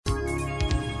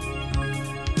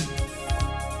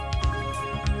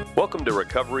Welcome to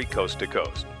Recovery Coast to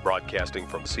Coast, broadcasting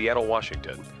from Seattle,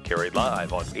 Washington, carried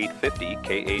live on 850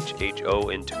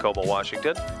 KHHO in Tacoma,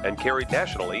 Washington, and carried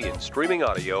nationally in streaming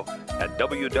audio at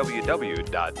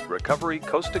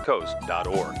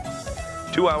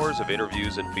www.recoverycoasttocoast.org. 2 hours of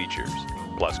interviews and features,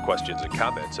 plus questions and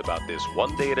comments about this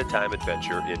one-day-at-a-time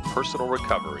adventure in personal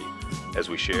recovery as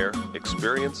we share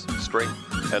experience, strength,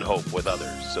 and hope with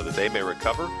others so that they may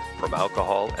recover from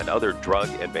alcohol and other drug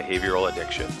and behavioral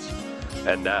addictions.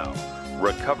 And now,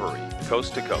 Recovery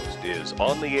Coast to Coast is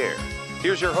on the air.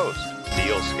 Here's your host,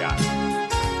 Neil Scott.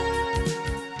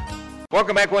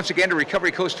 Welcome back once again to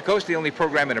Recovery Coast to Coast, the only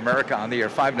program in America on the air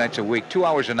 5 nights a week, 2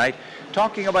 hours a night,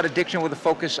 talking about addiction with a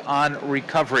focus on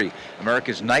recovery.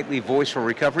 America's nightly voice for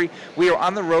recovery. We are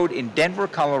on the road in Denver,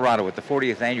 Colorado at the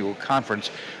 40th annual conference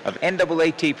of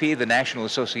NAATP, the National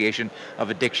Association of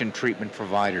Addiction Treatment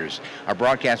Providers. Our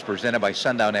broadcast presented by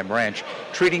Sundown M Ranch,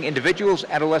 treating individuals,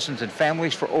 adolescents, and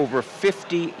families for over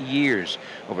 50 years,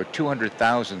 over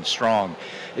 200,000 strong.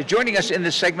 Joining us in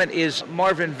this segment is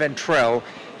Marvin Ventrell.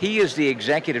 He is the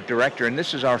executive director, and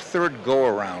this is our third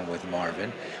go-around with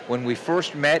Marvin. When we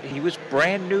first met, he was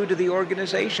brand new to the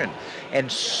organization,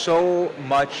 and so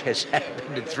much has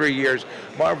happened in 3 years.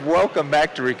 Marv, welcome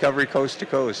back to Recovery Coast to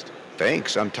Coast.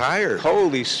 Thanks, I'm tired.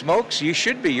 Holy smokes, you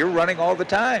should be. You're running all the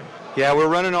time. Yeah, we're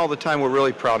running all the time. We're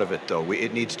really proud of it, though.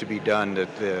 It needs to be done.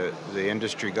 That the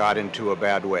industry got into a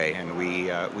bad way, and we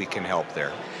can help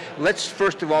there. Let's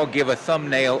first of all give a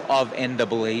thumbnail of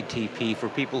NAATP for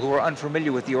people who are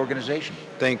unfamiliar with the organization.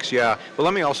 Thanks, yeah. Well,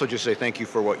 let me also just say thank you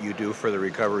for what you do for the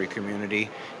recovery community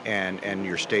and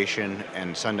your station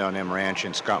and Sundown M Ranch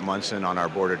and Scott Munson on our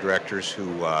board of directors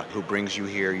who brings you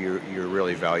here. You're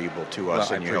really valuable to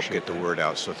us, and you help get the word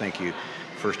out. So thank you,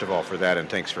 first of all, for that, and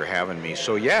thanks for having me.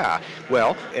 So yeah,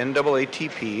 well,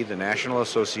 NAATP, the National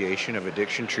Association of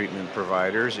Addiction Treatment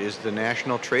Providers, is the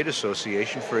national trade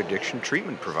association for addiction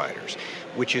treatment providers,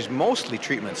 which is mostly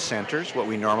treatment centers, what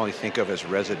we normally think of as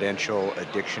residential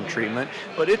addiction treatment,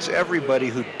 but it's everybody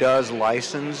who does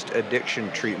licensed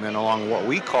addiction treatment along what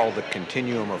we call the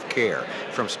continuum of care,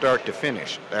 from start to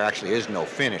finish. There actually is no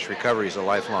finish. Recovery is a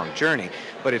lifelong journey,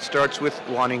 but it starts with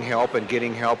wanting help and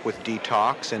getting help with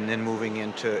detox and then moving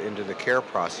into the care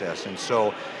process. And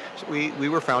so we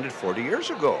were founded 40 years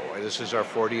ago. This is our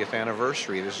 40th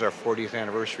anniversary. This is our 40th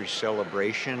anniversary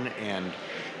celebration, and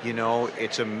you know,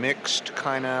 it's a mixed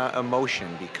kind of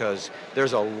emotion because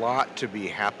there's a lot to be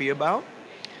happy about.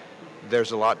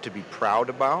 There's a lot to be proud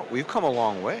about. We've come a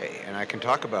long way, and I can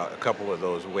talk about a couple of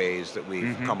those ways that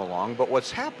we've come along. But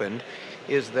what's happened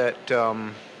is that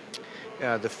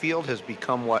the field has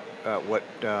become what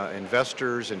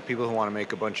investors and people who want to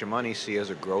make a bunch of money see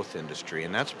as a growth industry,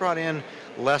 and that's brought in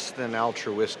less than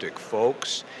altruistic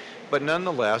folks. But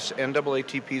nonetheless,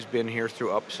 NAATP's been here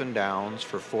through ups and downs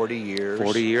for 40 years.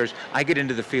 40 years. I get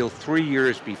into the field 3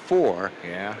 years before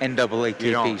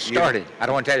NAATP started. I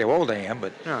don't want to tell you how old I am,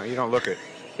 but... No, you don't look it.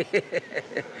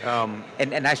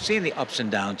 And I've seen the ups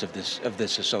and downs of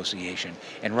this association,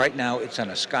 and right now it's on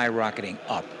a skyrocketing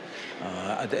up.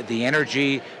 The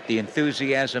energy, the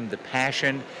enthusiasm, the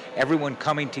passion, everyone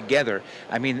coming together.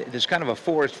 I mean, there's kind of a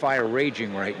forest fire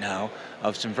raging right now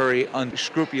of some very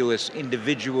unscrupulous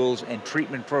individuals and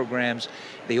treatment programs.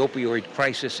 The opioid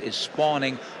crisis is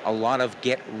spawning a lot of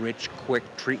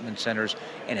get-rich-quick treatment centers,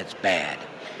 and it's bad.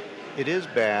 It is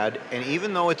bad, and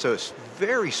even though it's a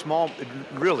very small,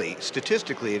 really,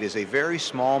 statistically, it is a very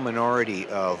small minority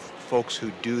of folks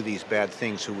who do these bad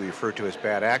things who we refer to as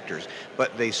bad actors,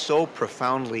 but they so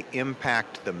profoundly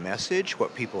impact the message,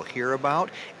 what people hear about,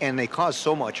 and they cause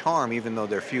so much harm, even though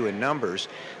they're few in numbers,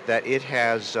 that it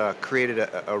has created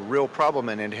a real problem,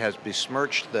 and it has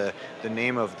besmirched the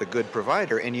name of the good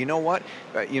provider. And you know what?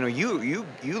 You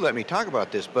let me talk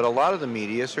about this, but a lot of the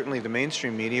media, certainly the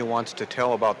mainstream media, wants to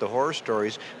tell about the horror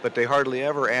stories, but they hardly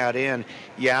ever add in,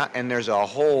 and there's a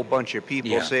whole bunch of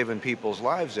people saving people's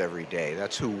lives every day.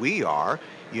 That's who we are,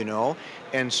 you know.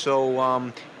 And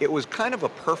so it was kind of a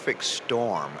perfect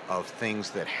storm of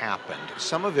things that happened.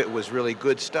 Some of it was really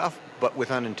good stuff, but with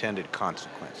unintended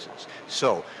consequences.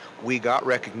 So we got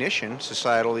recognition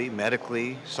societally,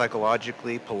 medically,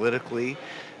 psychologically, politically,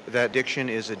 that addiction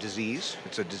is a disease.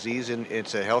 It's a disease, and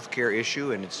it's a healthcare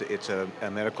issue, and it's a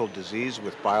medical disease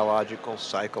with biological,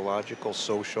 psychological,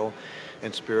 social,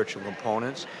 and spiritual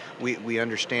components. We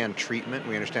understand treatment.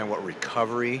 We understand what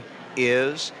recovery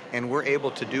is, and we're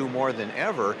able to do more than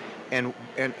ever. And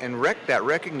that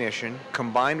recognition,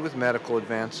 combined with medical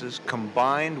advances,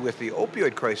 combined with the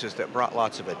opioid crisis that brought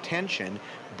lots of attention,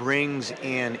 brings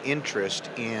in interest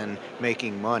in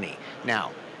making money.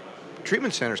 Now,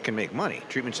 treatment centers can make money.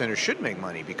 Treatment centers should make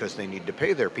money because they need to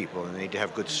pay their people and they need to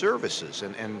have good services.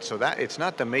 And so that it's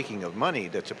not the making of money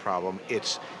that's a problem.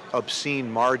 It's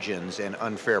obscene margins and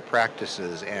unfair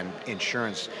practices and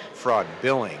insurance fraud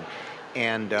billing.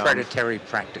 And predatory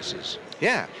practices.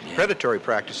 Yeah, predatory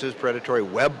practices, predatory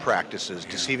web practices,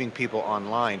 deceiving people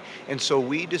online. And so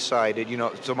we decided,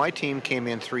 so my team came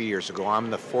in 3 years ago. I'm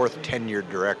the 4th tenured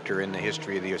director in the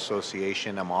history of the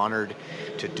association. I'm honored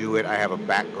to do it. I have a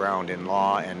background in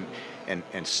law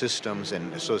and systems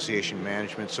and association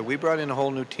management. So we brought in a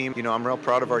whole new team. I'm real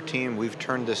proud of our team. We've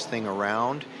turned this thing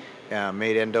around.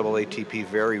 Made NAATP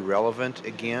very relevant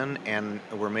again, and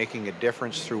we're making a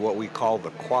difference through what we call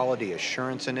the Quality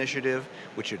Assurance Initiative,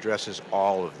 which addresses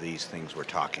all of these things we're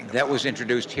talking about. That was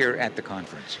introduced here at the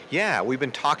conference. Yeah, we've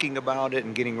been talking about it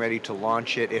and getting ready to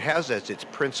launch it. It has as its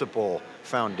principal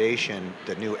foundation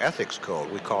the new ethics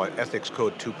code. We call it Ethics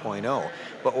Code 2.0.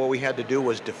 But what we had to do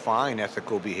was define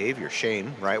ethical behavior.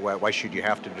 Shame, right? Why should you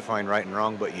have to define right and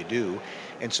wrong, but you do?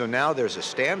 And so now there's a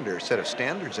set of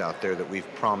standards out there that we've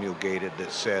promulgated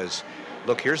that says,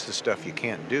 look, here's the stuff you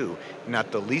can't do,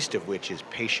 not the least of which is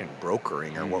patient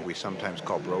brokering, or what we sometimes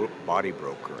call body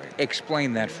brokering.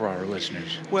 Explain that for our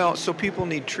listeners. Well, so people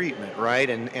need treatment, right?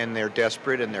 And they're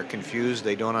desperate and they're confused.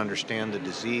 They don't understand the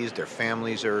disease. Their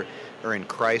families are in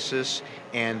crisis.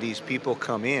 And these people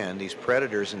come in, these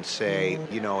predators, and say,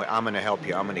 I'm going to help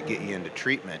you. I'm going to get you into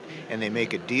treatment. And they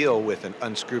make a deal with an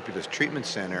unscrupulous treatment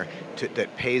center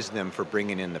that pays them for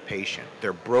bringing in the patient.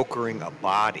 They're brokering a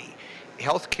body.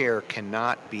 Healthcare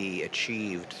cannot be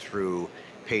achieved through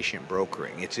patient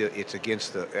brokering. It's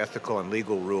against the ethical and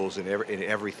legal rules and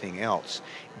everything else.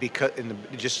 Because,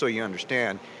 just so you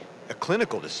understand, a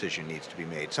clinical decision needs to be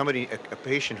made. A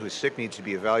patient who's sick needs to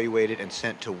be evaluated and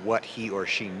sent to what he or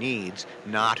she needs,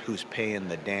 not who's paying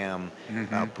the damn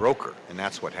broker. And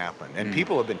that's what happened. And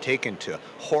people have been taken to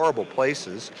horrible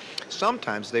places.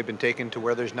 Sometimes they've been taken to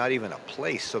where there's not even a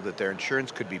place so that their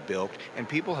insurance could be bilked. And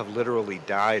people have literally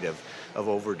died of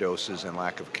overdoses and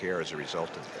lack of care as a result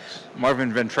of this.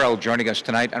 Marvin Ventrell joining us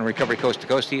tonight on Recovery Coast to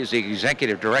Coast. He is the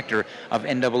Executive Director of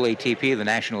NAATP, the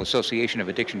National Association of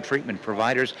Addiction Treatment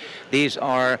Providers. These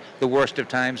are the worst of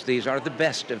times. These are the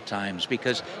best of times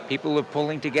because people are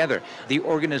pulling together. The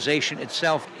organization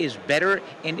itself is better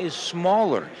and is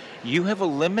smaller. You have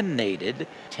eliminated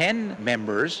 10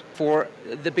 members for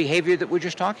the behavior that we're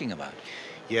just talking about.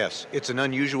 Yes, it's an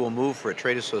unusual move for a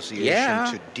trade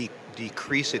association to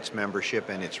decrease its membership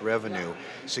and its revenue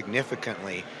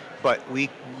significantly, but we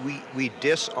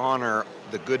dishonor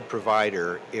the good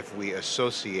provider if we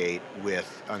associate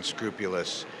with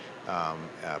unscrupulous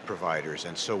providers.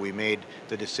 And so we made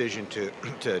the decision to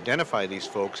identify these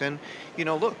folks. And,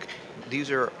 look,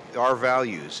 these are our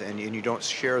values, and you don't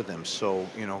share them. So,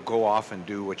 go off and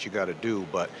do what you got to do,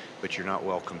 but you're not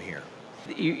welcome here.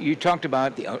 You talked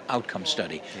about the outcome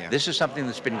study. Yeah. This is something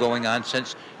that's been going on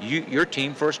since your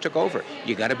team first took over.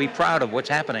 You got to be proud of what's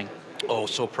happening. Oh,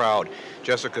 so proud.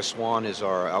 Jessica Swan is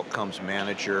our outcomes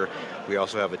manager. We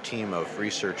also have a team of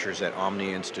researchers at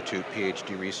Omni Institute,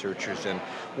 PhD researchers. And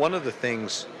one of the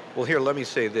things, well, here, let me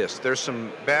say this. There's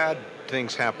some bad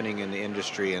things happening in the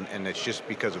industry, and it's just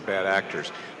because of bad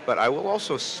actors. But I will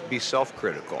also be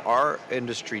self-critical. Our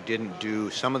industry didn't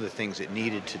do some of the things it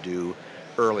needed to do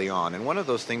early on. And one of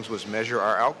those things was measure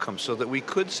our outcomes so that we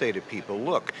could say to people,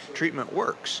 look, treatment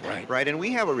works, right? And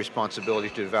we have a responsibility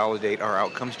to validate our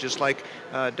outcomes just like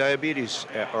diabetes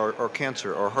or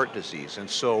cancer or heart disease. And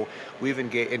so we've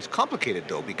engaged, it's complicated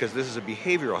though, because this is a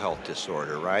behavioral health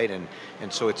disorder, right? And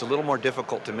so it's a little more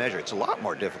difficult to measure. It's a lot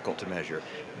more difficult to measure.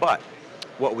 But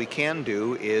what we can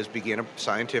do is begin a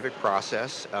scientific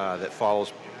process that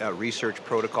follows research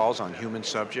protocols on human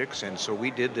subjects. And so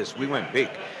we did this. We went big.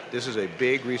 This is a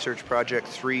big research project,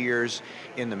 3 years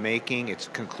in the making. It's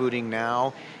concluding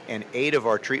now. And 8 of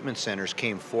our treatment centers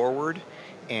came forward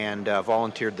and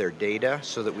volunteered their data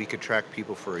so that we could track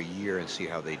people for a year and see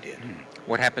how they did.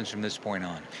 What happens from this point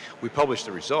on? We publish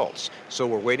the results. So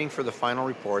we're waiting for the final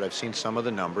report. I've seen some of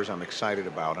the numbers. I'm excited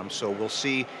about them. So we'll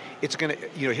see. It's going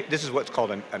to, this is what's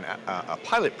called a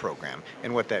pilot program.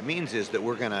 And what that means is that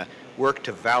we're going to work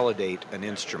to validate an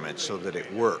instrument so that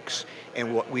it works.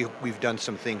 And what we've done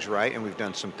some things right and we've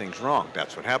done some things wrong.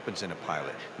 That's what happens in a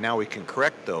pilot. Now we can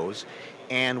correct those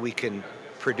and we can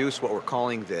produce what we're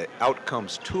calling the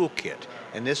outcomes toolkit.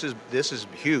 And this is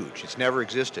huge. It's never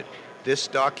existed. This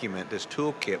document, this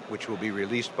toolkit, which will be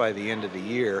released by the end of the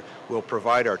year, will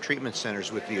provide our treatment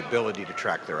centers with the ability to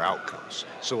track their outcomes.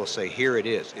 So we'll say, here it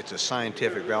is. It's a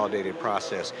scientific validated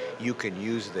process. You can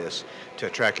use this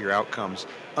to track your outcomes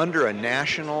under a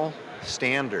national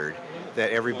standard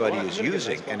that everybody is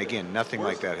using. And again, nothing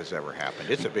like that has ever happened.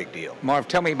 It's a big deal. Marv,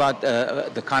 tell me about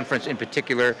the conference in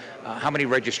particular. How many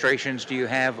registrations do you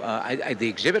have? The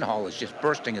exhibit hall is just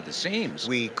bursting at the seams.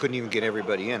 We couldn't even get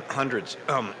everybody in, hundreds.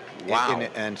 Wow.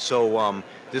 And so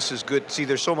this is good. See,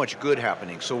 there's so much good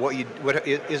happening. So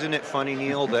isn't it funny,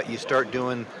 Neil, that you start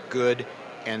doing good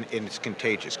and it's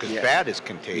contagious? Because bad is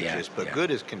contagious, but good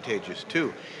is contagious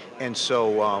too. And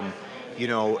so,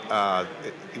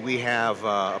 we have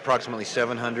approximately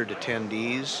 700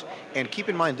 attendees. And keep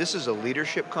in mind, this is a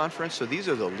leadership conference, so these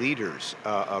are the leaders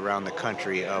around the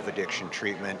country of addiction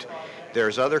treatment.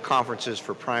 There's other conferences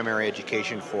for primary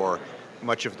education for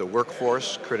much of the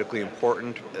workforce, critically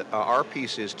important. Our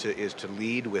piece is to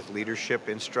lead with leadership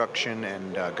instruction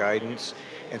and guidance.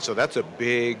 And so that's a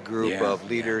big group of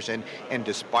leaders. And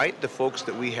despite the folks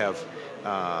that we have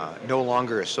no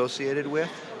longer associated with,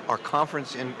 our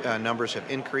conference numbers have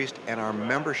increased and our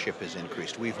membership has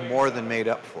increased. We've more than made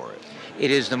up for it. It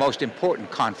is the most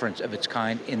important conference of its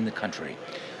kind in the country.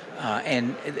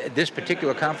 And this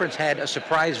particular conference had a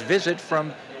surprise visit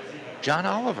from John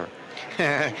Oliver.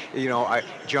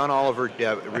 John Oliver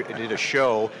did a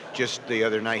show just the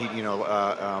other night,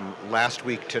 last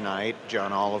week tonight,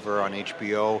 John Oliver on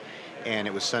HBO, and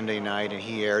it was Sunday night, and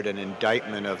he aired an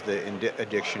indictment of the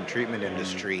addiction treatment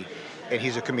industry. And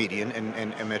he's a comedian,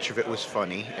 and much of it was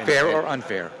funny. Fair or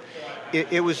unfair?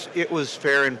 It was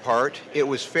fair in part. It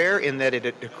was fair in that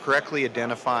it correctly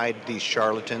identified these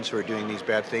charlatans who are doing these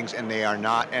bad things, and they are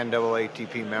not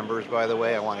NAATP members, by the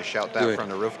way. I want to shout that from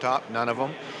the rooftop. None of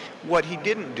them. What he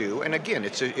didn't do, and again,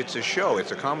 it's a show,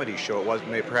 it's a comedy show. It was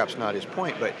perhaps not his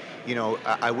point, but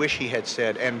I wish he had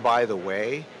said, and by the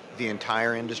way, the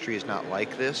entire industry is not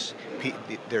like this.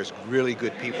 There's really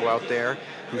good people out there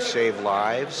who save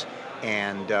lives.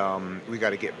 And we got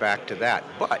to get back to that.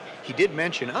 But he did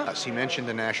mention us. He mentioned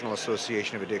the National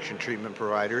Association of Addiction Treatment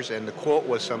Providers, and the quote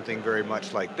was something very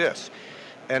much like this.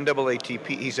 NAATP,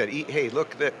 he said, hey,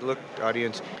 look,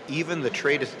 audience, even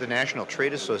the National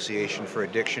Trade Association for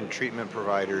Addiction Treatment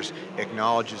Providers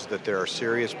acknowledges that there are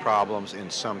serious problems in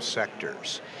some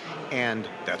sectors. And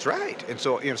that's right. And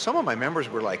so, some of my members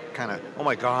were like kind of, oh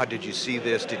my God, did you see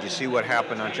this? Did you see what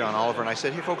happened on John Oliver? And I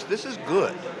said, hey folks, this is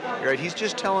good, right? He's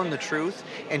just telling the truth,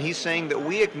 and he's saying that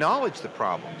we acknowledge the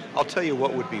problem. I'll tell you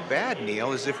what would be bad,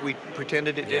 Neil, is if we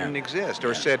pretended it didn't exist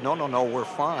or said, no, we're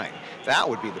fine. That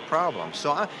would be the problem.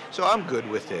 So I'm good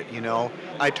with it,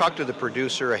 I talked to the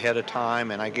producer ahead of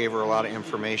time, and I gave her a lot of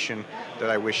information that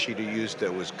I wish she'd have used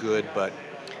that was good, but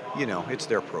it's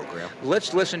their program.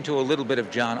 Let's listen to a little bit of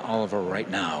John Oliver right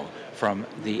now from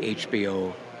the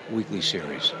HBO weekly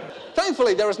series.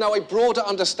 Thankfully, there is now a broader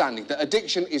understanding that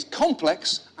addiction is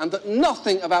complex and that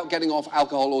nothing about getting off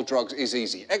alcohol or drugs is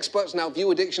easy. Experts now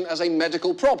view addiction as a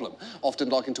medical problem, often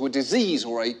likened to a disease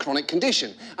or a chronic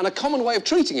condition, and a common way of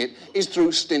treating it is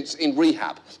through stints in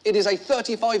rehab. It is a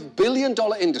 $35 billion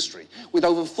industry with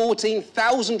over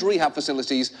 14,000 rehab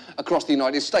facilities across the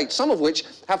United States, some of which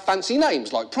have fancy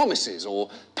names like Promises or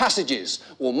Passages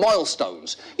or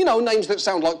Milestones, names that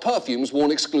sound like perfumes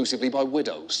worn exclusively by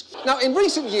widows. Now, in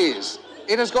recent years,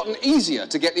 it has gotten easier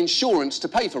to get insurance to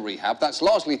pay for rehab. That's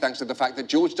largely thanks to the fact that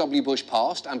George W. Bush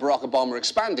passed and Barack Obama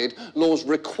expanded laws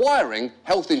requiring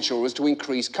health insurers to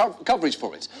increase coverage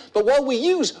for it. But while we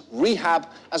use rehab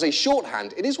as a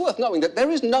shorthand, it is worth knowing that there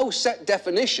is no set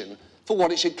definition for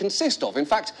what it should consist of. In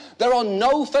fact, there are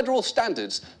no federal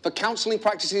standards for counselling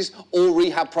practices or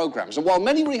rehab programs. And while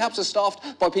many rehabs are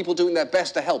staffed by people doing their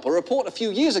best to help, a report a few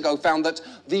years ago found that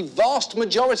the vast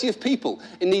majority of people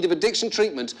in need of addiction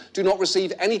treatment do not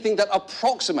receive anything that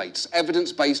approximates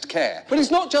evidence-based care. But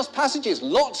it's not just Passages.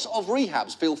 Lots of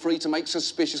rehabs feel free to make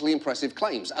suspiciously impressive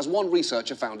claims, as one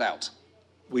researcher found out.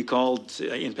 We called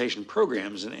inpatient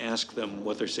programs and asked them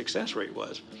what their success rate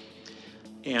was.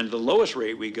 And the lowest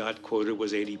rate we got quoted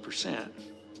was 80%.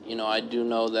 I do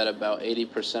know that about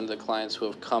 80% of the clients who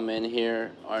have come in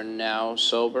here are now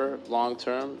sober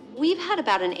long-term. We've had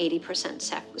about an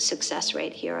 80% success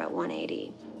rate here at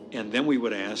 180. And then we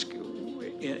would ask,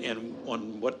 and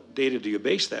on what data do you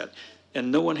base that?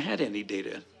 And no one had any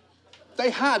data. They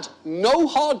had no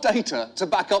hard data to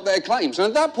back up their claims. And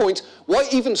at that point, why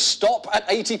even stop at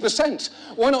 80%?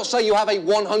 Why not say you have a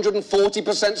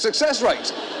 140% success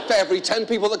rate? For every 10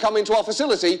 people that come into our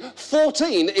facility,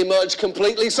 14 emerge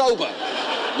completely sober.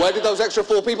 Where did those extra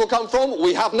 4 people come from?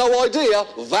 We have no idea.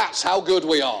 That's how good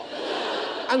we are.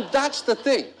 And that's the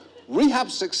thing.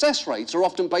 Rehab success rates are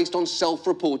often based on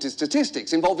self-reported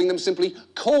statistics involving them simply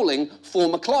calling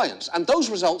former clients, and those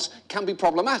results can be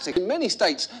problematic. In many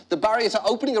states, the barrier to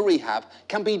opening a rehab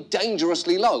can be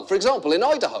dangerously low. For example, in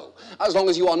Idaho, as long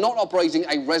as you are not operating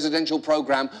a residential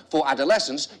program for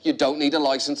adolescents, you don't need a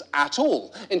license at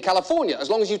all. In California, as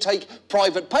long as you take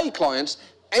private pay clients,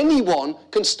 anyone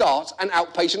can start an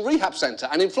outpatient rehab center.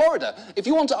 And in Florida, if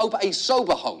you want to open a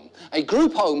sober home, a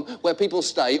group home where people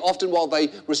stay, often while they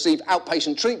receive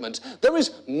outpatient treatment, there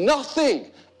is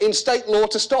nothing in state law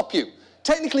to stop you.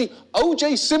 Technically,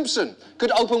 O.J. Simpson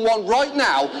could open one right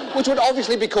now, which would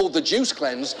obviously be called the Juice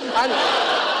Cleanse, and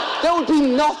there would be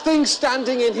nothing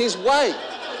standing in his way.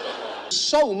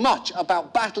 So much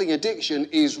about battling addiction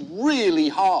is really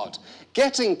hard.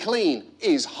 Getting clean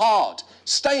is hard.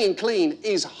 Staying clean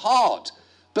is hard.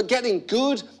 But getting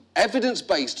good,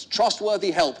 evidence-based,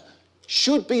 trustworthy help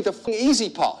should be the easy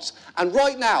part. And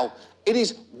right now, it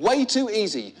is way too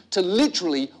easy to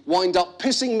literally wind up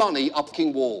pissing money up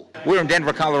King Wall. We're in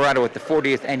Denver, Colorado at the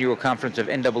 40th Annual Conference of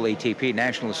NAATP,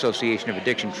 National Association of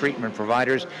Addiction Treatment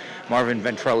Providers. Marvin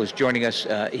Ventrell is joining us.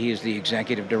 He is the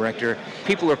Executive Director.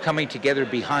 People are coming together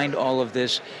behind all of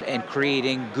this and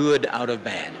creating good out of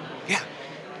bad. Yeah.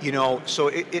 You know,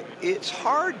 so it's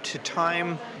hard to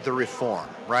time the reform,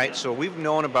 right? So we've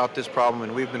known about this problem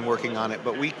and we've been working on it,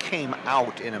 but we came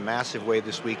out in a massive way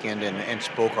this weekend and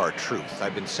spoke our truth.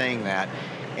 I've been saying that,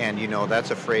 and you know,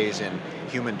 that's a phrase in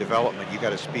human development. You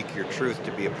got to speak your truth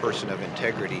to be a person of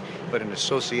integrity, but an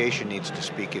association needs to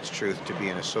speak its truth to be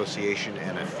an association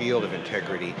and a field of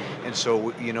integrity. And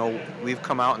so, you know, we've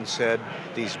come out and said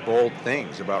these bold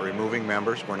things about removing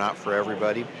members. We're not for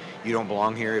everybody. You don't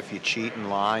belong here if you cheat and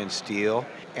lie and steal.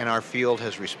 And our field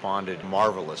has responded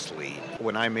marvelously.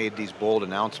 When I made these bold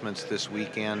announcements this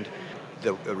weekend,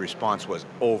 the response was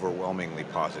overwhelmingly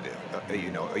positive,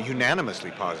 unanimously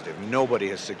positive. Nobody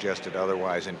has suggested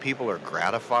otherwise, and people are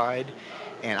gratified.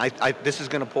 And this is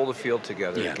going to pull the field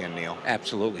together again, Neil.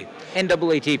 Absolutely.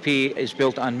 NAATP is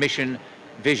built on mission,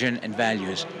 vision, and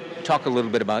values. Talk a little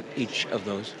bit about each of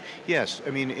those. Yes, I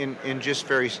mean, in just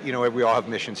very, you know, we all have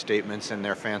mission statements and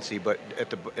they're fancy, but at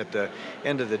the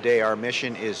end of the day, our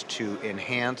mission is to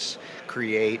enhance,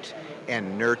 create,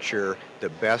 and nurture the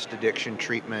best addiction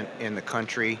treatment in the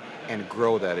country and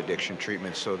grow that addiction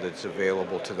treatment so that it's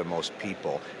available to the most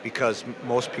people, because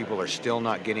most people are still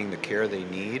not getting the care they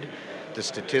need. The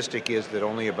statistic is that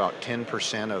only about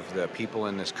 10% of the people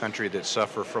in this country that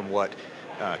suffer from what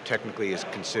technically is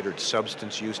considered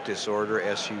substance use disorder,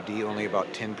 SUD, only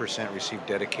about 10% receive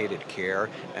dedicated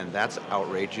care, and that's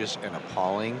outrageous and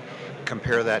appalling.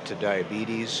 Compare that to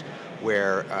diabetes,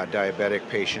 where diabetic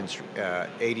patients,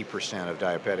 80% of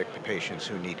diabetic patients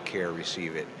who need care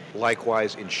receive it.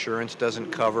 Likewise, insurance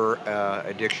doesn't cover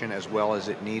addiction as well as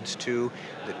it needs to.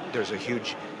 There's a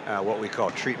huge, what we call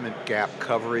treatment gap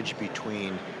coverage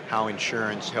between how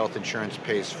health insurance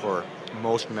pays for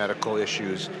most medical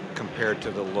issues compared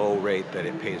to the low rate that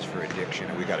it pays for addiction,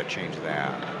 and we got to change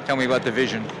that. Tell me about the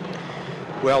vision.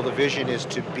 Well, the vision is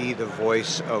to be the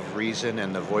voice of reason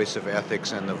and the voice of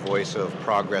ethics and the voice of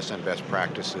progress and best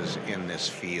practices in this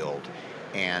field.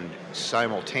 And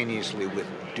simultaneously with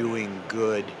doing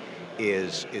good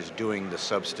is doing the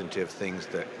substantive things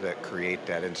that create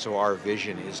that. And so our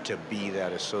vision is to be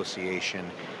that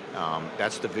association.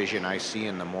 That's the vision I see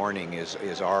in the morning,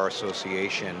 is our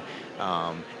association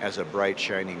as a bright,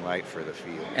 shining light for the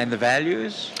field. And the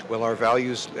values? Well, our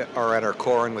values are at our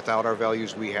core, and without our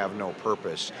values, we have no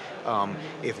purpose.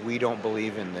 If we don't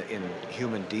believe in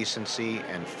human decency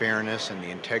and fairness and the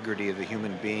integrity of the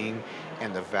human being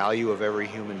and the value of every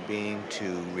human being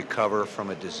to recover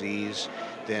from a disease,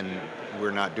 then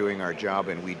we're not doing our job,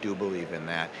 and we do believe in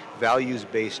that.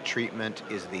 Values-based treatment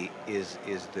is the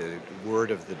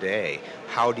word of the day.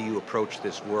 How do you approach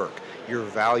this work? Your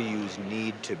values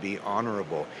need to be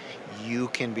honorable. You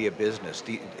can be a business.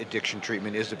 The addiction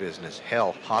treatment is a business.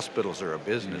 Hell, hospitals are a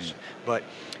business, but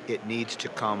it needs to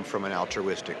come from an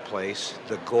altruistic place.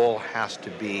 The goal has to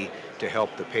be to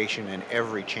help the patient, and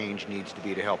every change needs to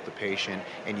be to help the patient,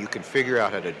 and you can figure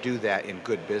out how to do that in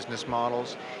good business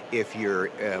models. If your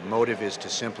motive is to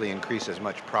simply increase as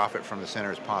much profit from the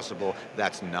center as possible,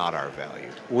 that's not our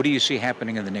value. What do you see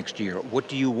happening in the next year? What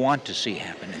do you want to see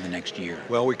happen in the next year?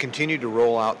 Well, we continue to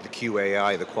roll out the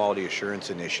QAI, the Quality Assurance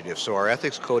Initiative. So our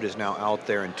ethics code is now out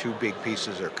there, and two big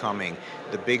pieces are coming.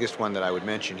 The biggest one that I would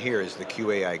mention here is the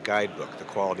QAI guidebook, the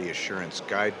Quality Assurance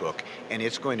Guidebook, and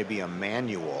it's going to be a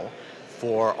manual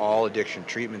for all addiction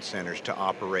treatment centers to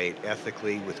operate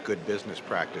ethically with good business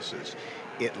practices.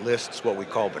 It lists what we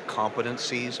call the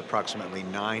competencies, approximately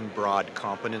 9 broad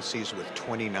competencies with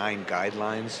 29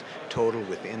 guidelines total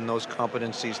within those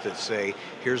competencies that say,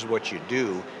 here's what you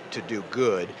do to do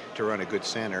good, to run a good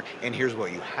center, and here's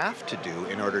what you have to do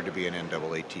in order to be an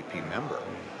NAATP member.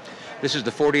 This is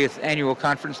the 40th annual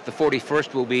conference. The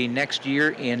 41st will be next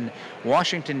year in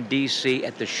Washington, D.C.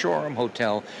 at the Shoreham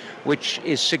Hotel, which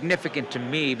is significant to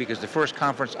me because the first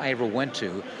conference I ever went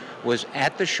to was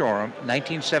at the Shoreham,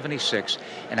 1976,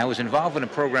 and I was involved in a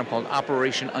program called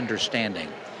Operation Understanding,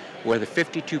 where the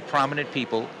 52 prominent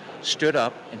people stood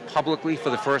up and publicly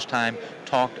for the first time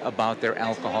talked about their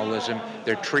alcoholism,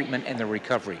 their treatment, and their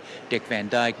recovery. Dick Van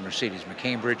Dyke, Mercedes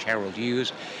McCambridge, Harold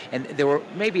Hughes, and there were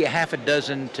maybe a half a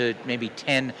dozen to maybe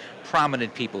 10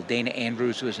 prominent people. Dana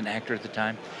Andrews, who was an actor at the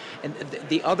time. And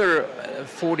the other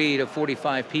 40 to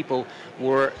 45 people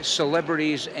were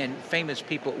celebrities and famous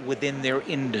people within their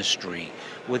industry,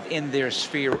 within their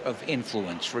sphere of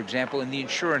influence. For example, in the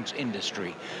insurance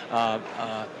industry,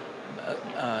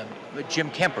 Jim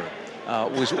Kemper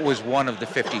was one of the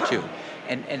 52.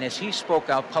 And as he spoke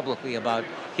out publicly about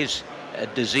his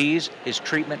disease, his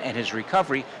treatment, and his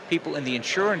recovery, people in the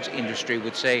insurance industry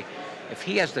would say, if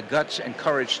he has the guts and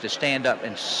courage to stand up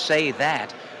and say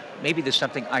that, maybe there's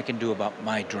something I can do about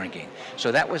my drinking.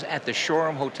 So that was at the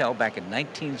Shoreham Hotel back in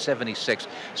 1976.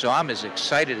 So I'm as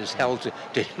excited as hell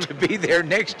to be there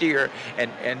next year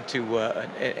and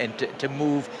to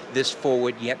move this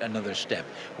forward yet another step.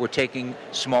 We're taking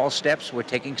small steps. We're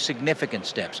taking significant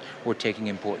steps. We're taking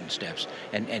important steps.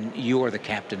 And you are the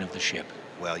captain of the ship.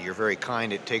 Well, you're very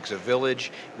kind. It takes a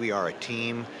village. We are a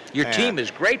team. Your team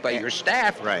is great by your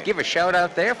staff. Right. Give a shout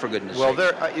out there, for goodness sake.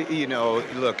 Well, you know,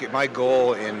 look, my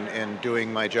goal in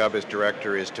doing my job as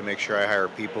director is to make sure I hire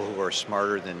people who are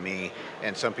smarter than me.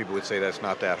 And some people would say that's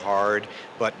not that hard,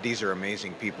 but these are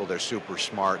amazing people. They're super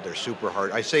smart. They're super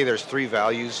hard. I say there's 3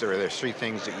 values, or there's 3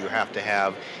 things that you have to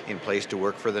have in place to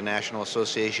work for the National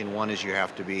Association. One is you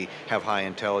have to have high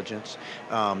intelligence.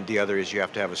 The other is you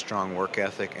have to have a strong work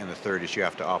ethic. And the third is you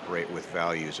have to operate with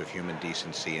values of human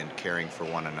decency and caring for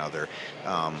one another.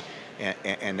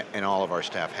 And all of our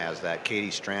staff has that.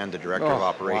 Katie Strand, the Director of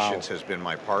Operations, has been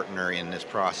my partner in this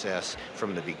process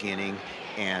from the beginning.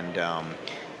 And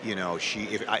you know,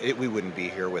 we wouldn't be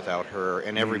here without her.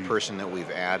 And every person that we've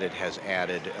added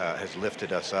has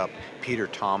lifted us up. Peter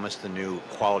Thomas, the new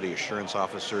Quality Assurance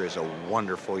Officer, is a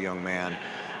wonderful young man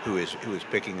who is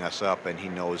picking us up, and he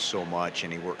knows so much,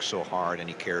 and he works so hard, and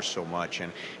he cares so much.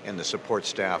 And the support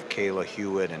staff, Kayla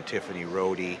Hewitt and Tiffany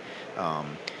Rohde,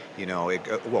 you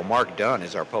know, Mark Dunn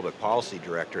is our public policy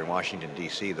director in Washington,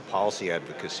 D.C. The policy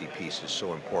advocacy piece is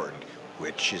so important,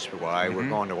 which is why we're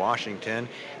going to Washington.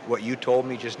 What you told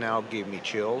me just now gave me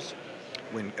chills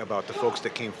about the folks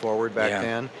that came forward back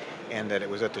then, and that it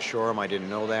was at the Shoreham. I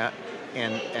didn't know that.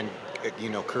 And you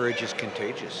know, courage is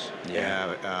contagious.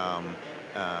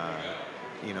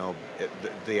 You know,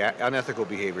 the unethical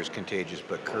behavior is contagious,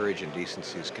 but courage and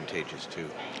decency is contagious too.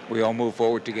 We all move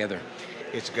forward together.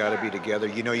 It's got to be together.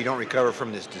 You know, you don't recover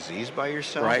from this disease by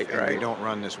yourself, and we don't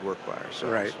run this work by ourselves.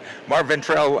 Right. Marv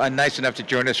Ventrell, nice enough to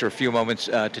join us for a few moments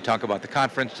to talk about the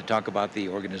conference, to talk about the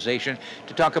organization,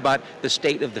 to talk about the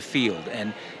state of the field.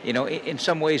 And, you know, in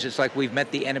some ways it's like we've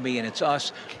met the enemy and it's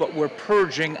us, but we're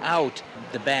purging out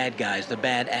the bad guys, the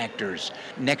bad actors.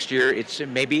 Next year it's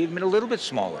maybe even a little bit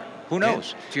smaller. Who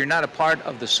knows? If you're not a part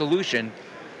of the solution,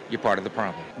 you're part of the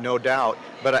problem. No doubt,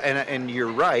 but and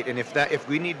you're right. And if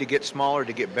we need to get smaller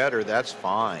to get better, that's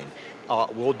fine.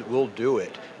 We'll do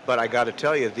it. But I got to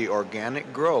tell you, the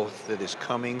organic growth that is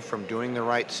coming from doing the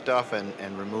right stuff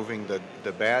and removing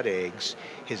the bad eggs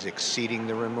is exceeding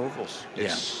the removals.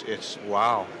 It's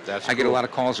wow. That's I get a lot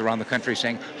of calls around the country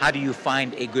saying, how do you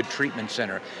find a good treatment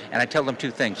center? And I tell them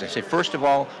 2 things. I say, first of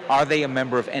all, are they a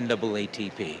member of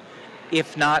NAATP?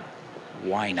 If not,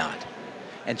 why not?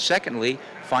 And secondly,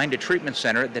 find a treatment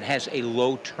center that has a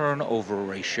low turnover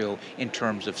ratio in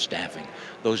terms of staffing.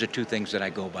 Those are 2 things that I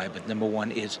go by, but number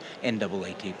 1 is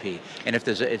NAATP. And if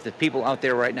the people out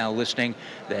there right now listening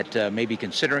that may be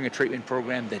considering a treatment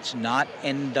program that's not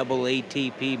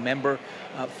NAATP member,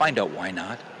 find out why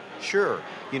not. Sure.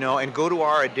 You know, and go to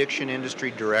our addiction industry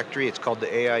directory. It's called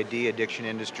the AID Addiction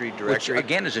Industry Directory. Which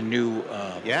again is a new.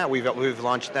 Yeah, we've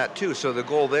launched that too. So the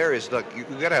goal there is, look, we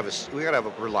got to have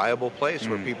a reliable place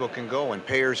where people can go, and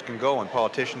payers can go, and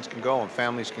politicians can go, and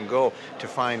families can go to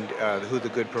find who the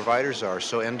good providers are.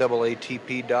 So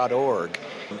NAATP.org,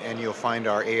 and you'll find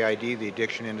our AID, the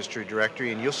Addiction Industry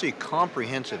Directory, and you'll see a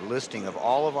comprehensive listing of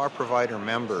all of our provider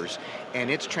members, and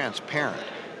it's transparent.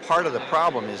 Part of the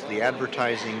problem is the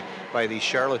advertising by these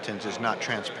charlatans is not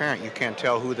transparent. You can't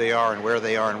tell who they are and where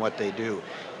they are and what they do.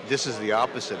 This is the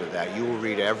opposite of that. You will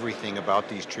read everything about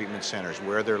these treatment centers,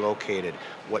 where they're located,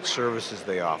 what services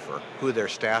they offer, who their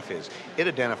staff is. It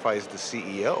identifies the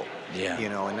CEO,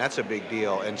 and that's a big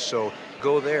deal. And so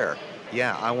go there.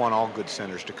 Yeah, I want all good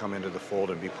centers to come into the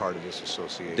fold and be part of this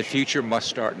association. The future must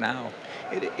start now.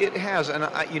 It has, and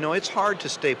it's hard to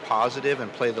stay positive and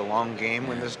play the long game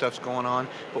when this stuff's going on,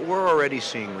 but we're already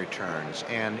seeing returns,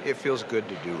 and it feels good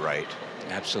to do right.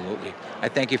 Absolutely. I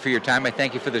thank you for your time. I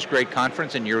thank you for this great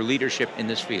conference and your leadership in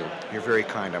this field. You're very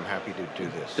kind. I'm happy to do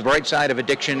this. The bright side of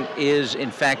addiction is,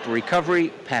 in fact, recovery.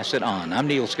 Pass it on. I'm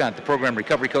Neil Scott, the program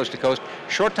Recovery Coast to Coast.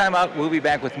 Short time out. We'll be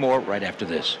back with more right after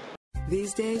this.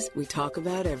 These days, we talk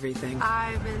about everything.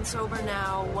 I've been sober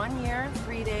now 1 year,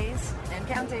 3 days, and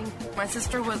counting. My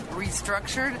sister was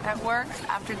restructured at work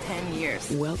after 10 years.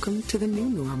 Welcome to the new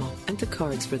normal and to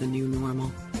Cards for the New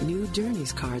Normal. New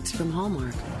Journeys cards from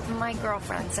Hallmark. My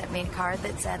girlfriend sent me a card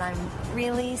that said I'm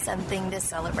really something to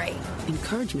celebrate.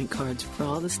 Encouragement cards for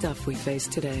all the stuff we face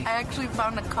today. I actually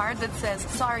found a card that says,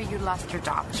 sorry you lost your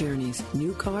job. Journeys,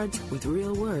 new cards with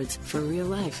real words for real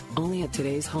life. Only at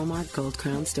today's Hallmark Gold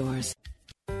Crown stores.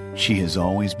 She has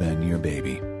always been your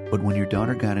baby, but when your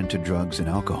daughter got into drugs and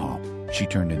alcohol, she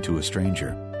turned into a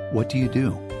stranger. What do you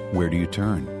do? Where do you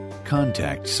turn?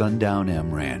 Contact Sundown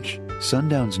M Ranch.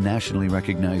 Sundown's nationally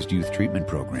recognized youth treatment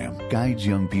program guides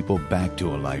young people back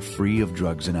to a life free of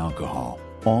drugs and alcohol.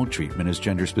 All treatment is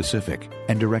gender-specific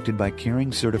and directed by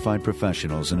caring certified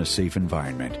professionals in a safe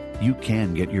environment. You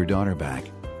can get your daughter back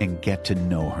and get to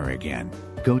know her again.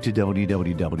 Go to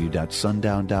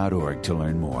www.sundown.org to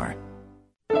learn more.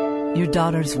 Your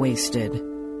daughter's wasted.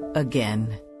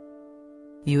 Again.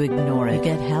 You ignore it. You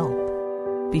get help.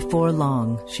 Before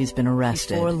long, she's been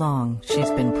arrested. Before long,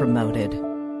 she's been promoted.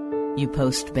 You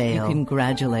post bail. You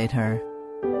congratulate her.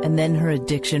 And then her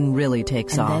addiction really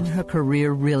takes off. And then her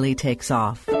career really takes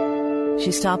off.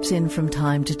 She stops in from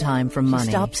time to time for money.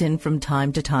 She stops in from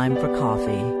time to time for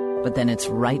coffee. But then it's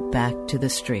right back to the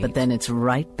street. But then it's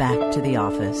right back to the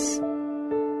office.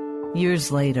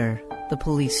 Years later, the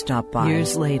police stop by.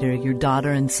 Years later, your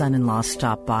daughter and son-in-law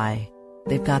stop by.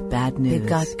 They've got bad news. They've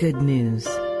got good news.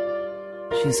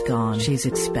 She's gone. She's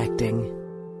expecting.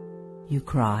 You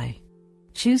cry.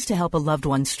 Choose to help a loved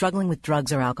one struggling with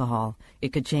drugs or alcohol.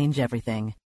 It could change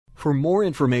everything. For more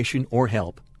information or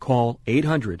help, call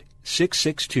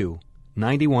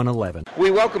 800-662-9111.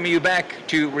 We welcome you back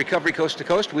to Recovery Coast to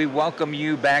Coast. We welcome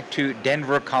you back to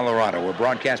Denver, Colorado. We're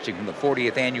broadcasting from the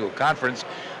 40th Annual Conference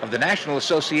of the National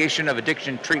Association of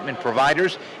Addiction Treatment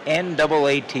Providers,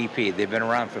 NAATP. They've been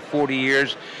around for 40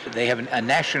 years. They have a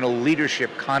national leadership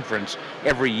conference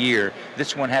every year.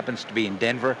 This one happens to be in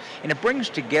Denver, and it brings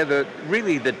together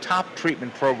really the top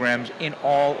treatment programs in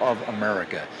all of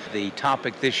America. The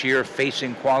topic this year,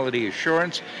 Facing Quality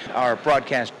Assurance. Our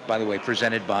broadcast, by the way,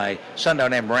 presented by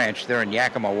Sundown M Ranch. They're in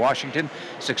Yakima, Washington,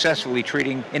 successfully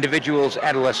treating individuals,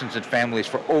 adolescents, and families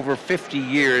for over 50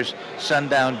 years,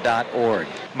 sundown.org.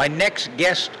 My next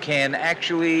guest can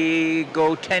actually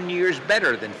go 10 years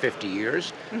better than 50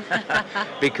 years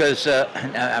because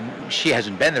she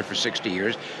hasn't been there for 60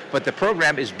 years, but the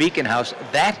program is Beacon House.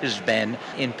 That has been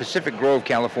in Pacific Grove,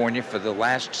 California for the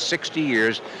last 60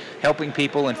 years, helping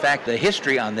people. In fact, the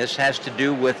history on this has to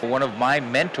do with one of my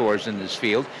mentors in this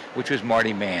field, which was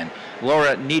Marty Mann.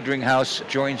 Laura Niedringhaus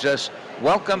joins us.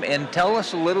 Welcome, and tell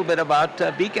us a little bit about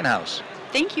Beacon House.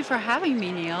 Thank you for having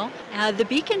me, Neil. The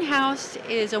Beacon House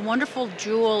is a wonderful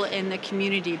jewel in the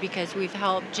community because we've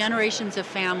helped generations of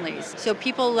families. So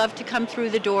people love to come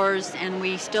through the doors, and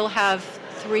we still have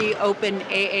 3 open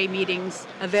AA meetings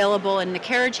available in the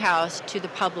carriage house to the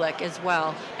public as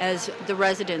well as the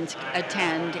residents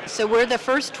attend. So we're the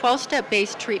first 12-step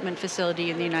based treatment facility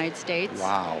in the United States.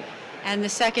 Wow. And the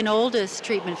second oldest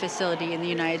treatment facility in the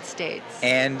United States.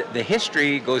 And the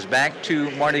history goes back to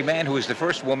Marty Mann, who was the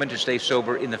first woman to stay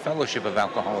sober in the Fellowship of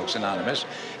Alcoholics Anonymous,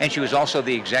 and she was also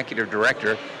the executive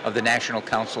director of the National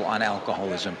Council on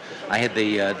Alcoholism. I had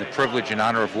the privilege and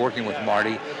honor of working with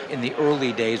Marty in the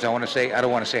early days. I don't want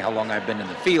to say how long I've been in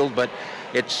the field, but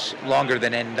it's longer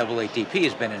than NAATP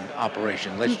has been in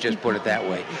operation. Let's just put it that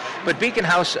way. But Beacon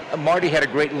House, Marty had a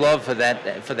great love for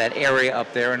that area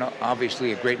up there, and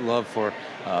obviously a great love for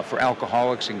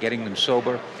alcoholics and getting them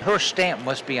sober. Her stamp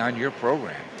must be on your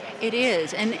program. It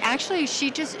is, and actually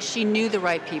she knew the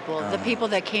right people, the people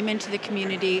that came into the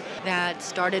community that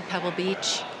started Pebble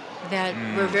Beach, that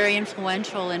were very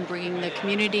influential in bringing the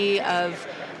community of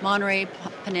Monterey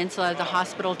Peninsula, the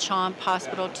hospital, Chomp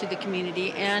Hospital, to the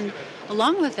community. And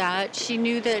along with that, she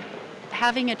knew that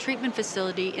having a treatment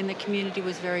facility in the community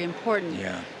was very important.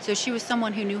 Yeah. So she was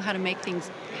someone who knew how to make things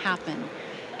happen.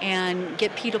 and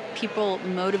get people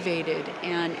motivated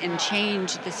and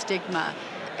change the stigma,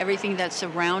 everything that's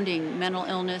surrounding mental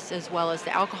illness as well as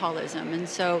the alcoholism. And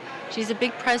so she's a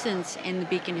big presence in the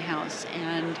Beacon House.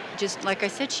 And just like I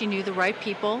said, she knew the right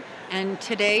people. And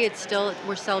today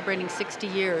we're celebrating 60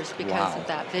 years because of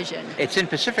that vision. It's in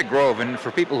Pacific Grove, and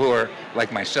for people who are,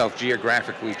 like myself,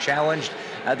 geographically challenged,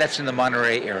 that's in the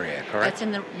Monterey area, correct? That's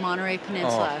in the Monterey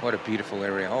Peninsula. Oh, what a beautiful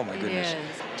area. Oh, my goodness. It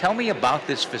is. Tell me about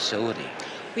this facility.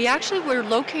 We actually were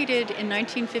located in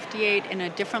 1958 in a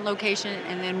different location,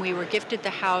 and then we were gifted the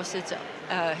house. It's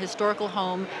a historical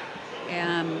home,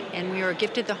 and we were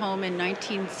gifted the home in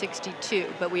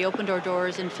 1962, but we opened our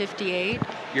doors in 58.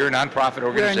 You're a nonprofit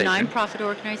organization. We're a nonprofit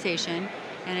organization,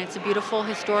 and it's a beautiful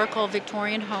historical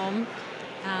Victorian home.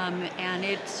 And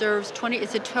it serves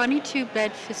it's a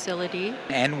 22-bed facility.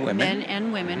 And women. Men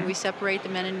and women. Mm-hmm. We separate the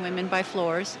men and women by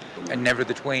floors. And never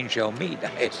the twain shall meet, I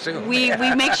assume. We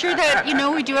make sure that,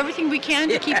 we do everything we can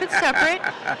to keep it separate,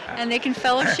 and they can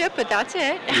fellowship, but that's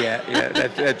it. Yeah,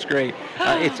 that's great.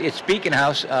 It's Beacon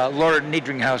House. Laura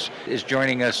Niedringhaus is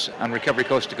joining us on Recovery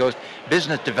Coast to Coast,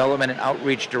 Business Development and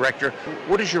Outreach Director.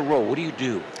 What is your role? What do you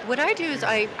do? What I do is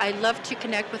I love to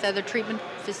connect with other treatment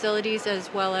facilities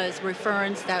as well as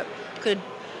referrals that could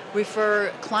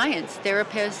refer clients,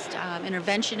 therapists,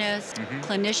 interventionists,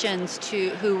 clinicians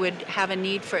who would have a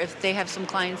need for, if they have some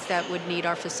clients that would need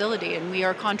our facility. And we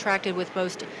are contracted with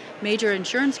most major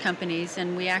insurance companies,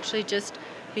 and we actually just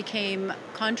became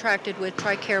contracted with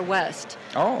TRICARE West.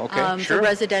 Oh, okay, sure. For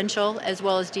residential as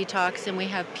well as detox, and we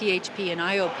have PHP and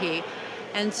IOP.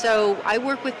 And so I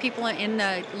work with people in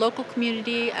the local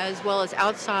community as well as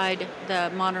outside the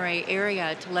Monterey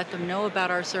area to let them know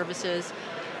about our services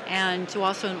and to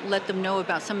also let them know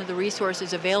about some of the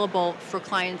resources available for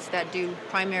clients that do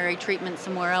primary treatment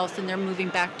somewhere else and they're moving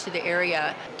back to the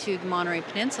area, to the Monterey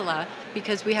Peninsula,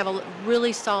 because we have a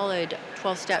really solid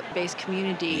 12-step based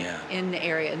community in the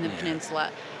area, in the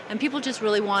peninsula. And people just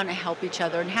really want to help each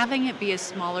other. And having it be a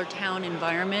smaller town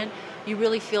environment, you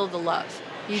really feel the love.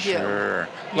 You do. Sure.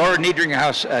 Laura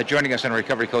Niedringhaus joining us on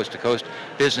Recovery Coast to Coast,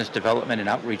 Business Development and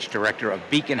Outreach Director of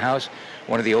Beacon House,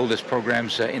 one of the oldest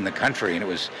programs in the country, and it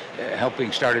was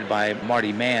started by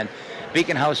Marty Mann.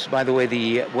 Beacon House, by the way,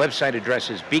 the website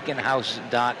address is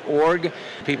beaconhouse.org.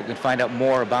 People can find out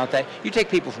more about that. You take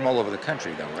people from all over the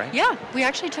country, though, right? Yeah, we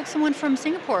actually took someone from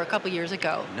Singapore a couple years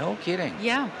ago. No kidding.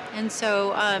 Yeah, and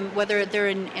so whether they're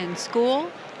in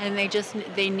school and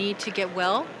they need to get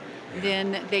well,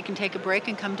 then they can take a break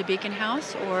and come to Beacon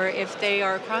House, or if they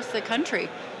are across the country,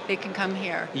 they can come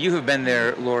here. You have been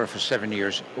there, Laura, for 7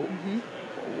 years.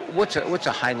 What's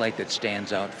a highlight that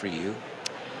stands out for you?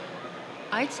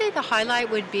 I'd say the highlight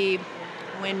would be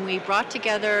when we brought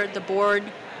together the board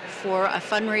for a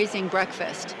fundraising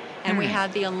breakfast, and we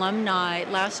had the alumni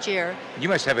last year. You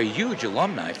must have a huge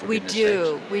alumni, for goodness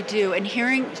sakes. We do, and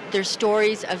hearing their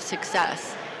stories of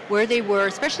success, where they were,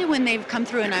 especially when they've come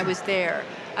through and I was there.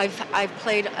 I've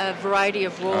played a variety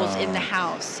of roles in the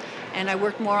house, and I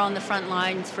worked more on the front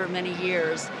lines for many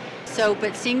years.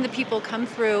 But seeing the people come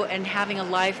through and having a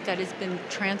life that has been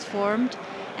transformed,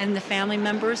 and the family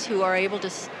members who are able to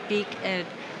speak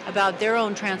about their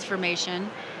own transformation,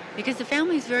 because the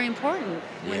family is very important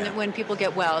when people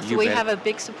get well. So we have a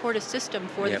big supportive system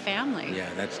for the family. Yeah,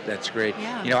 that's great.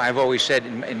 Yeah. I've always said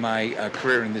in my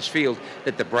career in this field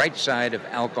that the bright side of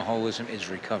alcoholism is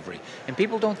recovery. And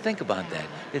people don't think about that.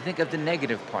 They think of the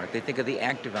negative part. They think of the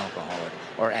active alcoholic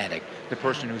or addict, the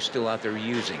person who's still out there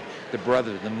using, the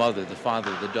brother, the mother, the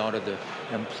father, the daughter, the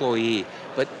employee.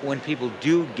 But when people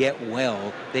do get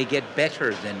well, they get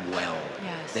better than well.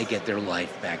 Yes. They get their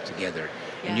life back together.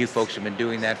 Yes. And you folks have been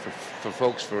doing that for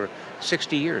folks for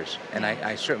 60 years. And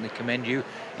I certainly commend you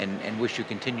and wish you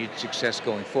continued success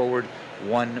going forward,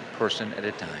 one person at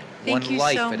a time. Thank you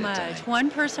life so at much. a time. One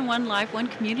person, one life, one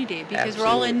community, because Absolutely. we're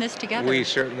all in this together. We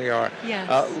certainly are. Yes.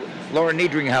 Laura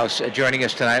Niedringhaus joining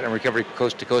us tonight on Recovery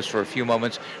Coast to Coast for a few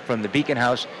moments from the Beacon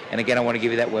House. And again, I want to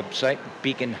give you that website,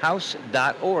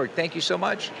 beaconhouse.org. Thank you so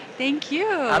much. Thank you.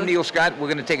 I'm Neil Scott. We're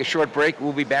going to take a short break.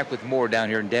 We'll be back with more down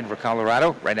here in Denver,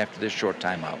 Colorado, right after this short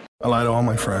timeout. I lie to all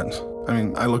my friends.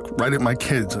 I look right at my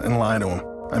kids and lie to them.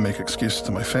 I make excuses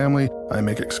to my family. I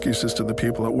make excuses to the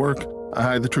people at work. I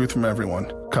hide the truth from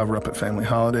everyone. Cover up at family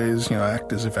holidays,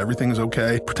 act as if everything's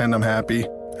okay, pretend I'm happy.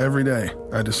 Every day,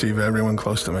 I deceive everyone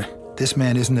close to me. This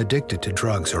man isn't addicted to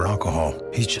drugs or alcohol.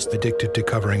 He's just addicted to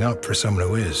covering up for someone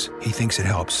who is. He thinks it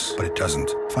helps, but it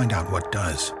doesn't. Find out what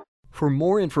does. For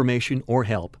more information or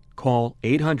help, call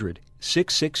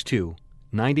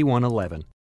 800-662-9111.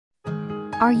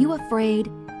 Are you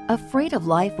afraid? Afraid of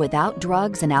life without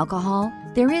drugs and alcohol?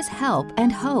 There is help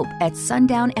and hope at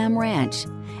Sundown M Ranch.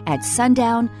 At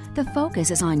Sundown, the focus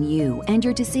is on you and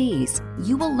your disease.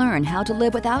 You will learn how to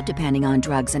live without depending on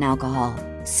drugs and alcohol.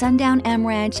 Sundown M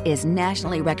Ranch is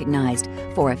nationally recognized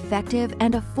for effective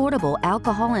and affordable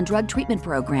alcohol and drug treatment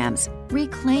programs.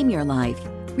 Reclaim your life.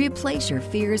 Replace your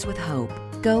fears with hope.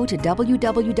 Go to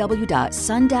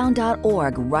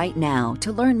www.sundown.org right now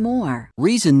to learn more.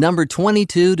 Reason number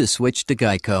 22 to switch to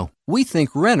Geico. We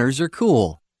think renters are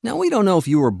cool. Now, we don't know if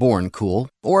you were born cool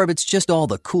or if it's just all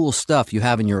the cool stuff you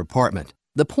have in your apartment.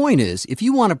 The point is, if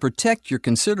you want to protect your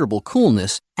considerable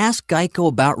coolness, ask Geico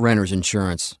about renter's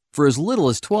insurance. For as little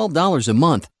as $12 a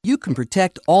month, you can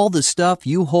protect all the stuff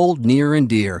you hold near and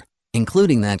dear,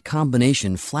 including that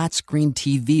combination flat-screen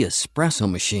TV espresso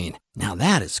machine. Now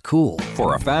that is cool.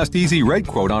 For a fast, easy rate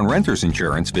quote on renter's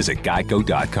insurance, visit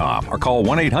geico.com or call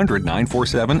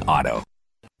 1-800-947-AUTO.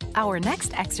 Our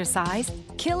next exercise,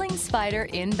 killing spider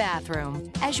in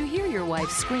bathroom. As you hear your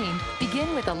wife scream,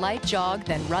 begin with a light jog,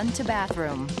 then run to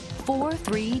bathroom. 4,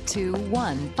 3, 2,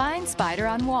 1. Find spider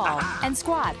on wall and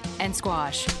squat and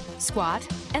squash. Squat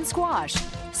and squash.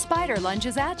 Spider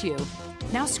lunges at you.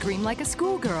 Now scream like a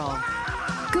schoolgirl.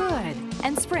 Good.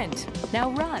 And sprint.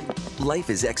 Now run. Life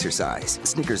is exercise.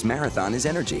 Snickers Marathon is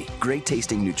energy. Great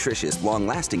tasting, nutritious,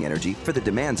 long-lasting energy for the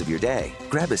demands of your day.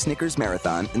 Grab a Snickers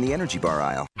Marathon in the energy bar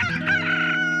aisle.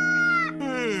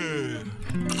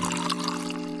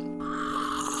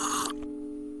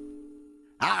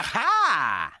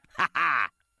 Aha!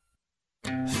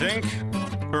 Think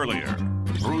earlier.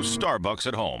 Brew Starbucks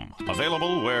at home.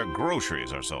 Available where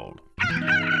groceries are sold.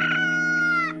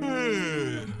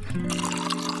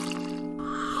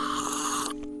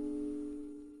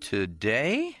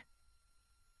 Today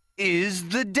is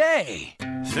the day.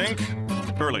 Think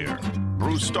earlier.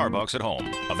 Brew Starbucks at home.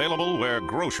 Available where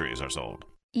groceries are sold.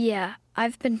 Yeah,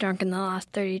 I've been drunk in the last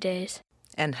 30 days.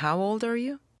 And how old are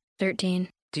you? 13.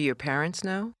 Do your parents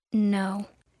know? No.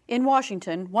 In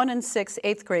Washington, 1 in 6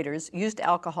 8th graders used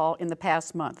alcohol in the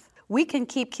past month. We can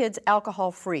keep kids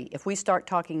alcohol-free if we start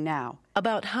talking now.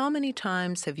 About how many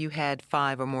times have you had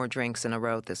 5 or more drinks in a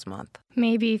row this month?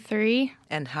 Maybe 3.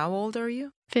 And how old are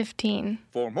you? 15.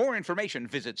 For more information,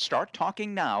 visit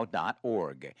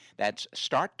starttalkingnow.org. That's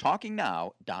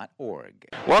starttalkingnow.org.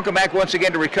 Welcome back once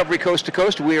again to Recovery Coast to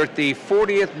Coast. We are at the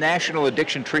 40th National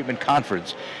Addiction Treatment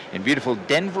Conference in beautiful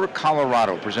Denver,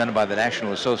 Colorado, presented by the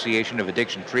National Association of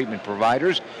Addiction Treatment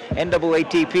Providers,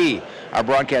 NAATP. Our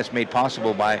broadcast made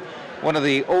possible by one of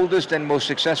the oldest and most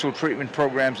successful treatment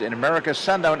programs in America,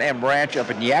 Sundown M Ranch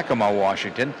up in Yakima,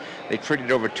 Washington. They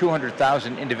treated over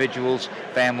 200,000 individuals,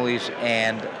 families,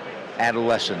 and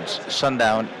adolescents.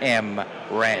 Sundown M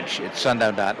Ranch at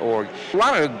sundown.org. A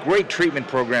lot of great treatment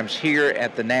programs here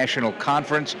at the National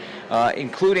Conference,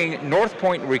 including North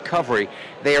Point Recovery.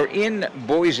 They are in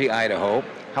Boise, Idaho.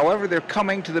 However, they're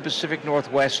coming to the Pacific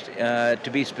Northwest, to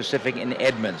be specific, in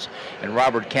Edmonds. And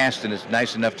Robert Caston is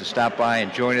nice enough to stop by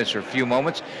and join us for a few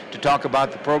moments to talk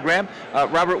about the program.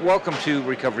 Robert, welcome to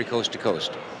Recovery Coast to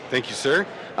Coast. Thank you, sir.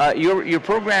 Your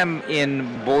program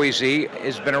in Boise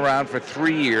has been around for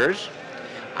 3 years.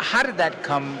 How did that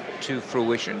come to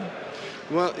fruition?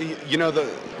 Well,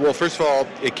 first of all,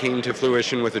 it came to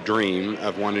fruition with a dream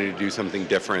of wanting to do something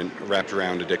different wrapped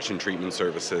around addiction treatment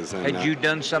services. And, had you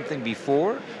done something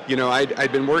before?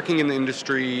 I'd been working in the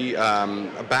industry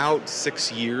about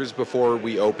 6 years before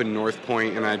we opened North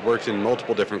Point, and I'd worked in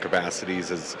multiple different capacities,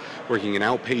 as working in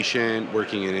outpatient,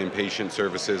 working in inpatient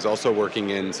services, also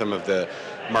working in some of the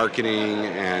marketing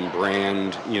and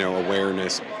brand,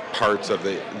 awareness parts of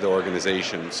the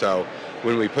organization. So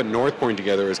when we put North Point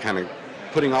together, it was kind of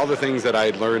putting all the things that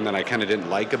I'd learned that I kind of didn't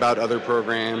like about other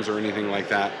programs or anything like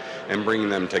that, and bringing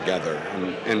them together.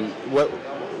 And what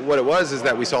it was is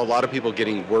that we saw a lot of people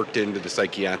getting worked into the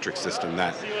psychiatric system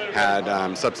that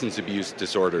had substance abuse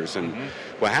disorders. And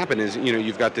what happened is,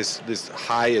 you've got this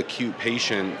high acute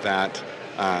patient that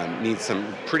needs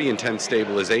some pretty intense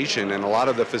stabilization, and a lot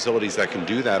of the facilities that can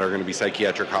do that are going to be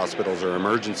psychiatric hospitals or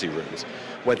emergency rooms.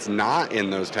 What's not in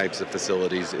those types of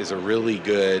facilities is a really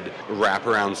good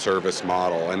wraparound service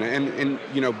model. And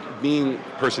being a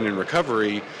person in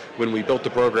recovery, when we built the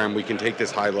program, we can take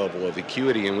this high level of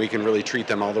acuity and we can really treat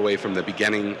them all the way from the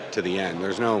beginning to the end.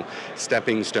 There's no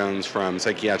stepping stones from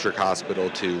psychiatric hospital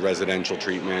to residential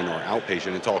treatment or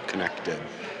outpatient. It's all connected.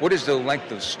 What is the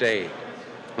length of stay?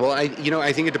 Well, I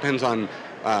think it depends on,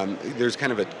 there's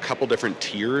kind of a couple different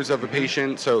tiers of a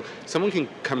patient. So someone can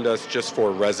come to us just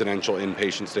for residential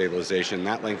inpatient stabilization.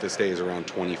 That length of stay is around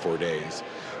 24 days.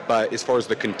 But as far as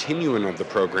the continuum of the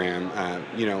program,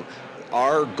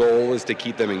 our goal is to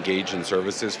keep them engaged in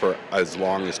services for as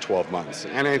long as 12 months.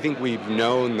 And I think we've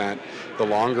known that the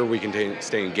longer we can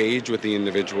stay engaged with the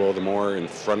individual, the more in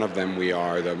front of them we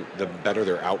are, the better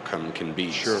their outcome can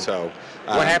be. Sure. So,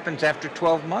 what happens after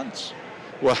 12 months?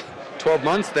 Well, 12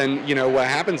 months, then, what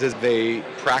happens is they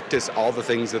practice all the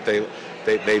things that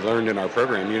they learned in our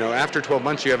program. After 12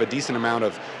 months, you have a decent amount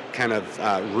of kind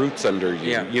of roots under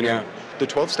you. Yeah. The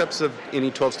 12 steps of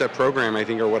any 12-step program, I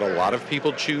think, are what a lot of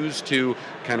people choose to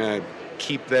kind of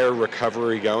keep their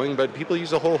recovery going, but people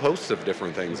use a whole host of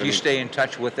different things. Do you stay in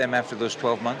touch with them after those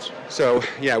 12 months? So,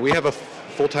 yeah, we have a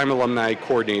full-time alumni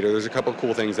coordinator. There's a couple of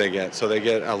cool things they get. So they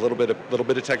get a little bit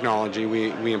of technology.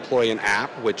 We employ an app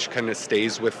which kind of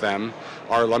stays with them.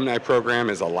 Our alumni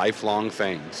program is a lifelong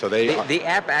thing. So the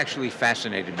app actually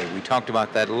fascinated me. We talked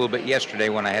about that a little bit yesterday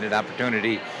when I had an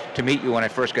opportunity to meet you when I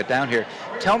first got down here.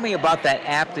 Tell me about that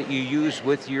app that you use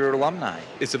with your alumni.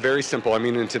 It's a very simple. I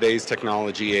mean, in today's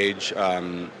technology age,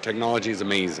 technology is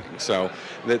amazing. So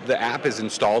the app is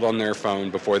installed on their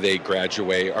phone before they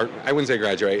graduate, or I wouldn't say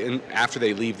graduate, and after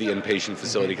they leave the inpatient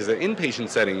facility, because the inpatient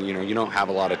setting, you don't have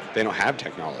they don't have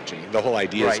technology. The whole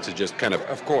idea is to just kind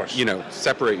of course,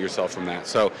 separate yourself from that.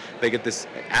 So they get this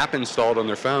app installed on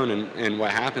their phone, and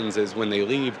what happens is when they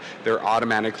leave, they're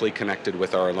automatically connected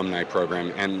with our alumni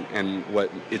program, and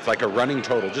what it's like a running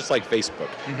total, just like Facebook.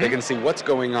 They can see what's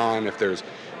going on, if there's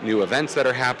new events that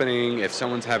are happening, if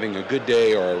someone's having a good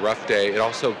day or a rough day. It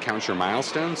also counts your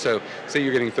milestones. So say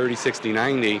you're getting 30, 60,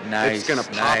 90, it's going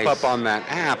to pop up on that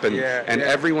app, and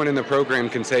everyone in the program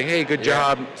can say, hey, good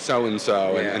job,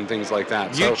 so-and-so, and things like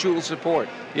that. Mutual support.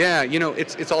 Yeah,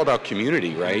 it's all about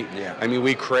community, right? Yeah. I mean,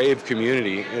 we crave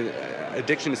community.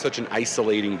 Addiction is such an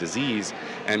isolating disease,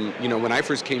 and when I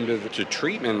first came to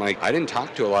treatment, I didn't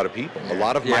talk to a lot of people. A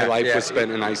lot of my life was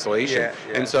spent in isolation,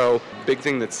 and so big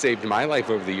thing that saved my life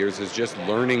over the years is just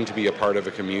learning to be a part of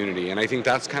a community, and I think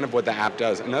that's kind of what the app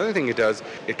does. Another thing it does,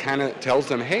 it kind of tells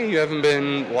them, hey, you haven't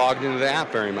been logged into the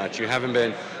app very much. You haven't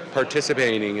been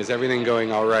participating. Is everything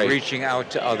going all right? Reaching out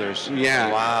to others.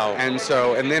 Yeah. Wow.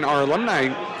 And then our alumni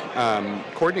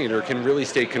coordinator can really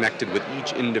stay connected with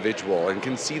each individual and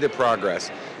can see the progress.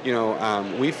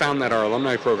 We found that our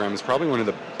alumni program is probably one of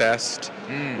the best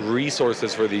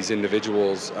resources for these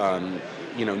individuals.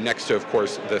 Next to, of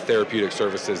course, the therapeutic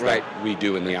services that we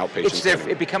do in the outpatient setting.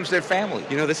 It becomes their family.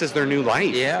 This is their new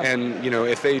life. Yeah. And,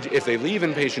 if they leave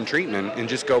inpatient treatment and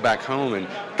just go back home and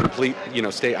complete,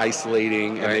 stay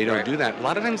isolating, and they don't do that, a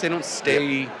lot of times they don't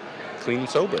stay clean and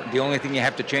sober. The only thing you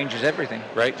have to change is everything.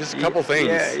 Right? Just a couple things.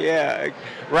 Yeah.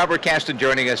 Robert Caston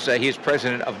joining us. He is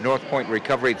president of North Point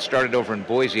Recovery. It started over in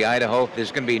Boise, Idaho.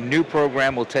 There's going to be a new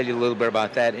program. We'll tell you a little bit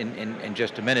about that in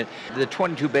just a minute. The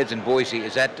 22 beds in Boise,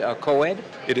 is that co-ed?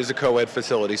 It is a co-ed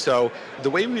facility. So the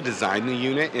way we design the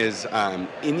unit is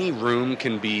any room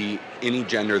can be any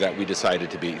gender that we decided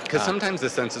to be. Because sometimes the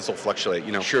census will fluctuate.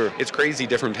 Sure. It's crazy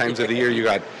different times of the year. You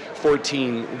got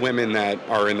 14 women that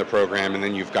are in the program, and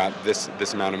then you've got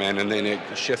this amount of men, and then it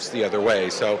shifts the other way.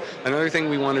 So another thing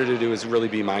we wanted to do is really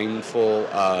be mindful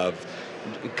of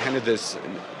kind of this,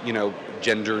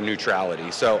 gender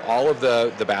neutrality. So all of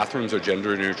the bathrooms are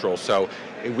gender neutral. So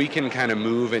we can kind of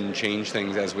move and change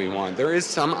things as we want. There is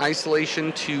some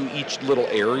isolation to each little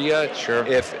area. Sure.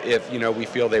 If we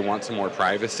feel they want some more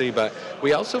privacy, but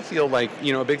we also feel like,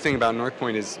 a big thing about North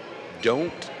Point is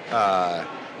don't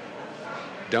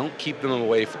keep them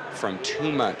away from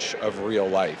too much of real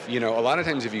life. A lot of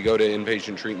times if you go to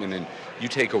inpatient treatment and you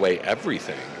take away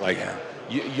everything,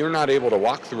 you're not able to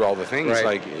walk through all the things.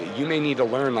 Right. You may need to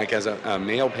learn, as a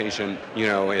male patient,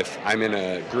 if I'm in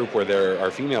a group where there are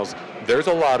females, there's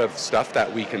a lot of stuff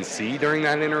that we can see during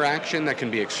that interaction that can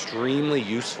be extremely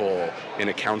useful in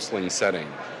a counseling setting.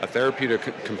 A therapeutic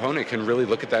component can really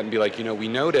look at that and be like, we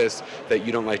notice that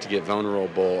you don't like to get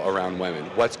vulnerable around women.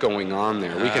 What's going on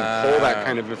there? We can pull that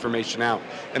kind of information out.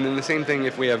 And then the same thing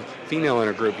if we have female in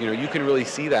a group, you can really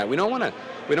see that. We don't want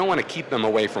to keep them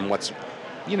away from what's,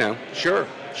 Sure.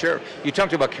 You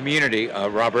talked about community,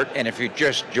 Robert, and if you're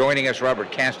just joining us,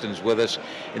 Robert Caston's with us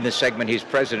in this segment. He's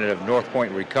president of North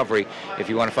Point Recovery. If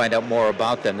you want to find out more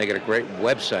about them, they got a great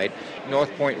website,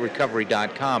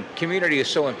 northpointrecovery.com. Community is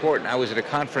so important. I was at a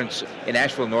conference in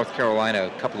Asheville, North Carolina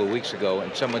a couple of weeks ago,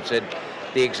 and someone said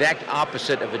the exact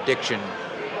opposite of addiction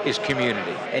is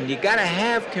community. And you got to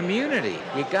have community.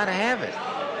 You got to have it.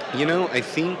 You know, I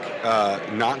think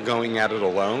not going at it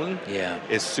alone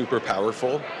is super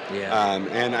powerful.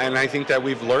 And I think that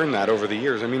we've learned that over the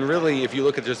years. I mean, really, if you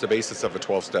look at just the basis of a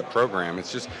 12-step program,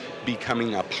 it's just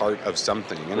becoming a part of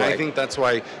something. And I think that's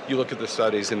why you look at the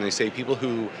studies and they say people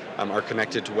who are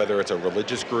connected to whether it's a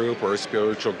religious group or a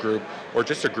spiritual group or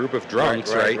just a group of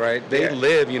drunks, right? They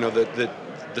live, you know,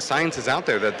 the science is out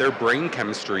there that their brain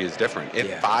chemistry is different.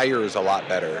 It fires a lot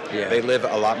better. They live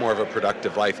a lot more of a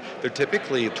productive life. They're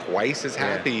typically twice as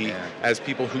happy as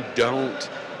people who don't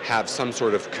have some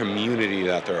sort of community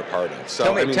that they're a part of.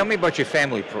 So tell me about your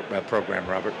family program,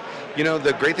 Robert. You know,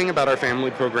 the great thing about our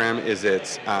family program is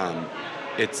it's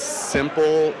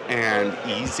simple and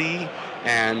easy,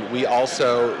 and we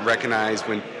also recognize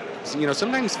when, you know,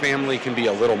 sometimes family can be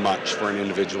a little much for an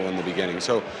individual in the beginning.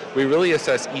 So we really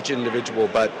assess each individual,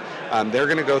 but they're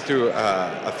going to go through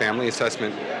a family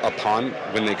assessment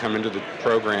when they come into the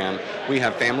program. We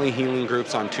have family healing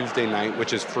groups on Tuesday night,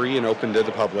 which is free and open to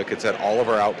the public. It's at all of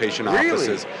our outpatient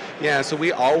offices. Yeah, so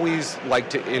we always like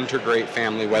to integrate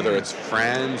family, whether it's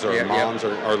friends or moms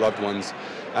or loved ones.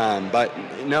 But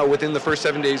no, within the first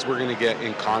 7 days, we're going to get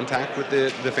in contact with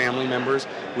the family members.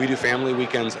 We do family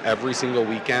weekends every single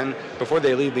weekend. Before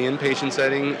they leave the inpatient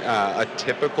setting, a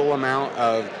typical amount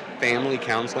of family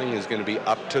counseling is going to be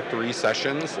up to 3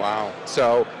 sessions. Wow.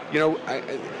 So, you know,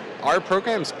 our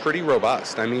program's pretty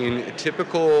robust. I mean, a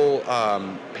typical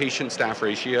patient-staff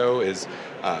ratio is,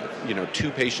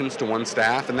 2 patients to 1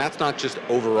 staff, and that's not just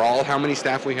overall how many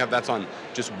staff we have, that's on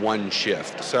just 1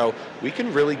 shift. So we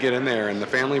can really get in there, and the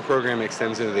family program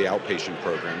extends into the outpatient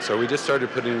program. So we just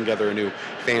started putting together a new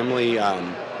family,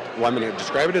 I'm going to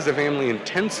describe it as a family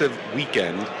intensive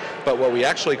weekend, but what we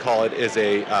actually call it is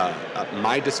a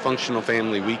My Dysfunctional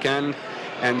Family Weekend.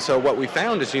 And so what we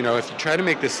found is, you know, if you try to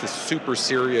make this super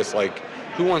serious, like,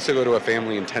 who wants to go to a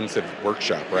family intensive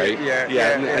workshop, right?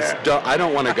 I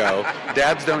don't want to go.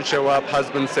 Dads don't show up.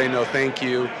 Husbands say no, thank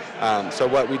you. So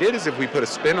what we did is if we put a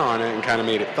spin on it and kind of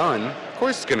made it fun, of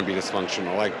course it's going to be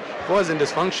dysfunctional. Like, if it wasn't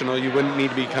dysfunctional, you wouldn't need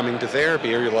to be coming to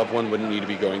therapy or your loved one wouldn't need to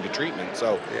be going to treatment.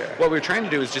 So what we're trying to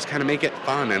do is just kind of make it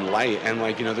fun and light. And,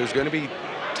 like, you know, there's going to be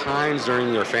times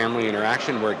during your family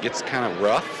interaction where it gets kind of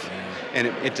rough. And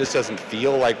it just doesn't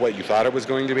feel like what you thought it was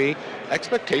going to be.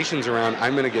 Expectations around,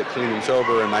 I'm going to get clean and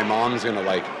sober and my mom's going to,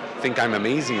 like, think I'm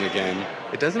amazing again.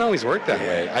 It doesn't always work that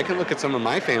way. I can look at some of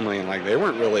my family and, like, they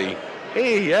weren't really,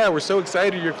 hey, yeah, we're so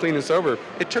excited you're clean and sober.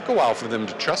 It took a while for them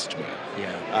to trust me.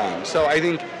 So I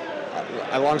think,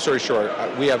 long story short,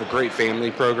 we have a great family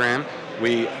program.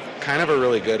 We kind of are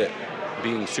really good at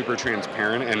being super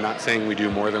transparent and not saying we do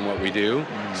more than what we do.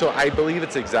 So I believe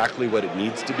it's exactly what it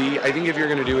needs to be. I think if you're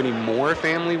going to do any more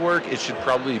family work, it should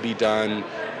probably be done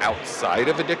outside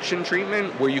of addiction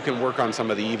treatment, where you can work on some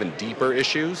of the even deeper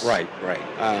issues. Right.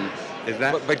 Is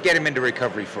that? But get him into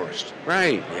recovery first.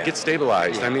 Right. Get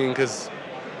stabilized. I mean, because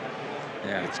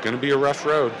it's going to be a rough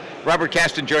road. Robert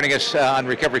Caston joining us on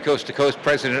Recovery Coast to Coast,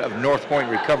 president of North Point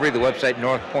Recovery, the website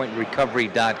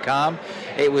northpointrecovery.com.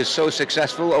 It was so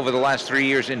successful over the last 3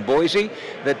 years in Boise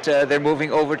that they're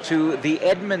moving over to the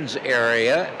Edmonds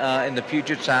area in the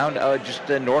Puget Sound, just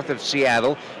north of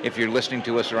Seattle, if you're listening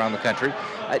to us around the country.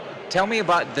 Tell me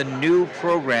about the new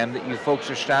program that you folks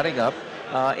are starting up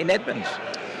in Edmonds.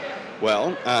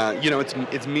 Well,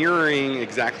 it's mirroring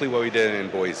exactly what we did in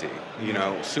Boise. You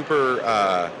know,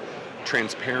 super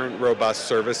transparent, robust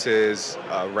services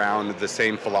around the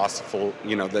same philosophical,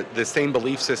 the same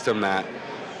belief system that,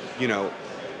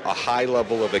 a high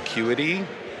level of acuity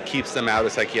keeps them out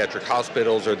of psychiatric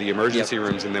hospitals or the emergency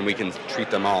rooms, and then we can treat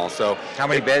them all. So how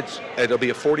many beds? It'll be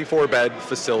a 44-bed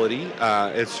facility.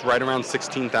 It's right around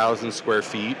 16,000 square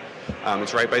feet.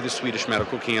 It's right by the Swedish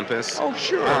medical campus. Oh,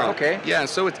 sure. Okay. Yeah,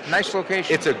 so it's nice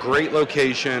location. It's a great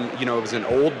location. It was an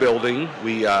old building.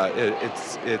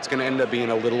 It's going to end up being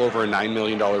a little over a $9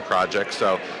 million project.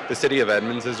 So the city of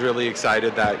Edmonds is really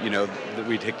excited that that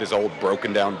we take this old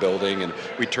broken down building and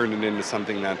we turn it into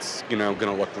something that's going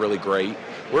to look really great.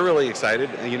 We're really excited.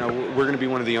 We're going to be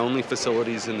one of the only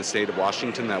facilities in the state of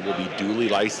Washington that will be duly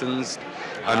licensed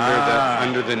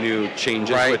under the new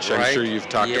changes, which I'm sure you've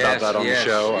talked about that on the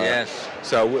show.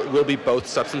 So we'll be both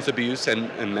substance abuse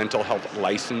and mental health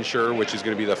licensure, which is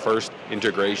going to be the first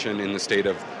integration in the state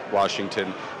of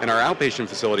Washington. And our outpatient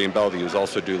facility in Bellevue is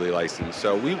also duly licensed.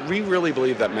 So we really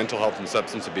believe that mental health and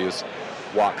substance abuse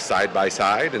walk side by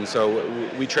side. And so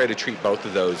we try to treat both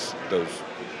of those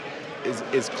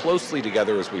as closely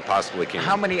together as we possibly can.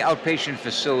 How many outpatient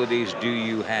facilities do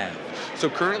you have? So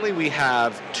currently we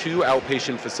have 2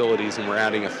 outpatient facilities, and we're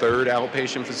adding a 3rd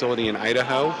outpatient facility in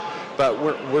Idaho. But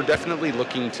we're definitely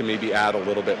looking to maybe add a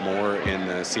little bit more in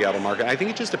the Seattle market. I think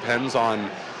it just depends on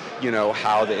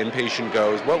how the inpatient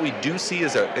goes. What we do see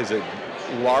is a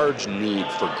large need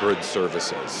for good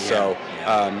services. So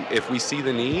if we see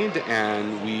the need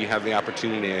and we have the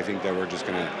opportunity, I think that we're just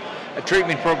going to... A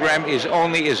treatment program is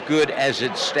only as good as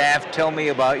its staff. Tell me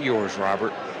about yours,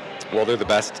 Robert. Well, they're the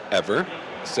best ever.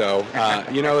 So,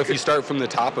 if you start from the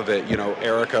top of it,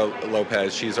 Erica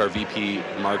Lopez, she's our VP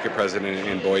Market President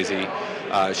in Boise.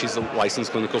 She's a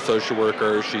licensed clinical social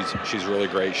worker. She's really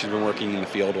great. She's been working in the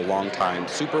field a long time.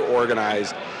 Super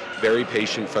organized, very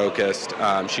patient-focused.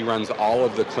 She runs all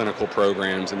of the clinical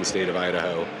programs in the state of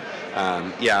Idaho.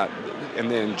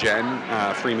 And then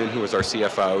Jen Freeman, who is our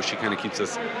CFO, she kind of keeps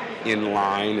us in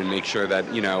line and makes sure that,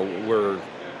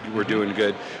 we're doing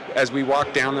good. As we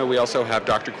walk down, though, we also have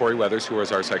Dr. Corey Weathers, who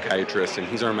is our psychiatrist, and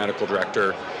he's our medical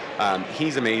director.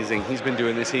 He's amazing. He's been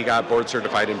doing this. He got board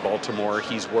certified in Baltimore.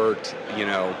 He's worked,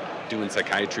 doing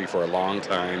psychiatry for a long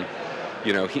time.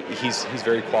 He's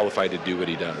very qualified to do what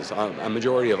he does. A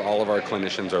majority of all of our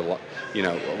clinicians are,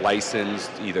 licensed,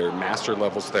 either master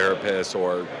levels therapists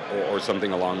or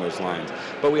something along those lines.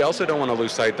 But we also don't want to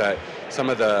lose sight that some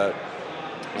of the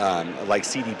like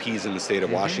CDPs in the state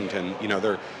of Washington,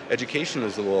 their education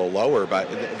is a little lower, but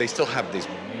they still have these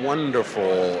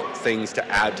wonderful things to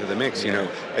add to the mix. I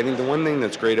think the one thing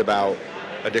that's great about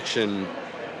addiction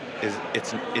is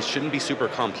it shouldn't be super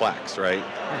complex, right?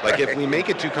 Like if we make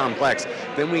it too complex,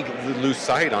 then we lose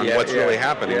sight on what's really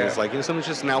happening. It's like, someone's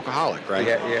just an alcoholic,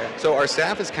 right? So our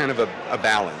staff is kind of a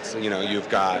balance. You've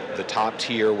got the top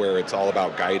tier where it's all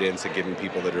about guidance and giving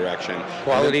people the direction.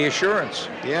 Quality assurance.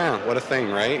 Yeah, what a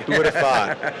thing, right? Who would have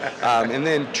thought? And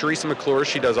then Teresa McClure,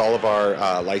 she does all of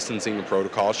our licensing and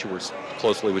protocol. She works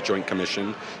closely with Joint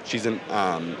Commission. She's a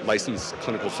licensed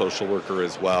clinical social worker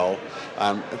as well.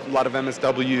 A lot of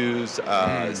MSWs,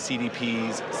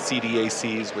 CDPs,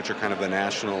 CDACs, which are kind of the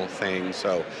national thing.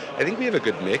 So I think we have a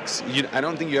good mix. I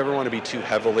don't think you ever want to be too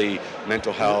heavily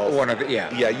mental health. You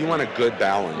want a good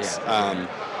balance.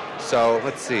 So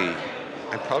let's see.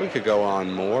 I probably could go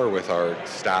on more with our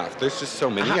staff. There's just so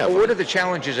many of them. What are the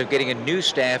challenges of getting a new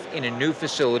staff in a new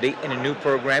facility, in a new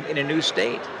program, in a new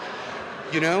state?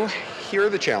 Here are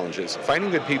the challenges.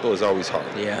 Finding good people is always hard,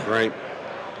 right?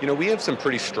 We have some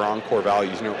pretty strong core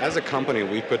values. As a company,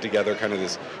 we've put together kind of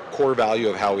this core value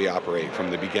of how we operate from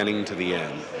the beginning to the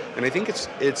end. And I think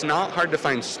it's not hard to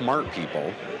find smart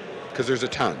people, because there's a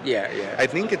ton. I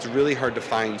think it's really hard to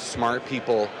find smart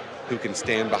people who can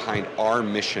stand behind our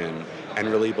mission and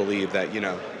really believe that,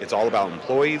 it's all about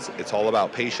employees, it's all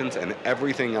about patients, and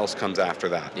everything else comes after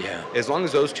that. As long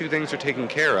as those two things are taken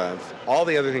care of, all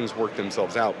the other things work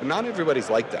themselves out. But not everybody's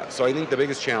like that. So I think the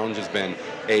biggest challenge has been,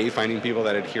 finding people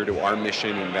that adhere to our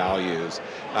mission and values,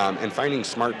 and finding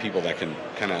smart people that can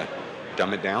kind of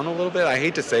dumb it down a little bit. I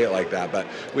hate to say it like that, but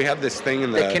we have this thing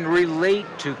in the... That can relate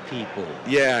to people.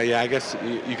 I guess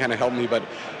you kind of helped me, but,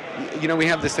 we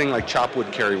have this thing like chop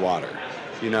wood, carry water.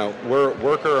 We're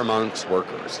worker amongst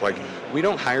workers. Like, we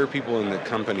don't hire people in the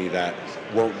company that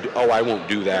I won't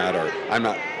do that, or I'm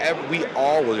not. We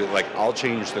all will do, like, I'll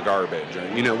change the garbage,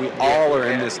 or, we all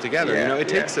are in this together. It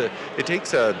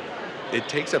takes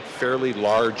a fairly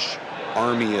large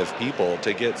army of people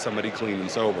to get somebody clean and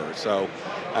sober. So,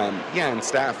 and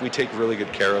staff, we take really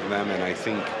good care of them, and I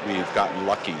think we've gotten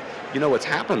lucky. What's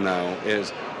happened, though,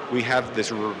 is we have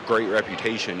this great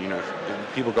reputation.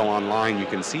 If people go online, you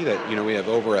can see that, we have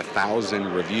over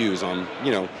 1,000 reviews on,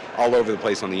 all over the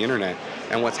place on the internet.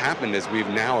 And what's happened is we've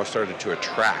now started to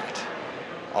attract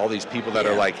all these people that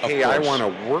are like, hey, I want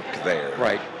to work there.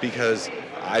 Right. Because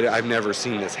I've never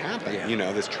seen this happen.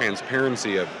 This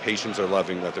transparency of patients are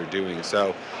loving what they're doing.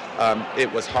 So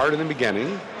it was hard in the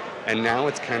beginning. And now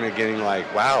it's kind of getting like,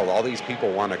 wow, all these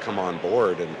people want to come on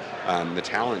board, and the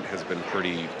talent has been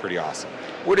pretty awesome.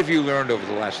 What have you learned over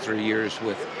the last 3 years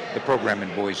with the program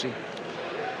in Boise?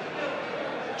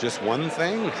 Just one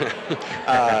thing.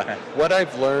 What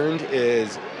I've learned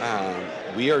is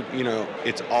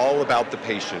it's all about the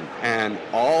patient, and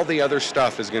all the other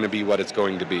stuff is going to be what it's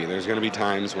going to be. There's going to be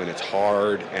times when it's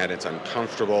hard and it's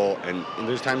uncomfortable, and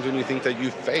there's times when you think that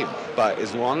you've failed. But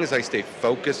as long as I stay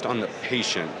focused on the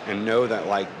patient and know that,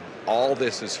 like, all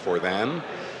this is for them,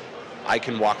 I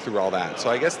can walk through all that. So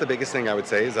I guess the biggest thing I would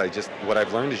say is what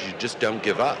I've learned is you just don't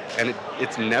give up. And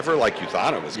it's never like you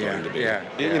thought it was going to be.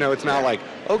 It's not like,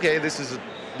 okay, this is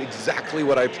exactly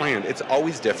what I planned. It's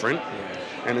always different.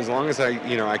 And as long as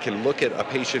I can look at a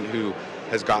patient who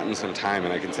has gotten some time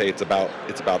and I can say it's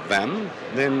about them,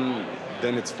 then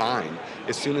then it's fine.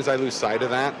 As soon as I lose sight of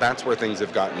that, that's where things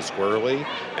have gotten squirrely.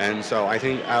 And so I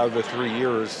think out of the 3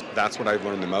 years, that's what I've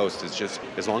learned the most. Is just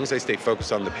as long as I stay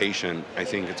focused on the patient, I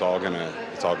think it's all gonna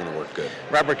work good.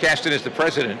 Robert Caston is the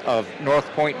president of North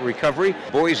Point Recovery,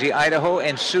 Boise, Idaho,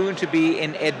 and soon to be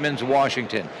in Edmonds,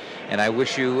 Washington. And I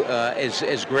wish you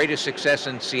as great a success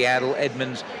in Seattle,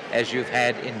 Edmonds, as you've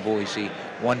had in Boise,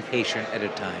 one patient at a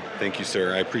time. Thank you,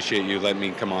 sir. I appreciate you letting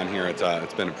me come on here.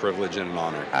 It's been a privilege and an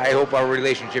honor. I hope our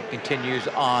relationship continues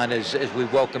on as we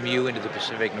welcome you into the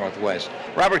Pacific Northwest.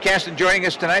 Robert Caston joining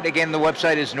us tonight. Again, the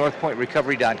website is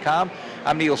northpointrecovery.com.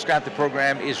 I'm Neil Scott. The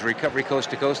program is Recovery Coast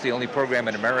to Coast, the only program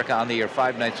in America on the air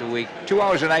 5 nights a week, 2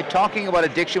 hours a night, talking about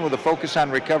addiction with a focus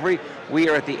on recovery. We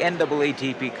are at the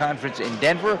NAATP conference in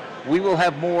Denver. We will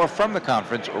have more from the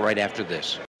conference right after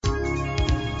this.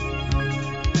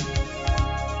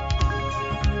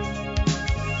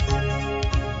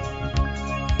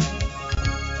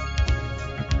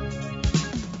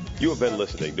 You have been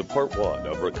listening to Part 1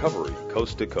 of Recovery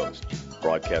Coast to Coast,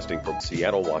 broadcasting from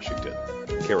Seattle, Washington.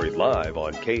 Carried live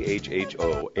on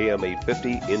KHHO AM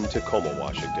 850 in Tacoma,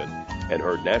 Washington, and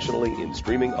heard nationally in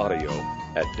streaming audio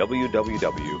at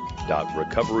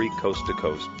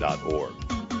www.recoverycoasttocoast.org.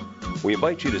 We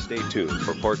invite you to stay tuned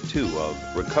for Part 2 of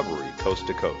Recovery Coast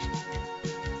to Coast.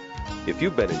 If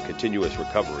you've been in continuous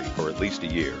recovery for at least a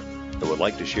year and would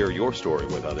like to share your story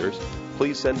with others,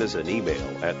 please send us an email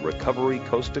at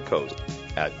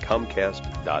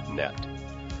recoverycoasttocoast@comcast.net.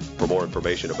 For more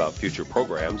information about future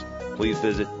programs, please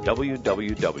visit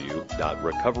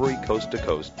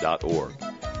www.recoverycoasttocoast.org,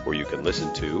 where you can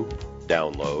listen to,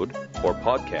 download, or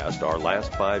podcast our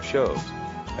last 5 shows,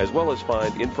 as well as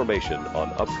find information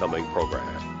on upcoming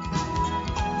programs.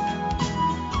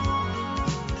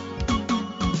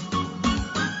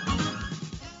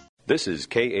 This is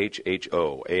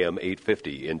KHHO AM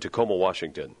 850 in Tacoma,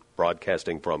 Washington,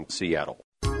 broadcasting from Seattle.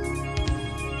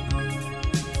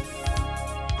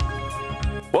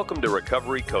 Welcome to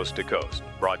Recovery Coast to Coast,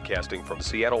 broadcasting from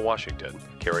Seattle, Washington,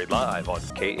 carried live on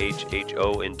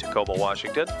KHHO in Tacoma,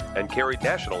 Washington, and carried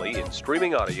nationally in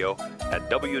streaming audio at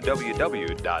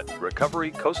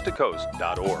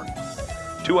www.recoverycoasttocoast.org.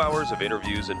 2 hours of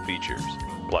interviews and features,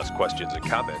 plus questions and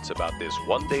comments about this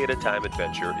one-day-at-a-time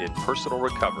adventure in personal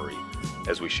recovery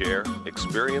as we share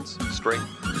experience, strength,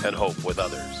 and hope with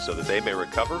others so that they may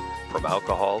recover from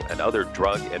alcohol and other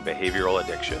drug and behavioral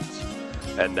addictions.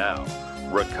 And now,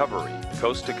 Recovery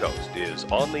Coast to Coast is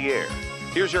on the air.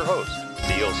 Here's your host,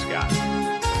 Neil Scott.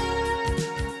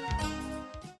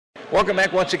 Welcome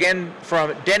back once again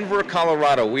from Denver,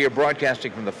 Colorado. We are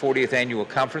broadcasting from the 40th Annual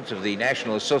Conference of the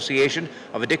National Association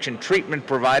of Addiction Treatment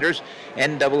Providers,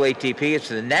 NAATP. It's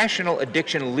the National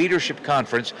Addiction Leadership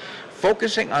Conference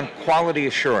focusing on quality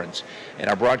assurance. And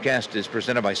our broadcast is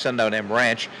presented by Sundown M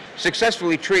Ranch,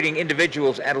 successfully treating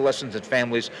individuals, adolescents, and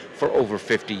families for over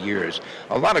 50 years.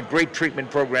 A lot of great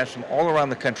treatment programs from all around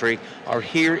the country are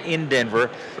here in Denver.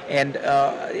 And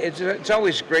it's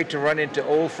always great to run into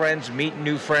old friends, meet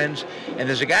new friends. And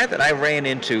there's a guy that I ran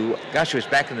into, gosh, it was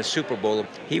back in the Super Bowl.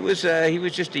 He was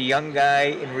just a young guy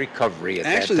in recovery at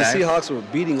that time. Actually, the Seahawks were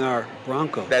beating our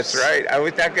Broncos. That's right. I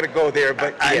was not going to go there,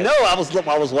 but I know. I was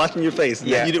watching your face.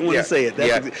 Yeah, you didn't want to say it.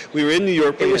 We were in New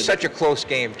York. It was such a close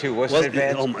game, too, wasn't it,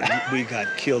 Vance? Oh, my, we got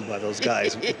killed by those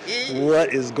guys.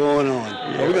 What is going on?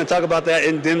 Are we going to talk about that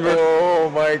in Denver? Oh,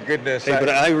 my goodness. Hey, but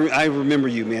I remember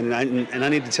you, man, and I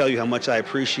need to tell you how much I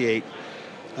appreciate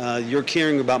your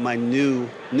caring about my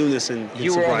newness in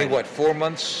You were sobriety. only, what, 4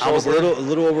 months sober? I was a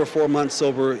little over 4 months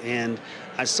sober, and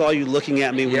I saw you looking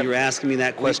at me when you were asking me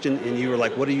that question, and you were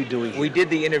like, what are you doing here? We did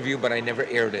the interview, but I never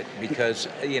aired it because,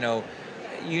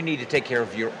 you need to take care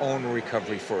of your own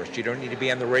recovery first. You don't need to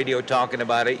be on the radio talking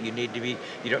about it. You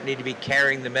don't need to be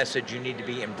carrying the message. You need to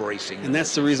be embracing it. And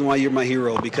that's the reason why you're my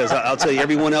hero, because I'll tell you,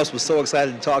 everyone else was so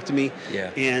excited to talk to me.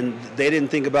 Yeah. And they didn't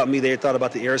think about me. They thought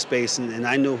about the airspace, and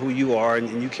I know who you are,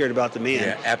 and you cared about the man.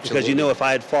 Yeah, absolutely. Because if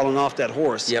I had fallen off that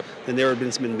horse, then there would have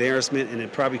been some embarrassment, and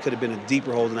it probably could have been a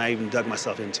deeper hole than I even dug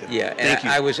myself into. Yeah, Thank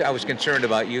you. I was concerned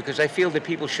about you because I feel that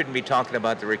people shouldn't be talking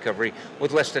about the recovery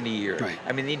with less than a year. Right.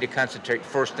 I mean, they need to concentrate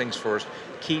first things first.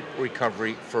 Keep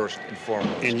recovery first and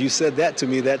foremost. And you said that to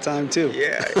me that time, too.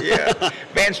 Yeah.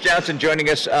 Vance Johnson joining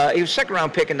us. He was a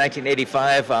second-round pick in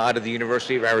 1985 out of the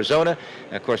University of Arizona.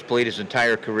 And, of course, played his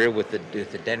entire career with the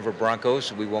Denver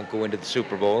Broncos. We won't go into the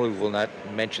Super Bowl. We will not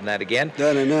mention that again.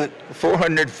 No, not.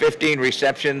 415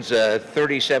 receptions,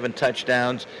 37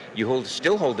 touchdowns. You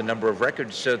still hold the number of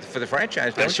records for the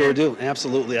franchise, don't you? I sure do.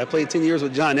 Absolutely. I played 10 years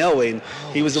with John Elway, and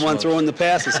he was the one throwing the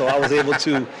passes, so I was able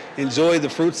to enjoy the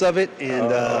fruits of it,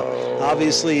 and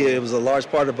obviously it was a large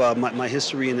part of my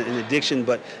history in addiction,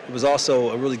 but it was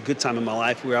also a really good time in my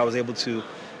life where I was able to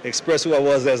express who I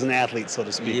was as an athlete, so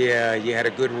to speak. Yeah, you had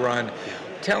a good run.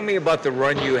 Tell me about the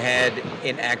run you had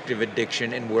in active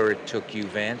addiction and where it took you,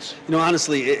 Vance. You know,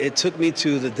 honestly, it took me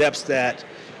to the depths that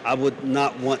I would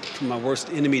not want my worst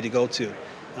enemy to go to.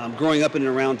 Growing up in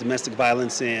and around domestic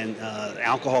violence and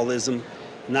alcoholism,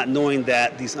 not knowing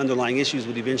that these underlying issues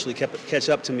would eventually catch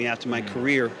up to me after my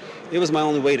career, it was my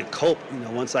only way to cope. You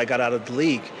know, once I got out of the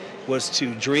league, was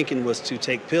to drink and was to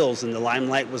take pills, and the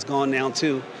limelight was gone now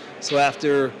too. So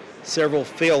after several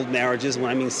failed marriages, when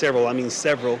I mean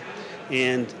several,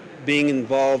 and being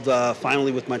involved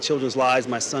finally with my children's lives,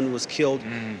 my son was killed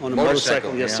on a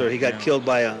motorcycle. Yes, sir. He got killed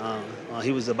by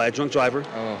by a drunk driver,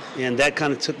 and that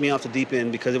kind of took me off the deep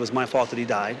end because it was my fault that he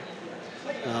died.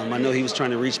 I know he was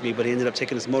trying to reach me, but he ended up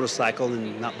taking his motorcycle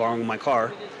and not borrowing my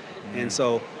car. And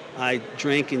so I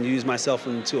drank and used myself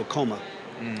into a coma.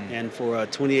 And for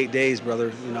 28 days,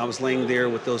 brother, you know, I was laying there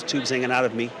with those tubes hanging out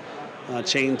of me,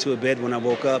 chained to a bed when I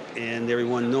woke up, and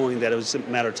everyone knowing that it was a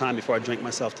matter of time before I drank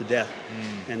myself to death.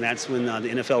 And that's when the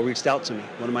NFL reached out to me.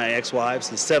 One of my ex-wives,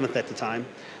 the seventh at the time,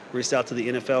 reached out to the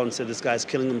NFL and said, this guy's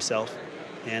killing himself.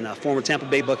 And former Tampa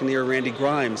Bay Buccaneer Randy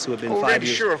Grimes, who had been 5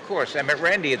 years... Sure, of course. I met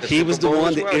Randy at the He Super was the Bowl one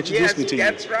as that well. introduced me to you.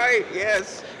 That's right,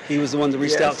 yes. He was the one that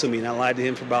reached out to me, and I lied to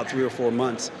him for about 3 or 4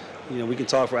 months. You know, we can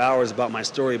talk for hours about my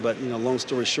story, but, you know, long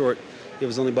story short, it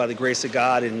was only by the grace of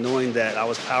God and knowing that I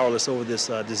was powerless over this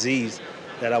disease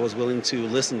that I was willing to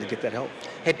listen to get that help.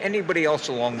 Had anybody else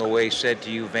along the way said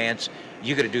to you, Vance,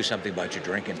 you got to do something about your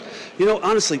drinking? You know,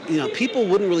 honestly, you know, people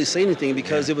wouldn't really say anything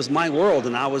because it was my world,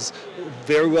 and I was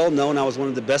very well known. I was one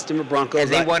of the best Denver Broncos. And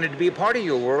they wanted to be a part of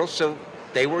your world, so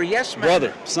they were yes men.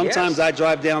 Brother, sometimes I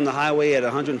drive down the highway at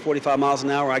 145 miles an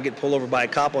hour. I get pulled over by a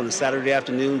cop on a Saturday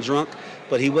afternoon drunk,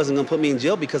 but he wasn't going to put me in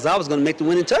jail because I was going to make the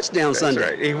winning touchdown Sunday.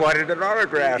 That's right. He wanted an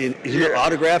autograph.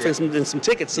 Autograph and some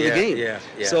tickets to the game. Yeah.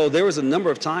 So there was a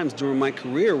number of times during my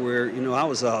career where, you know, I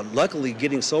was luckily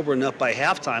getting sober enough by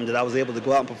halftime that I was able to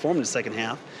go out and perform in the second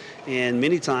half. And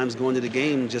many times going to the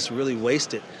game just really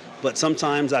wasted. But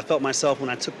sometimes I felt myself when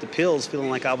I took the pills feeling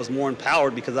like I was more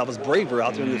empowered because I was braver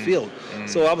out there in the field.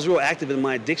 So I was real active in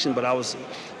my addiction, but I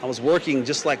was working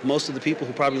just like most of the people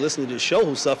who probably listen to this show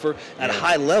who suffer at a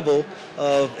high level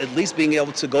of at least being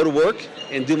able to go to work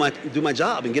and do my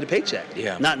job and get a paycheck,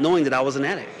 not knowing that I was an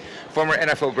addict. Former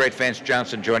NFL great Vance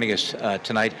Johnson joining us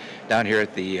tonight down here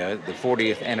at the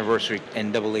 40th anniversary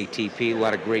NAATP. A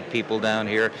lot of great people down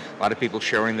here. A lot of people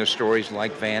sharing their stories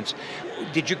like Vance.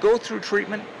 Did you go through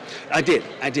treatment? I did.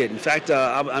 In fact,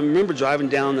 I remember driving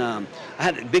down. I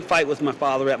had a big fight with my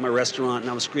father at my restaurant, and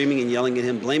I was screaming and yelling at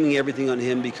him, blaming everything on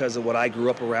him because of what I grew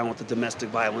up around with the domestic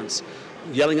violence.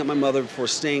 Yelling at my mother for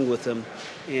staying with him,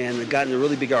 and I got in a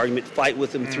really big argument, fight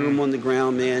with him, threw him on the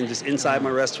ground, man, just inside my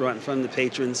restaurant in front of the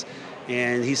patrons.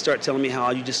 And he started telling me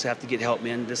how you just have to get help,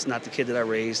 man. This is not the kid that I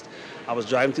raised. I was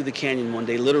driving through the canyon one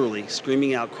day, literally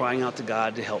screaming out, crying out to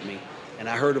God to help me. And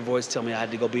I heard a voice tell me I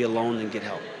had to go be alone and get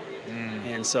help.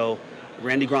 And so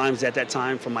Randy Grimes at that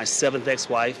time, from my seventh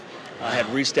ex-wife, had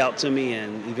reached out to me,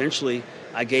 and eventually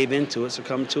I gave in to it,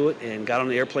 succumbed to it, and got on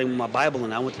the airplane with my Bible,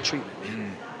 and I went to treatment,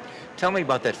 man. Tell me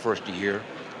about that first year.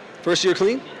 First year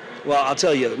clean? Well, I'll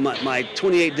tell you, my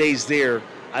 28 days there,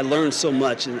 I learned so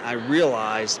much, and I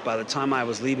realized by the time I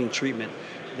was leaving treatment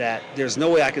that there's no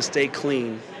way I could stay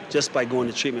clean just by going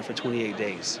to treatment for 28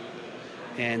 days.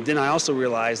 And then I also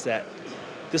realized that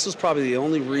this was probably the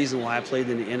only reason why I played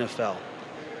in the NFL,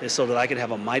 is so that I could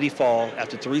have a mighty fall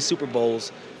after 3 Super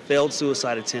Bowls, failed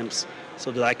suicide attempts,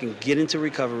 so that I can get into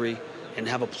recovery and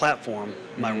have a platform,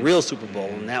 my real Super Bowl,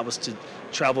 and that was to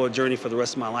travel a journey for the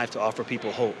rest of my life to offer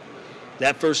people hope.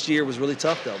 That first year was really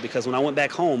tough, though, because when I went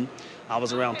back home, I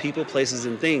was around people, places,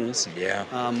 and things.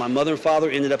 My mother and father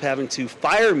ended up having to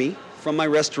fire me from my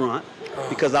restaurant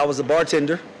because I was a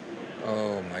bartender.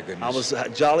 Oh, my goodness. I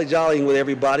was jollying with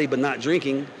everybody, but not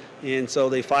drinking. And so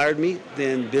they fired me.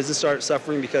 Then business started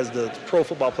suffering because the pro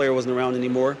football player wasn't around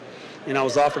anymore. And I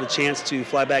was offered a chance to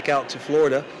fly back out to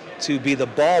Florida to be the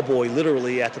ball boy,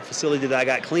 literally, at the facility that I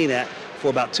got clean at for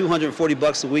about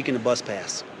 $240 a week in a bus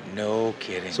pass. No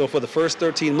kidding. So for the first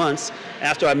 13 months,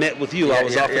 after I met with you, I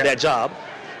was offered that job.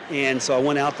 And so I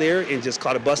went out there and just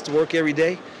caught a bus to work every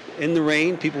day. In the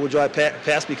rain, people would drive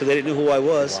past me because they didn't know who I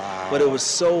was. Wow. But it was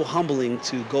so humbling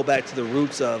to go back to the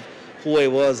roots of who I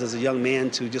was as a young man,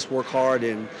 to just work hard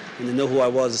and to know who I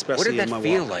was, especially in my walk. What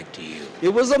did that feel like to you? It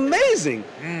was amazing.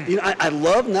 You know, I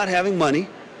love not having money.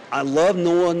 I love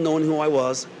no one knowing who I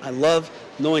was. I love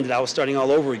knowing that I was starting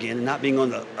all over again and not being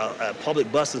on a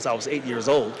public bus since I was 8 years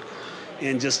old.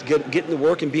 and just getting to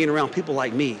work and being around people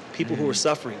like me, people who are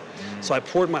suffering. So I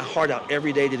poured my heart out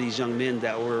every day to these young men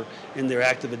that were in their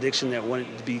active addiction, that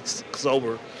wanted to be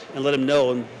sober, and let them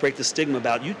know and break the stigma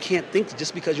about you can't think that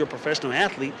just because you're a professional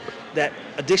athlete that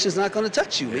addiction's not going to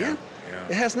touch you, man.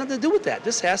 It has nothing to do with that.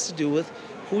 This has to do with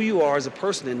who you are as a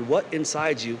person and what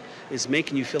inside you is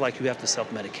making you feel like you have to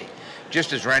self-medicate.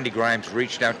 Just as Randy Grimes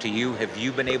reached out to you, have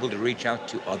you been able to reach out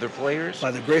to other players?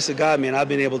 By the grace of God, man, I've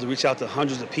been able to reach out to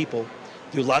hundreds of people,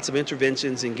 do lots of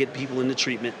interventions and get people into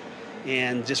treatment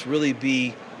and just really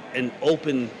be an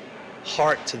open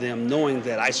heart to them, knowing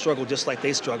that I struggle just like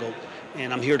they struggled,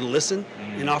 and I'm here to listen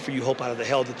and offer you hope out of the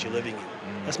hell that you're living in.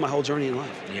 That's my whole journey in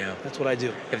life. Yeah. That's what I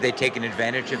do. Have they taken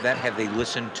advantage of that? Have they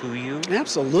listened to you?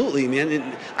 Absolutely, man.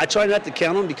 And I try not to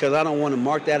count them because I don't want to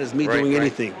mark that as me doing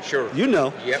anything. Sure. You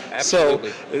know. Yep,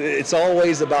 absolutely. So it's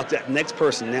always about that next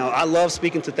person. Now, I love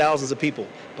speaking to thousands of people,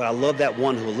 but I love that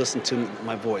one who will listen to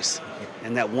my voice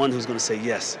and that one who's going to say,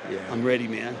 yes, I'm ready,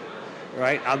 man.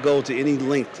 Right? I'll go to any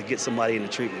length to get somebody into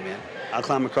treatment, man. I'll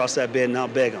climb across that bed and I'll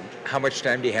beg them. How much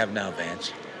time do you have now,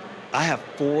 Vance? I have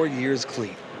 4 years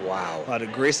clean. Wow. By the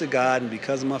grace of God and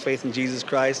because of my faith in Jesus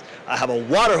Christ, I have a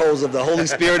water hose of the Holy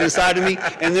Spirit inside of me,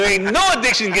 and there ain't no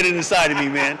addiction getting inside of me,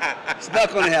 man. It's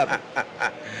not going to happen.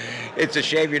 It's a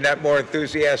shame you're not more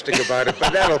enthusiastic about it,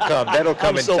 but that'll come. That'll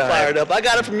come in time. I'm so fired up. I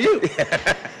got it from you.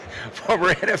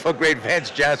 Former NFL great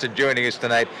Vance Johnson joining us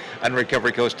tonight on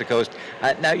Recovery Coast to Coast.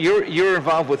 Now, you're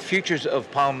involved with Futures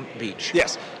of Palm Beach.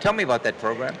 Yes. Tell me about that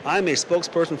program. I'm a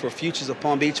spokesperson for Futures of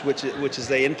Palm Beach, which is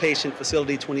an inpatient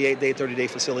facility, 28-day, 30-day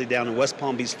facility down in West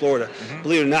Palm Beach, Florida.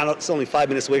 Believe it or not, it's only 5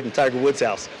 minutes away from Tiger Woods'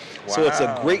 house. Wow. So it's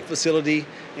a great facility,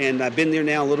 and I've been there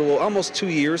now almost 2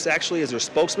 years, actually, as their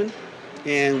spokesman.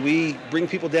 And we bring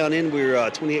people down in. We're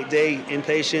 28-day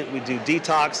inpatient. We do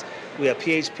detox. We have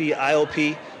PHP,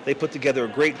 IOP. They put together a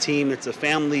great team. It's a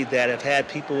family that have had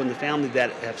people in the family that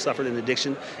have suffered an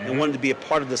addiction and wanted to be a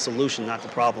part of the solution, not the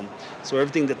problem. So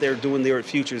everything that they're doing there at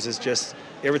Futures is just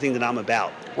everything that I'm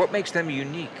about. What makes them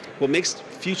unique? What makes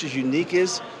Futures unique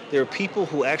is there are people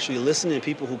who actually listen and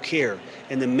people who care.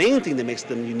 And the main thing that makes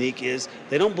them unique is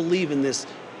they don't believe in this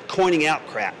coining out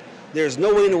crap. There's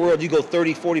no way in the world you go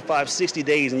 30, 45, 60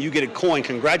 days and you get a coin.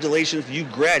 Congratulations, you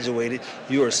graduated.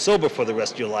 You are sober for the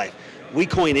rest of your life. We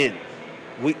coin in.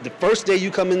 The first day you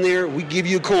come in there, we give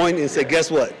you a coin and say, guess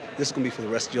what? This is going to be for the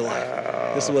rest of your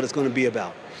life. This is what it's going to be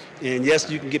about. And yes,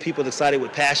 you can get people excited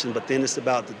with passion, but then it's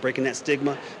about breaking that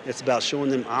stigma. It's about showing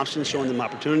them options, showing them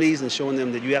opportunities, and showing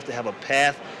them that you have to have a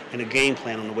path and a game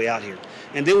plan on the way out here.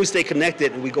 And then we stay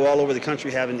connected, and we go all over the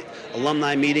country having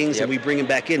alumni meetings, and we bring them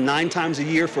back in 9 times a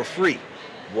year for free.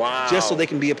 Wow. Just so they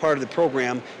can be a part of the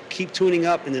program, keep tuning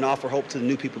up, and then offer hope to the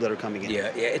new people that are coming in.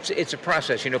 Yeah, it's a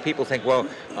process. You know, people think, well,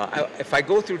 if I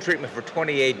go through treatment for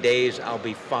 28 days, I'll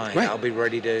be fine. Right. I'll be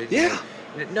ready to... Yeah.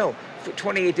 No,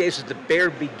 28 days is the bare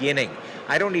beginning.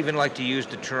 I don't even like to use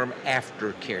the term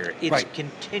aftercare. It's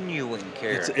continuing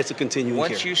care. It's a continuing care.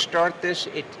 Once you start this,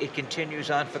 it continues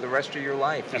on for the rest of your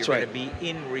life. That's You're right. going to be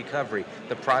in recovery,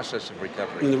 the process of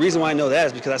recovery. And the reason why I know that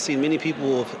is because I've seen many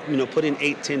people put in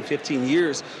 8, 10, 15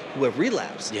 years who have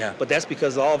relapsed. Yeah. But that's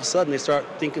because all of a sudden they start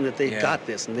thinking that they've got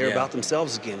this and they're about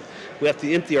themselves again. We have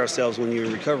to empty ourselves when you're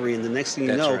in recovery, and the next thing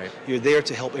you know, you're there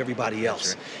to help everybody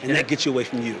else. And that gets you away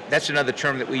from you. That's another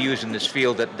term that we use in this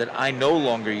field that I no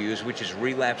longer use, which is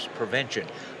relapse prevention.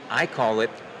 I call it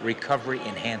recovery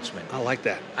enhancement. I like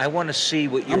that. I want to see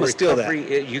what your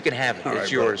recovery... You can have it.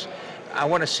 It's yours. I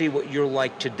want to see what you're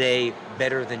like today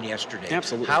better than yesterday.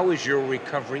 Absolutely. How is your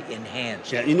recovery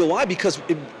enhanced? Yeah, you know why? Because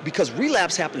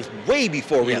relapse happens way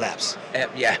before relapse.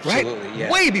 Yeah, absolutely. Right?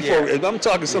 Yeah. Way before. Yeah. I'm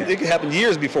talking something, it could happen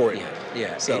years before it.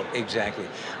 Yeah, so. Exactly.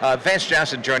 Vance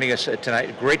Johnson joining us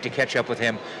tonight. Great to catch up with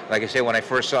him. Like I say, when I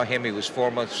first saw him, he was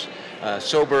 4 months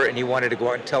sober, and he wanted to go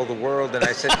out and tell the world. And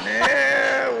I said,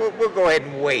 we'll go ahead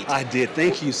and wait. I did.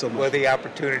 Thank you so much. Well, the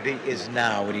opportunity is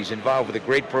now, and he's involved with a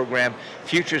great program,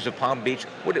 Futures of Palm Beach.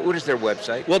 What is their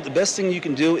website? Well, the best thing you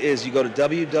can do is you go to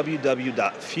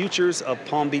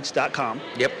www.futuresofpalmbeach.com.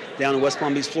 Yep. Down in West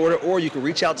Palm Beach, Florida, or you can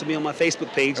reach out to me on my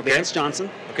Facebook page, Vance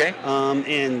Johnson. Okay.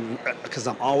 And because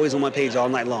I'm always on my page all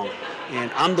night long.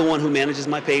 And I'm the one who manages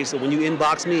my page, so when you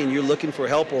inbox me and you're looking for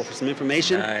help or for some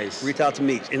information, reach out to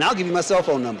me. And I'll give you my cell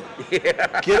phone number. Get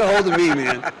a hold of me,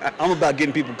 man. I'm about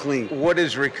getting people clean. What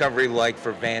is recovery like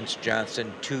for Vance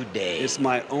Johnson today? It's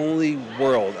my only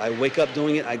world. I wake up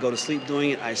doing it. I go to sleep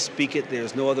doing it. I speak it.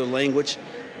 There's no other language.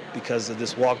 because of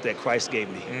this walk that Christ gave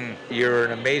me. You're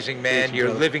an amazing man. Thank you, You're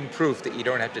brother. living proof that you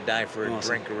don't have to die for a Awesome.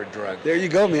 drink or a drug. There you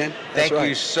go, man. That's Thank you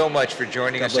right. so much for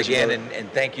joining God us bless you, again, brother.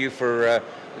 and thank you for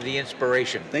the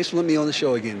inspiration. Thanks for letting me on the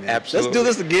show again, man. Absolutely. Let's do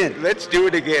this again. Let's do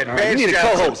it again. All right, Vance we need a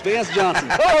Johnson. co-host, Vance Johnson.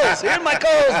 Co-host, here's my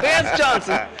co-host, Vance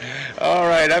Johnson. All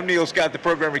right, I'm Neil Scott, the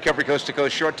program Recovery Coast to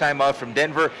Coast. Short time off from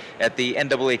Denver at the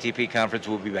NAATP conference.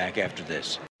 We'll be back after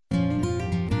this.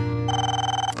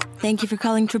 Thank you for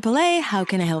calling AAA. How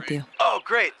can I help you? Oh,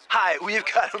 great. Hi, we've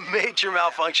got a major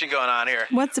malfunction going on here.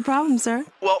 What's the problem, sir?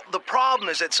 Well, the problem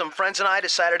is that some friends and I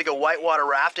decided to go whitewater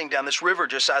rafting down this river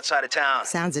just outside of town.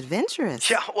 Sounds adventurous.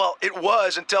 Yeah, well, it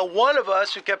was until one of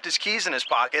us who kept his keys in his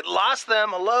pocket lost them,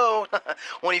 hello,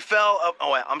 when he fell,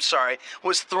 I'm sorry,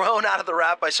 was thrown out of the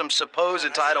raft by some supposed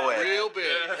tidal wave. Real big.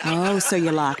 Oh, so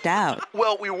you're locked out.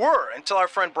 Well, we were until our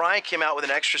friend Brian came out with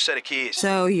an extra set of keys.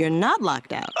 So you're not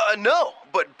locked out. No,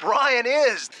 but Brian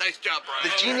is. Nice job, Brian.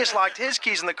 The genius locked his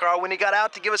keys in the car when he got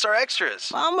out to give us our extras.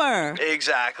 Bummer.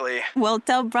 Exactly. Well,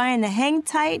 tell Brian to hang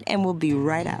tight and we'll be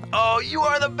right out. Oh, you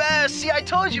are the best. See, I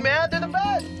told you, man. They're the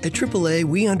best. At AAA,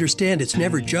 we understand it's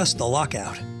never just the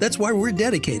lockout. That's why we're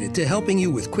dedicated to helping you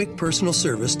with quick personal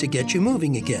service to get you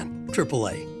moving again.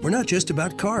 AAA, we're not just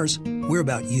about cars, we're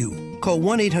about you. Call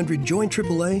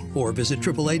 1-800-JOIN-AAA or visit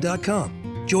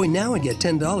AAA.com. Join now and get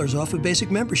 $10 off a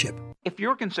basic membership. If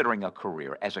you're considering a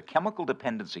career as a chemical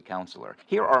dependency counselor,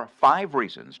 here are 5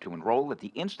 reasons to enroll at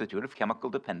the Institute of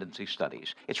Chemical Dependency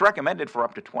Studies. It's recommended for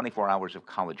up to 24 hours of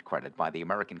college credit by the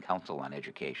American Council on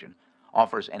Education,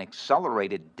 offers an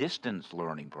accelerated distance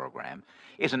learning program,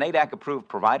 is an NAATP-approved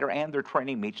provider, and their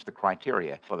training meets the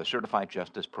criteria for the Certified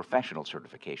Justice Professional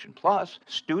Certification. Plus,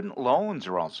 student loans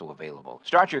are also available.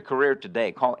 Start your career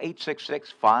today. Call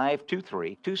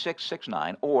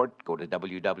 866-523-2669 or go to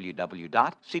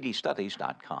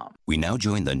www.cdstudies.com. We now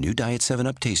join the new Diet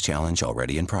 7-Up Taste Challenge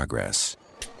already in progress.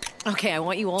 Okay, I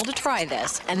want you all to try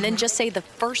this, and then just say the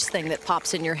first thing that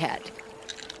pops in your head.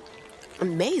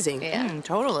 Amazing. Yeah,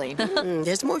 totally.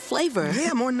 There's more flavor.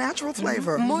 Yeah, more natural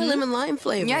flavor. More lemon lime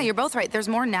flavor. Yeah, you're both right. There's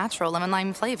more natural lemon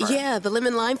lime flavor. Yeah, the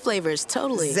lemon lime flavor is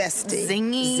totally zesty,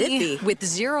 zingy, zippy, with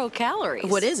 0 calories.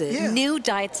 What is it? Yeah. New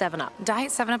Diet 7-Up. Diet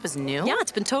 7-Up is new? Yeah,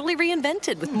 it's been totally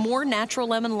reinvented with more natural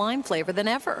lemon lime flavor than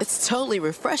ever. It's totally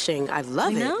refreshing. I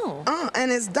love it. I know.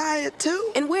 And it's diet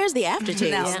too. And where's the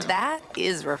aftertaste? Now that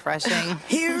is refreshing.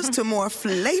 Here's to more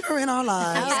flavor in our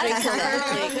lives.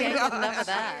 Can't get enough of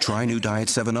that. Try new Diet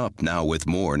 7-Up now with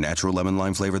more natural lemon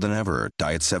lime flavor than ever.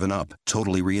 Diet 7-Up,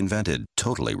 totally reinvented,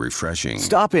 totally refreshing.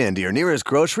 Stop in to your nearest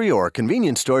grocery or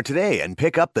convenience store today and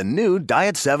pick up the new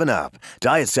Diet 7-Up.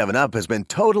 Diet 7-Up has been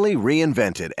totally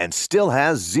reinvented and still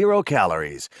has 0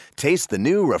 calories. Taste the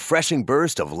new refreshing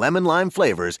burst of lemon lime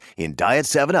flavors in Diet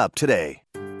 7-Up today.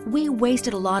 We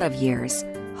wasted a lot of years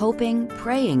hoping,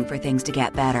 praying for things to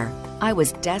get better. I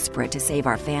was desperate to save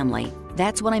our family.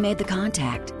 That's when I made the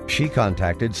contact. She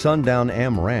contacted Sundown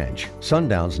M Ranch.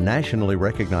 Sundown's nationally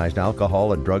recognized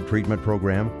alcohol and drug treatment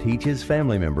program teaches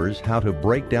family members how to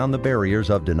break down the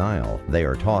barriers of denial. They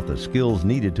are taught the skills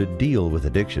needed to deal with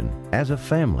addiction as a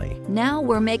family. Now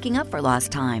we're making up for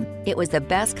lost time. It was the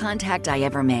best contact I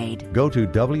ever made. Go to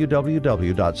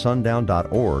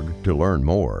www.sundown.org to learn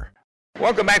more.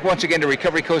 Welcome back once again to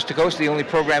Recovery Coast to Coast, the only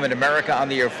program in America on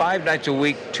the air 5 nights a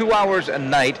week, 2 hours a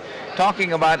night,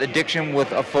 talking about addiction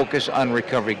with a focus on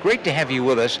recovery. Great to have you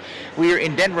with us. We are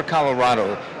in Denver,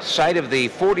 Colorado, site of the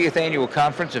 40th annual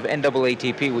conference of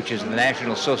NAATP, which is the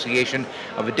National Association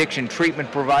of Addiction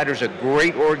Treatment Providers, a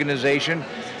great organization.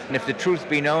 And if the truth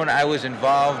be known, I was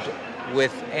involved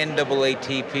with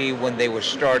NAATP when they were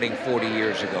starting 40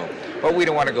 years ago. But we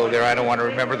don't want to go there. I don't want to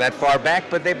remember that far back,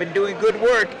 but they've been doing good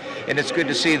work, and it's good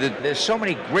to see that there's so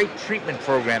many great treatment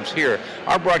programs here.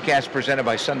 Our broadcast presented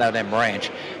by Sundown M Ranch,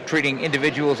 treating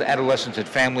individuals, adolescents, and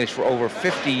families for over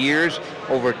 50 years,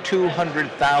 over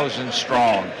 200,000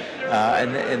 strong.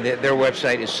 And their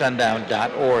website is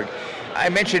sundown.org. I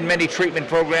mentioned many treatment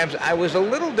programs. I was a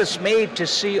little dismayed to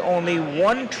see only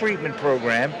one treatment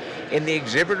program in the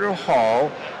exhibitor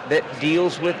hall that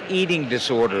deals with eating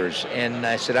disorders. And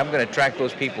I said, I'm going to track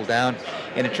those people down.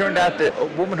 And it turned out that a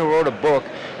woman who wrote a book,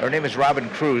 her name is Robin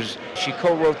Cruz, she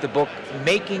co-wrote the book,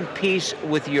 Making Peace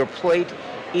with Your Plate,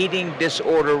 Eating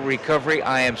Disorder Recovery.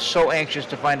 I am so anxious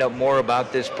to find out more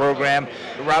about this program.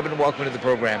 Robin, welcome to the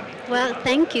program. Well,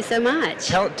 thank you so much.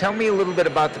 Tell me a little bit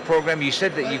about the program. You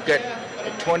said that you've got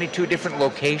 22 different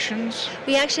locations?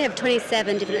 We actually have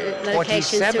 27 different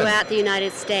locations throughout the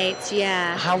United States,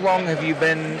 yeah. How long have you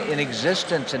been in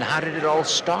existence, and how did it all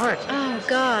start? Oh,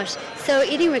 gosh. So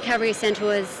Eating Recovery Center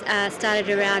was started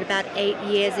around about 8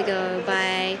 years ago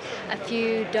by a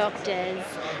few doctors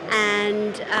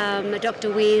and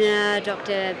Dr. Wiener,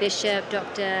 Dr. Bishop,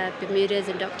 Dr. Bermudez,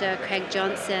 and Dr. Craig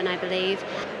Johnson, I believe,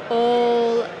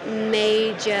 all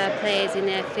major players in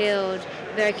their field,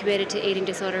 very committed to eating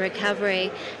disorder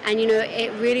recovery. And you know,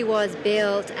 it really was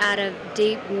built out of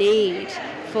deep need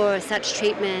for such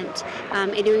treatment.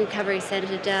 Eating Recovery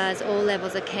Centre does all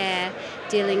levels of care,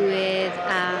 dealing with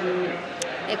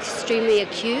extremely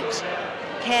acute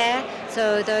care,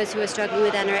 so those who are struggling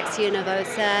with anorexia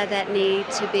nervosa that need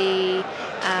to be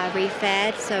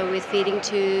refed, so with feeding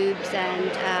tubes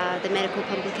and the medical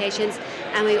complications.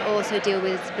 And we also deal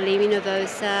with bulimia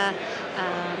nervosa,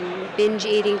 binge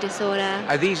eating disorder.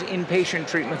 Are these inpatient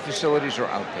treatment facilities or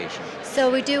outpatient?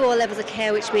 So we do all levels of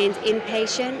care, which means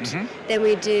inpatient, then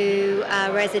we do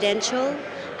residential,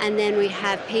 and then we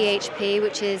have PHP,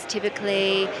 which is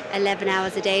typically 11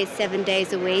 hours a day, 7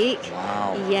 days a week.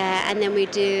 Wow. Yeah, and then we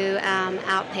do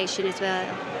outpatient as well,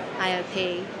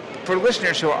 IOP. For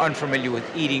listeners who are unfamiliar with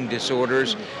eating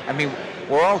disorders, I mean,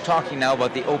 we're all talking now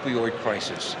about the opioid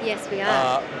crisis. Yes, we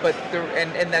are. But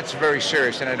and that's very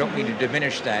serious, and I don't mean to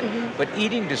diminish that. But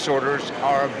eating disorders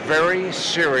are very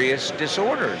serious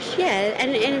disorders. Yeah,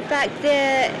 and in fact,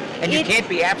 they're... And you can't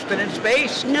be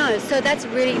abstinence-based. No, so this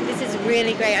is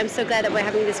really great. I'm so glad that we're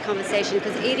having this conversation,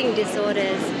 because eating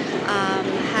disorders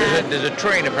have... There's a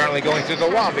train apparently going through the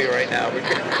lobby right now.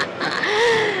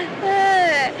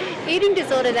 Eating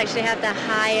disorders actually have the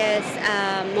highest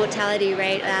mortality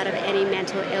rate out of any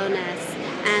mental illness,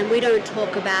 and we don't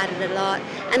talk about it a lot.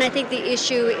 And I think the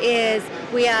issue is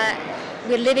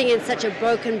we're living in such a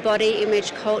broken body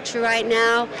image culture right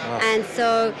now, and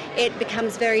so it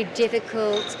becomes very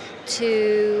difficult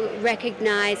to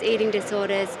recognize eating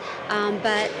disorders,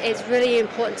 but it's really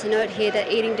important to note here that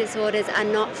eating disorders are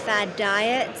not fad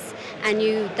diets, and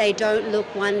they don't look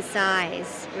one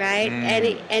size, right?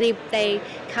 They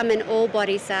come in all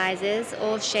body sizes,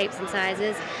 all shapes and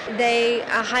sizes. They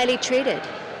are highly treatable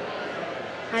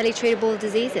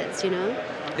diseases, you know.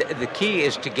 The key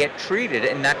is to get treated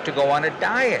and not to go on a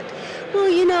diet. Well,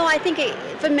 you know, I think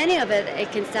for many of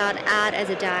it can start out as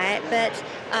a diet, but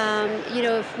you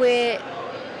know,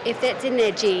 if that's in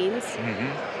their genes,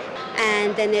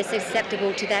 and then they're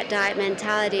susceptible to that diet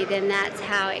mentality, then that's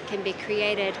how it can be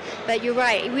created. But you're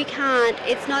right,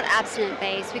 it's not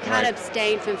abstinent-based. We can't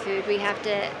abstain from food. We have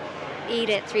to eat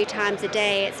it 3 times a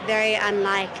day. It's very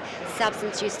unlike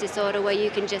substance use disorder, where you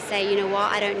can just say, you know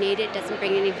what, I don't need it, it doesn't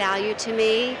bring any value to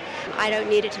me, I don't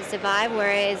need it to survive,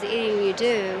 whereas eating you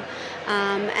do.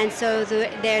 And so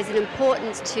there's an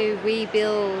importance to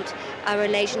rebuild a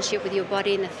relationship with your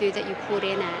body and the food that you put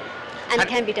in it. And it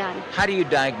can be done. How do you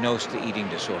diagnose the eating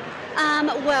disorder?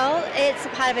 Well, it's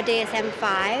part of a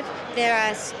DSM-5. There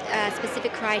are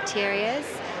specific criteria.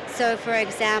 So, for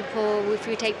example, if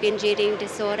we take binge eating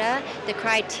disorder, the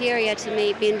criteria to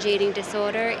meet binge eating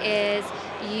disorder is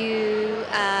you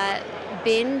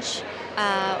binge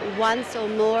once or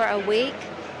more a week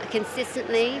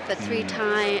consistently for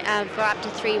for up to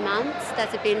 3 months.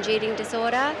 That's a binge eating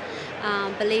disorder.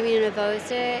 Bulimia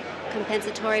nervosa,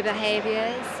 compensatory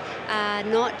behaviors.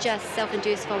 Not just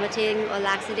self-induced vomiting or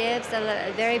laxatives.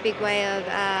 A very big way of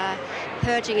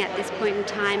purging at this point in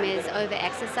time is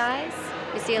over-exercise.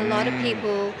 We see a lot of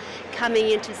people coming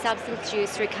into substance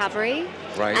use recovery,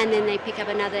 and then they pick up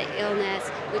another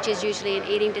illness, which is usually an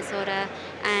eating disorder.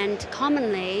 And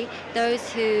commonly,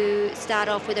 those who start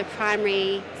off with a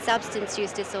primary substance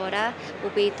use disorder will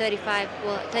be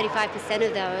 35%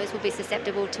 of those will be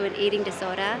susceptible to an eating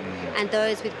disorder, and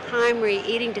those with primary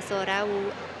eating disorder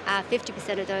will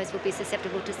 50% of those will be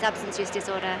susceptible to substance use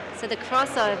disorder. So the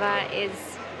crossover is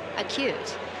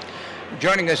acute.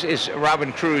 Joining us is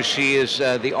Robin Cruz. She is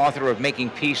the author of Making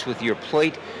Peace with Your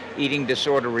Plate, Eating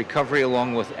Disorder Recovery,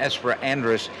 along with Espra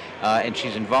Andrus, and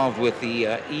she's involved with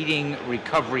the Eating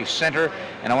Recovery Center.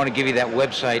 And I want to give you that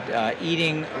website,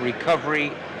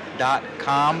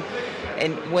 eatingrecovery.com.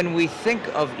 And when we think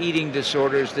of eating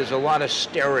disorders, there's a lot of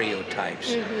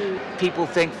stereotypes. People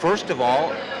think, first of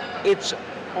all, it's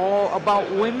all about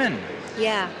women.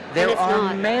 Yeah. There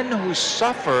are men who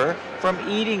suffer from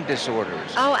eating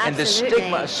disorders. Oh, absolutely. And the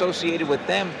stigma associated with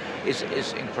them is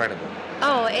incredible.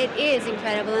 Oh, it is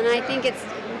incredible. And I think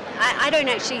I don't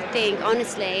actually think,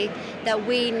 honestly, that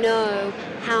we know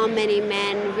how many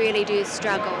men really do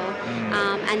struggle.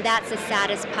 And that's the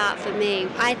saddest part for me.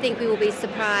 I think we will be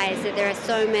surprised that there are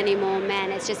so many more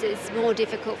men. It's more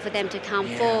difficult for them to come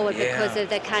forward because of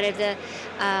the kind of the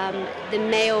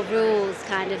male rules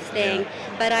kind of thing.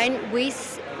 But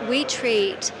we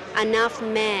treat enough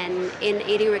men in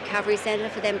Eating Recovery Center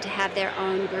for them to have their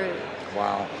own group.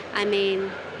 Wow. I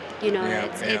mean, you know,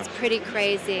 it's pretty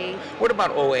crazy. What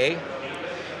about OA?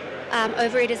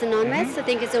 Overeaters Anonymous. I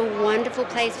think it's a wonderful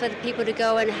place for the people to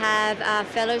go and have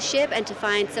fellowship and to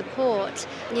find support.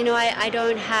 You know, I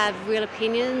don't have real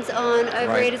opinions on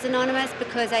Overeaters Anonymous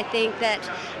because I think that,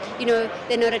 you know,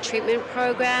 they're not a treatment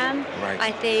program.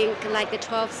 I think, like the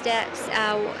 12 steps,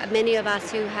 many of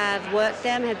us who have worked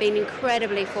them have been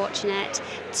incredibly fortunate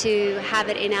to have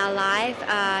it in our life.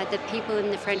 The people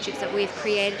and the friendships that we've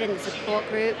created and the support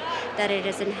group that it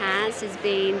has enhanced has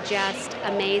been just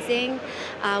amazing.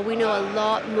 We know a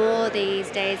lot more these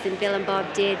days than Bill and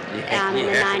Bob did in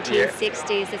the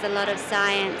 1960s. There's a lot of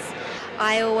science.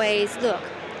 I always look,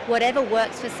 whatever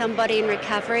works for somebody in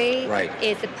recovery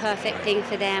is the perfect thing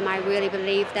for them. I really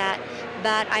believe that.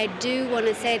 But I do want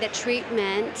to say that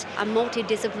treatment, a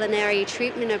multidisciplinary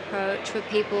treatment approach for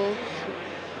people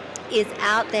is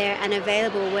out there and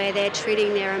available where they're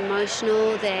treating their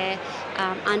emotional, their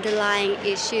underlying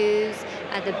issues,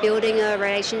 the building a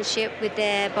relationship with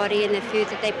their body and the food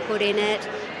that they put in it,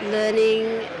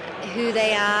 learning who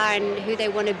they are and who they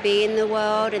want to be in the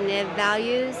world and their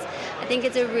values. I think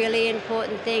it's a really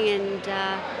important thing,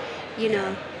 and you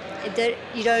know,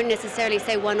 you don't necessarily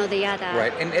say one or the other.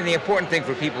 Right, and the important thing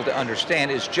for people to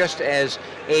understand is just as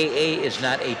AA is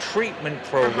not a treatment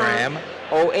program,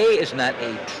 OA is not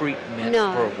a treatment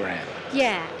program.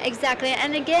 Yeah, exactly.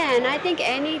 And again, I think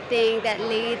anything that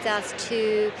leads us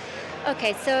to,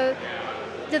 okay, so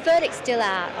the verdict's still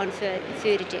out on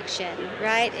food addiction,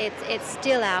 right? It's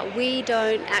still out. We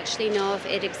don't actually know if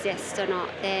it exists or not.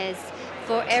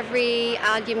 For every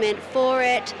argument for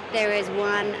it, there is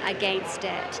one against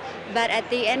it. But at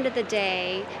the end of the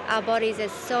day, our bodies are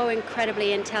so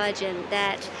incredibly intelligent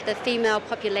that the female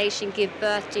population give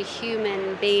birth to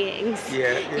human beings.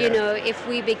 You know, if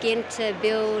we begin to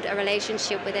build a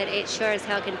relationship with it, it sure as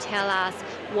hell can tell us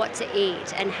what to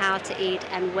eat and how to eat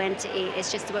and when to eat.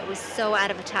 It's just that we're so out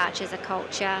of touch as a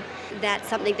culture. That's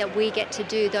something that we get to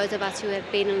do. Those of us who have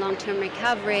been in long-term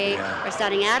recovery or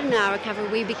starting out in our recovery,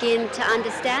 we begin to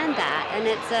understand that, and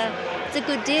it's a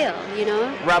good deal, you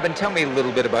know. Robin, tell me a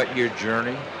little bit about your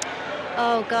journey.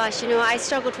 Oh gosh, you know, I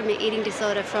struggled from an eating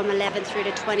disorder from 11 through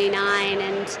to 29,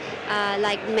 and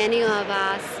like many of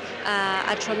us,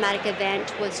 a traumatic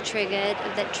event was triggered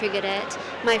it.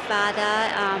 My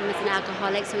father was an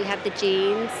alcoholic, so we have the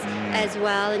genes as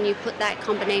well, and you put that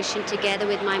combination together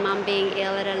with my mum being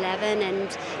ill at 11,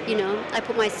 and you know, I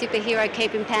put my superhero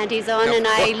cape and panties on and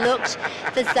I looked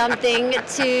for something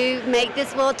to make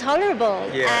this world tolerable.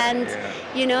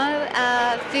 You know,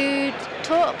 food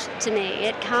talked to me.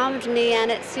 It calmed me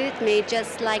and it soothed me,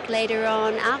 just like later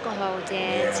on alcohol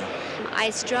did. I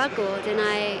struggled, and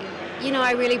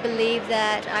I really believed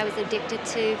that I was addicted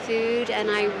to food, and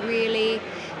I really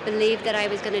believed that I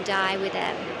was going to die with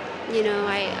it. You know,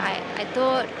 I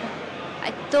thought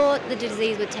the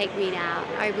disease would take me out.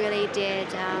 I really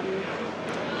did.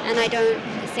 And I don't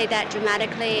say that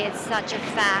dramatically. It's such a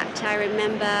fact. I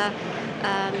remember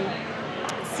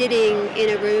sitting in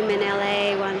a room in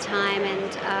LA one time,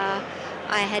 and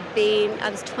I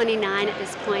was 29 at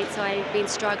this point, so I had been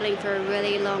struggling for a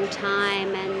really long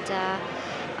time, and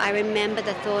I remember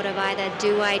the thought of either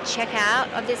do I check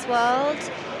out of this world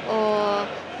or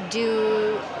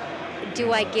do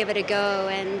I give it a go?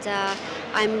 And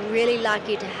I'm really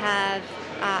lucky to have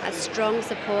a strong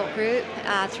support group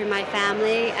through my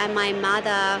family, and my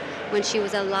mother, when she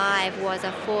was alive, was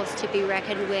a force to be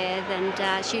reckoned with,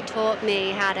 and she taught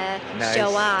me how to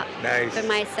show up for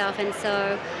myself, and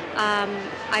so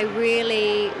I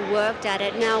really worked at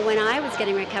it. Now, when I was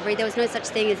getting recovery, there was no such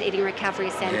thing as Eating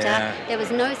Recovery Center. There was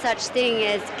no such thing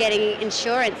as getting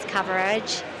insurance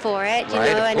coverage for it, you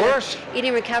know. Of course.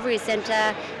 Eating Recovery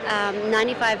Center,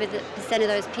 95% of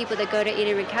those people that go to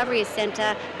Eating Recovery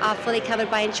Center are fully covered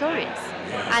by insurance.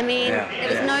 I mean, there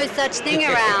was no such thing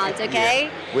around, okay?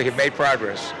 We have made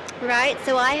progress. Right,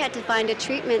 so I had to find a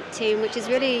treatment team, which is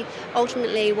really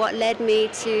ultimately what led me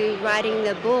to writing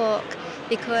the book,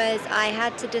 because I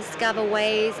had to discover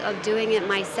ways of doing it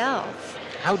myself.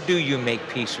 How do you make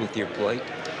peace with your plate?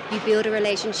 You build a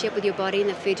relationship with your body and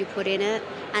the food you put in it,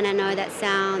 and I know that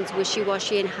sounds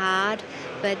wishy-washy and hard,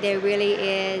 but there really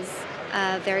is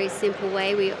a very simple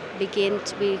way.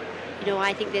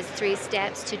 I think there's 3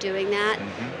 steps to doing that.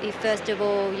 First of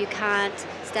all, you can't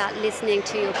start listening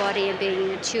to your body and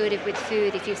being intuitive with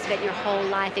food if you've spent your whole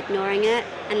life ignoring it.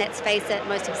 And let's face it,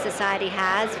 most of society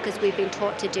has, because we've been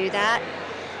taught to do that.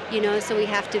 You know, so we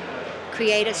have to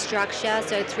create a structure,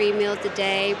 so 3 meals a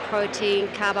day, protein,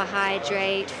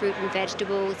 carbohydrate, fruit and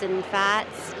vegetables and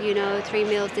fats, 3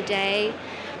 meals a day.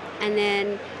 And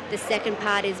then The second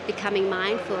part is becoming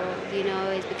mindful,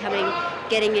 is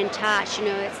getting in touch.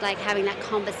 It's like having that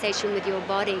conversation with your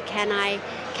body.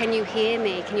 Can you hear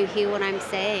me? Can you hear what I'm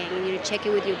saying? Check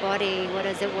in with your body. What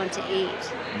does it want to eat?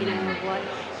 What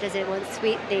does it want?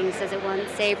 Sweet things? Does it want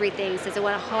savory things? Does it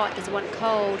want hot? Does it want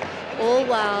cold? All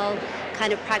while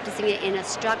kind of practicing it in a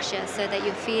structure so that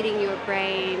you're feeding your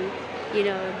brain,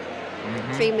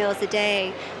 3 meals a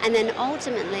day. And then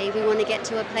ultimately we want to get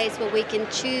to a place where we can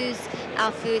choose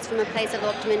our foods from a place of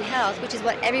optimum health, which is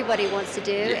what everybody wants to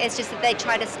do. Yeah. It's just that they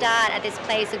try to start at this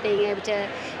place of being able to,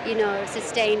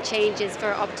 sustain changes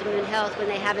for optimum health when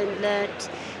they haven't learnt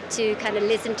to kind of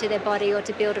listen to their body or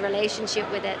to build a relationship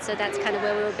with it. So that's kind of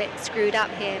where we're a bit screwed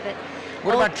up here. But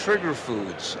what about trigger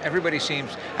foods? Everybody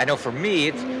seems, I know for me,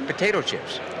 it's potato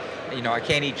chips. I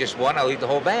can't eat just one, I'll eat the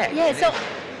whole bag.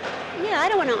 Yeah, I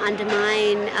don't want to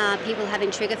undermine people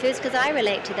having trigger foods because I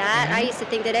relate to that. I used to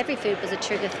think that every food was a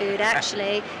trigger food,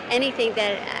 actually. Anything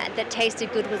that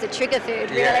tasted good was a trigger food,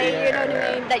 really. You know what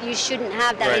I mean? That you shouldn't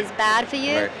have, that is bad for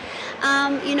you.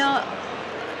 Right.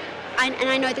 And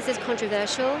I know this is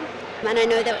controversial, and I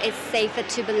know that it's safer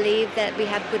to believe that we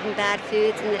have good and bad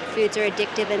foods and that foods are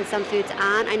addictive and some foods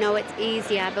aren't. I know it's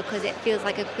easier because it feels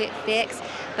like a quick fix,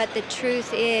 but the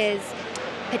truth is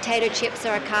potato chips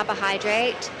are a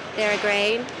carbohydrate. They're a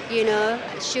grain,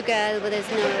 sugar, well, that's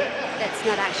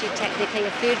not actually technically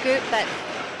a food group, but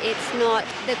it's not,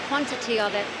 the quantity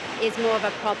of it is more of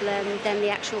a problem than the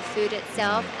actual food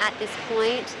itself at this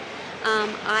point.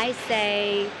 I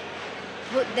say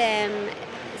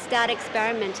start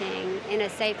experimenting in a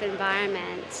safe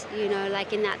environment,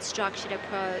 like in that structured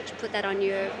approach, put that on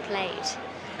your plate,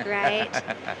 right?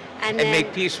 And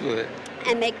make peace with it.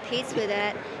 And make peace with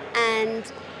it,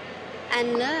 and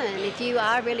learn. If you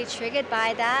are really triggered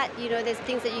by that, there's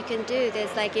things that you can do.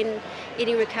 There's like in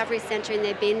Eating Recovery Center in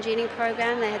their binge eating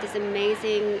program, they have this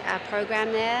amazing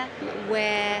program there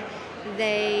where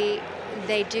they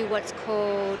do what's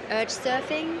called urge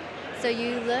surfing. So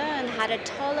you learn how to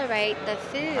tolerate the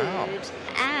food. Wow.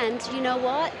 And you know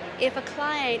what? If a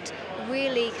client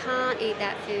really can't eat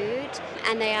that food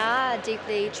and they are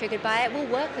deeply triggered by it, we'll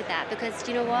work with that because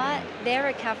you know what? Their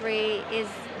recovery is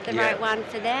the right one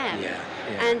for them.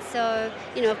 And so,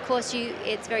 of course,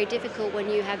 it's very difficult when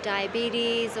you have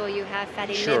diabetes or you have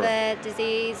fatty liver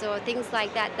disease or things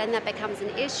like that, then that becomes an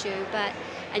issue,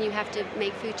 and you have to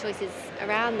make food choices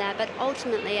around that. But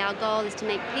ultimately, our goal is to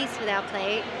make peace with our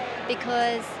plate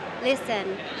because,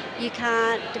 listen, you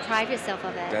can't deprive yourself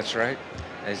of it. That's right.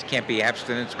 It can't be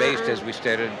abstinence-based, as we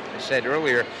said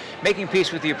earlier. Making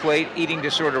peace with your plate, eating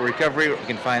disorder recovery. You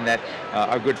can find that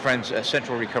our good friends,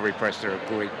 Central Recovery Press. They're a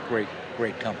great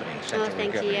company. Central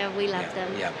thank Recovery. you. Yeah, we love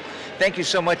them. Yeah. Thank you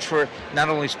so much for not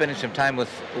only spending some time with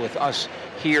us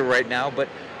here right now, but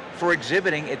for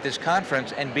exhibiting at this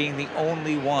conference and being the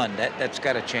only one. That's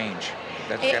got to change.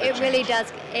 It really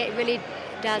does. It really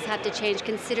does have to change,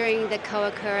 considering the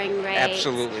co-occurring rates.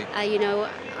 Absolutely. I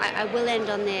will end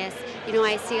on this.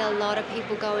 I see a lot of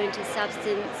people go into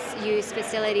substance use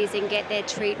facilities and get their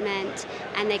treatment,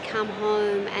 and they come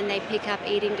home and they pick up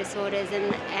eating disorders,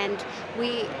 and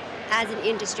we, as an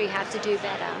industry, have to do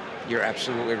better. You're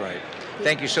absolutely right.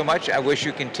 Thank you so much. I wish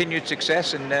you continued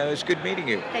success, and it's good meeting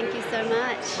you. Thank you so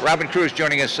much. Robin Cruz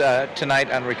joining us tonight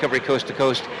on Recovery Coast to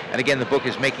Coast. And again, the book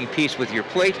is Making Peace with Your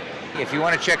Plate. If you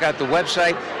want to check out the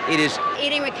website, it is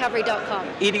eatingrecovery.com.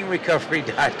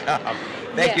 eatingrecovery.com.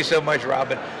 Thank you so much,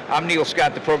 Robin. I'm Neil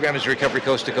Scott. The program is Recovery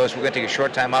Coast to Coast. We're going to take a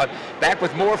short time out. Back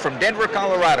with more from Denver,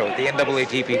 Colorado at the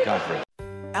NAATP conference.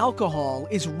 Alcohol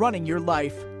is running your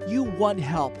life. You want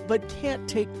help, but can't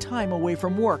take time away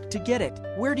from work to get it.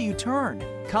 Where do you turn?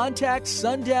 Contact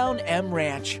Sundown M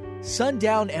Ranch.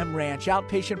 Sundown M Ranch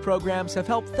outpatient programs have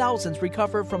helped thousands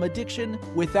recover from addiction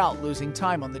without losing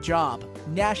time on the job.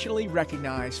 Nationally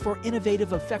recognized for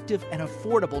innovative, effective, and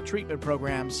affordable treatment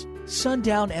programs,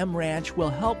 Sundown M Ranch will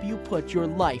help you put your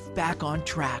life back on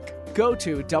track. Go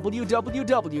to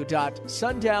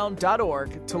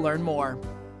www.sundown.org to learn more.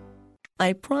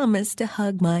 I promised to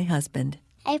hug my husband.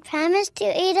 I promised to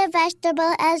eat a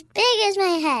vegetable as big as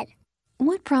my head.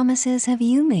 What promises have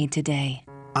you made today?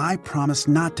 I promised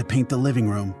not to paint the living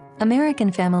room.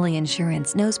 American Family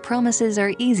Insurance knows promises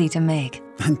are easy to make.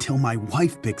 Until my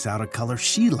wife picks out a color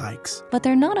she likes. But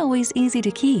they're not always easy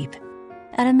to keep.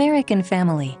 At American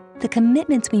Family, the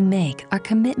commitments we make are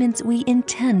commitments we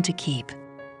intend to keep.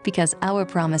 Because our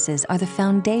promises are the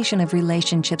foundation of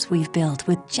relationships we've built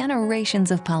with generations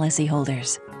of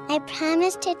policyholders. I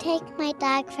promised to take my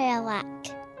dog for a walk.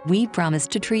 We promise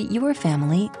to treat your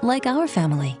family like our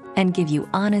family and give you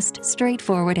honest,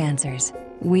 straightforward answers.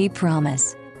 We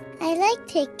promise. I like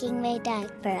taking my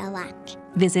dog for a walk.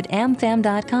 Visit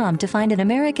amfam.com to find an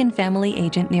American Family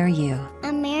agent near you.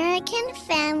 American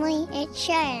Family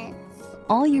Insurance.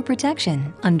 All your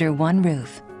protection under one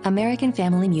roof. American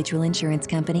Family Mutual Insurance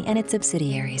Company and its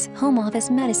subsidiaries. Home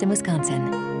office, Madison,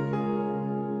 Wisconsin.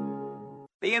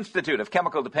 The Institute of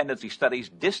Chemical Dependency Studies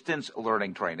Distance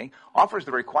Learning Training offers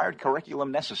the required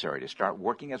curriculum necessary to start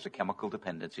working as a chemical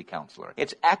dependency counselor.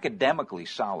 It's academically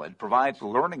solid, provides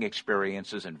learning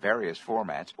experiences in various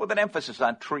formats with an emphasis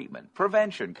on treatment,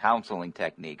 prevention, counseling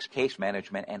techniques, case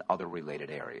management, and other related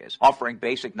areas, offering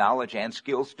basic knowledge and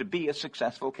skills to be a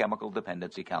successful chemical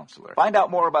dependency counselor. Find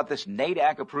out more about this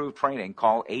NAATP-approved training.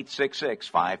 Call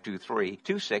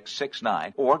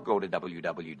 866-523-2669 or go to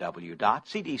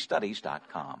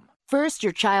www.cdstudies.com. First,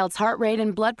 your child's heart rate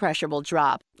and blood pressure will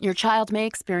drop. Your child may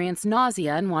experience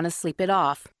nausea and want to sleep it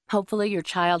off. Hopefully, your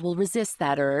child will resist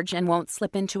that urge and won't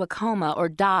slip into a coma or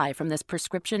die from this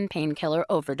prescription painkiller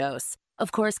overdose.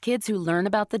 Of course, kids who learn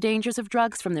about the dangers of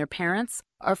drugs from their parents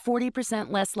are 40%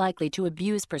 less likely to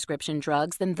abuse prescription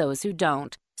drugs than those who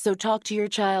don't. So talk to your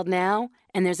child now,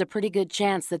 and there's a pretty good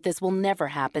chance that this will never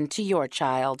happen to your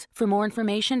child. For more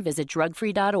information, visit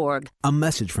drugfree.org. A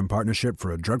message from Partnership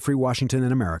for a Drug-Free Washington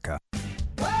in America.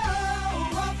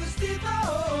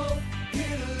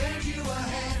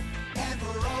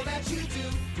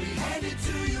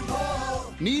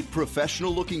 Need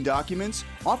professional-looking documents?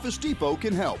 Office Depot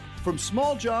can help. From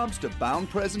small jobs to bound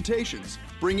presentations,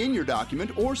 bring in your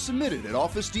document or submit it at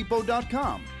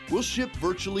OfficeDepot.com. We'll ship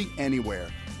virtually anywhere.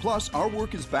 Plus, our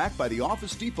work is backed by the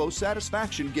Office Depot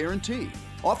Satisfaction Guarantee.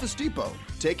 Office Depot,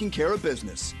 taking care of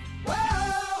business.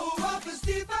 Whoa, Office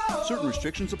Depot. Certain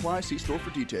restrictions apply. See store for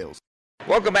details.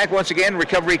 Welcome back once again,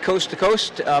 Recovery Coast to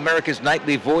Coast, America's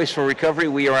nightly voice for recovery.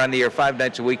 We are on the air 5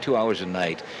 nights a week, 2 hours a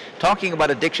night, talking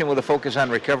about addiction with a focus on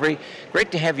recovery.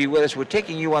 Great to have you with us. We're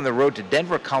taking you on the road to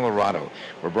Denver, Colorado.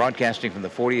 We're broadcasting from the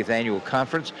 40th Annual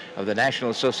Conference of the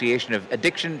National Association of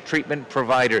Addiction Treatment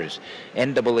Providers,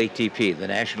 NAATP, the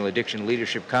National Addiction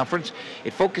Leadership Conference.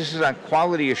 It focuses on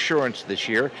quality assurance this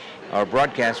year. Our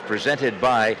broadcast presented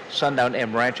by Sundown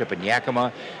M Ranch up in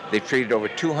Yakima. They've treated over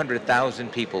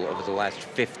 200,000 people over the last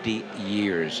 50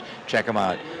 years. Check them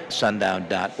out,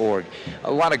 sundown.org.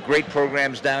 A lot of great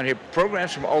programs down here,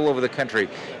 programs from all over the country.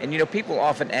 And, people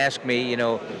often ask me,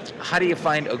 how do you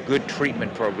find a good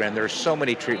treatment program? There are so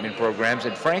many treatment programs,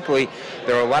 and frankly,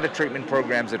 there are a lot of treatment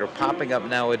programs that are popping up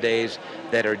nowadays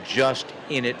that are just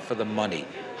in it for the money.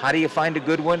 How do you find a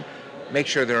good one? Make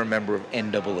sure they're a member of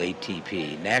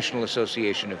NAATP, National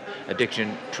Association of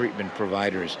Addiction Treatment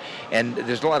Providers. And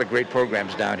there's a lot of great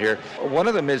programs down here. One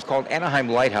of them is called Anaheim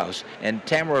Lighthouse, and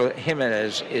Tamara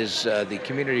Jimenez is the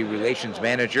Community Relations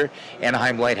Manager.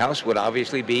 Anaheim Lighthouse would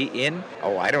obviously be in,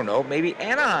 maybe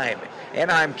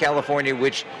Anaheim, California,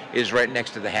 which is right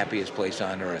next to the happiest place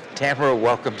on earth. Tamara,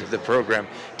 welcome to the program.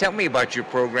 Tell me about your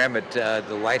program at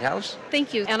the Lighthouse.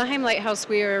 Thank you. Anaheim Lighthouse,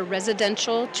 we are a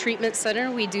residential treatment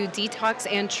center. We do detox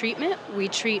and treatment. We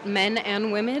treat men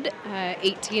and women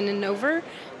 18 and over.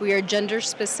 We are gender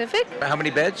specific. How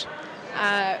many beds?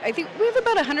 I think we have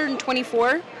about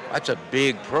 124. That's a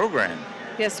big program.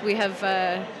 Yes, we have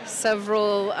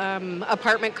several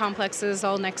apartment complexes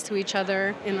all next to each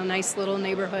other in a nice little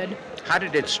neighborhood. How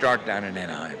did it start down in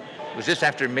Anaheim? Was this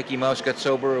after Mickey Mouse got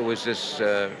sober, or was this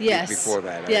before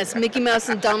that? Yes, Mickey Mouse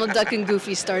and Donald Duck and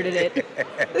Goofy started it.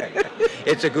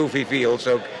 It's a goofy field,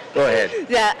 so go ahead.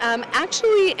 Yeah,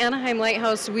 actually, Anaheim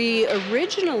Lighthouse, we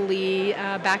originally,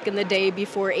 back in the day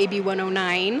before AB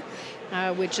 109,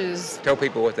 which is... Tell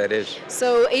people what that is.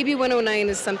 So AB 109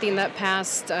 is something that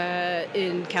passed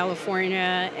in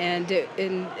California, and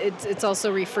it's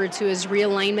also referred to as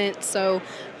realignment. So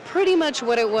pretty much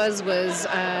what it was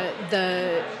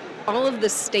all of the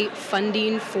state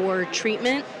funding for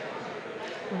treatment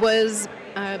was,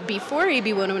 before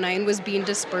AB 109, was being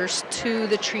dispersed to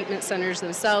the treatment centers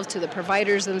themselves, to the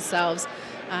providers themselves,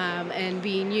 and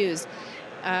being used.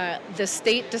 The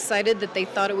state decided that they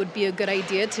thought it would be a good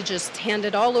idea to just hand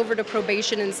it all over to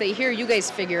probation and say, here, you guys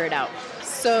figure it out.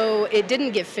 So it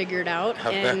didn't get figured out,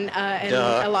 and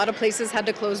a lot of places had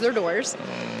to close their doors.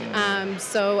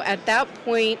 So at that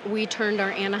point, we turned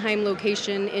our Anaheim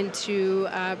location into,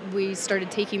 we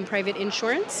started taking private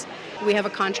insurance. We have a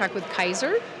contract with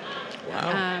Kaiser.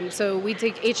 Wow. So we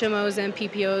take HMOs and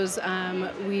PPOs.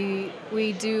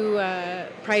 We do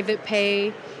private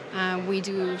pay. We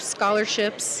do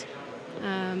scholarships.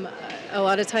 A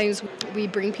lot of times we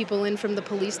bring people in from the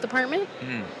police department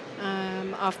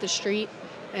off the street,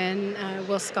 and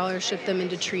we'll scholarship them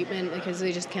into treatment because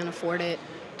they just can't afford it.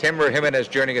 Tamara Jimenez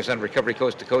joining us on Recovery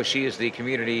Coast to Coast. She is the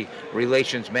Community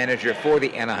Relations Manager for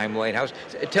the Anaheim Lighthouse.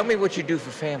 Tell me what you do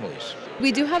for families.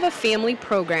 We do have a family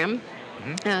program.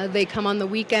 They come on the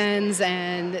weekends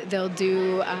and they'll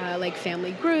do like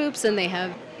family groups, and they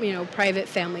have private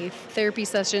family therapy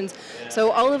sessions. So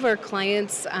all of our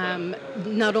clients,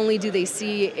 not only do they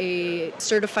see a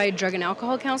certified drug and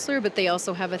alcohol counselor, but they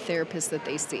also have a therapist that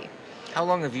they see. How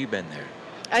long have you been there?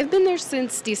 I've been there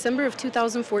since December of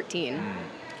 2014.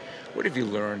 What have you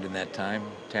learned in that time,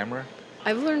 Tamara?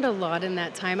 I've learned a lot in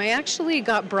that time. I actually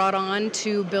got brought on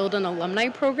to build an alumni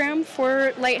program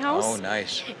for Lighthouse. Oh,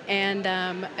 nice. And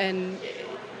I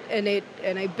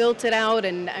built it out,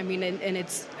 and I mean, and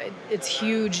it's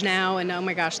huge now. And oh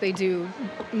my gosh, they do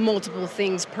multiple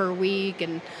things per week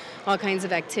and all kinds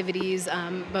of activities.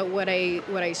 But what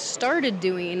I started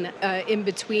doing in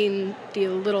between the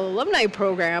little alumni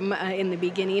program in the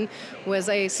beginning was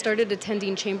I started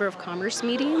attending Chamber of Commerce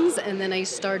meetings, and then I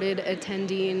started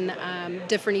attending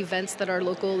different events that our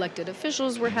local elected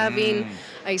officials were having.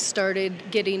 I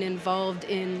started getting involved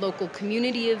in local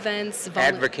community events.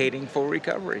 Advocating for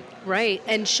recovery. Right,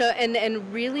 and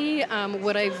really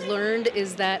what I've learned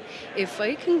is that if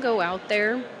I can go out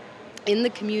there in the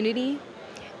community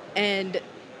and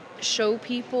show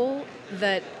people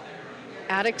that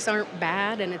addicts aren't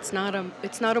bad, and it's not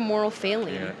a moral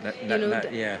failing.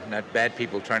 Not bad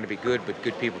people trying to be good, but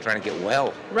good people trying to get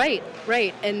well. Right,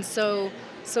 and so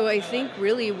I think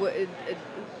really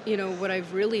what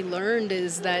I've really learned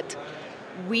is that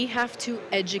we have to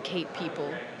educate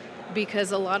people,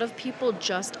 because a lot of people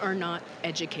just are not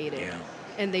educated. Yeah.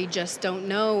 And they just don't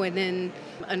know. And then,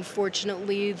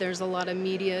 unfortunately, there's a lot of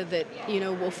media that,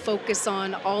 will focus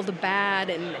on all the bad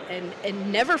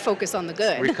and never focus on the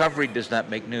good. Recovery does not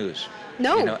make news.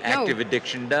 No, active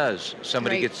addiction does.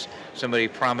 Somebody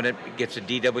prominent gets a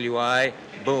DWI,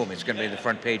 boom, it's going to be in the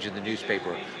front page of the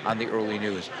newspaper on the early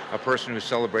news. A person who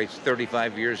celebrates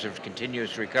 35 years of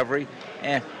continuous recovery,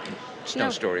 it's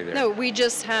no story there. No, we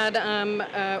just had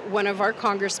one of our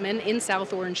congressmen in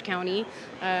South Orange County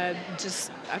a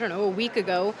week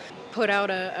ago, put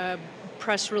out a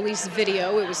press release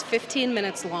video. It was 15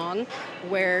 minutes long,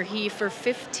 where he, for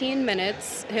 15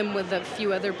 minutes, him with a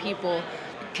few other people,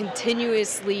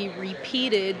 continuously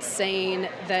repeated saying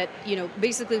that,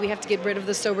 basically we have to get rid of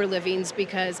the sober livings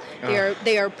because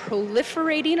they are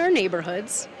proliferating our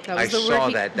neighborhoods. That was the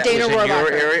word. That Dana was in Rohrabacher.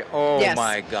 your area? Oh, yes.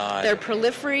 My God. They're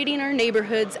proliferating our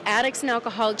neighborhoods. Addicts and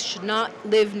alcoholics should not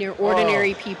live near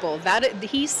ordinary people.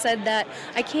 He said that.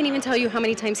 I can't even tell you how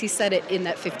many times he said it in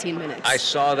that 15 minutes. I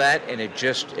saw that, and it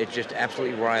just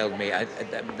absolutely riled me.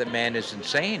 The man is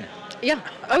insane. Yeah.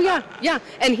 Oh, yeah.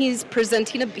 And he's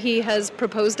he has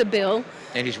proposed a bill.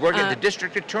 And he's working. The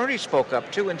district attorney spoke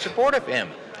up, too, in support of him.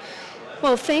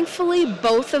 Well, thankfully,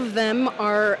 both of them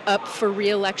are up for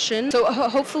re-election. So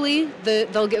hopefully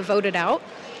they'll get voted out.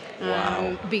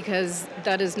 Wow. Because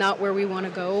that is not where we want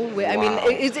to go. Wow. I mean,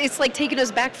 it's like taking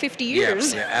us back 50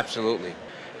 years. Yeah, absolutely.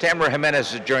 Tamara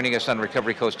Jimenez is joining us on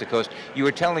Recovery Coast to Coast. You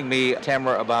were telling me,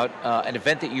 Tamara, about an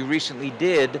event that you recently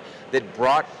did that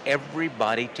brought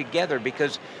everybody together,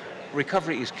 because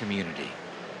recovery is community.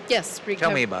 Yes.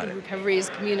 Tell me about it. Recovery is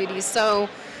community. So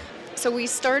we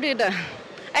started,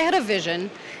 I had a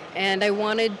vision, and I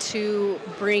wanted to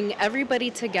bring everybody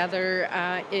together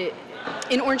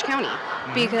in Orange County,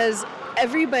 because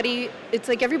it's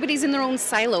like everybody's in their own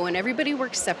silo and everybody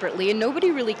works separately and nobody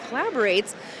really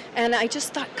collaborates. And I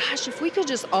just thought, gosh, if we could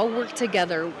just all work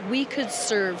together, we could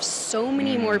serve so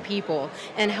many more people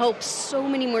and help so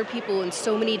many more people in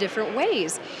so many different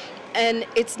ways. And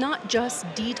it's not just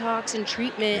detox and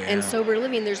treatment and sober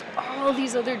living. There's all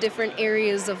these other different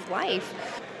areas of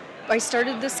life. I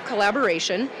started this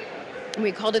collaboration.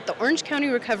 We called it the Orange County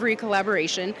Recovery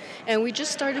Collaboration, and we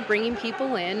just started bringing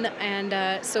people in.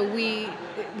 And so we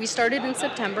started in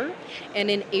September, and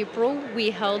in April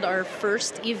we held our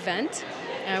first event.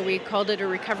 We called it a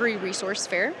Recovery Resource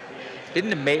Fair.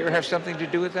 Didn't the mayor have something to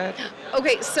do with that?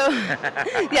 Okay, so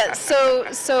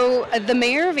so the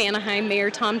mayor of Anaheim, Mayor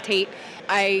Tom Tate,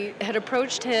 I had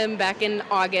approached him back in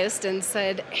August and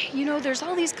said, hey, there's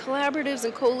all these collaboratives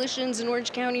and coalitions in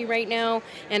Orange County right now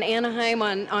and Anaheim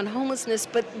on homelessness,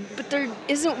 but there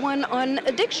isn't one on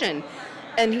addiction.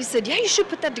 And he said, yeah, you should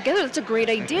put that together. That's a great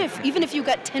idea, even if you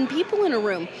got 10 people in a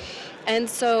room. And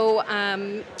so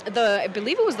I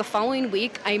believe it was the following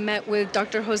week, I met with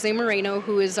Dr. Jose Moreno,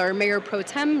 who is our mayor pro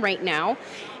tem right now.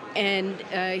 And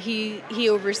he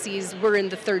oversees, we're in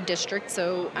the 3rd district,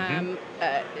 so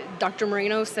Dr.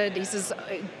 Moreno said, he says,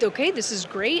 okay, this is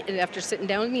great. And after sitting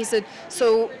down with me, he said,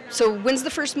 so when's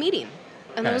the first meeting?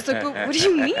 And I was like, well, what do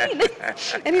you mean?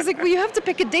 And he's like, well, you have to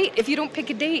pick a date. If you don't pick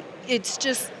a date, it's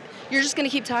just, you're just going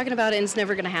to keep talking about it and it's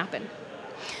never going to happen.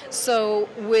 So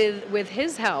with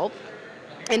his help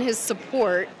and his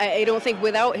support, I don't think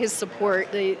without his support,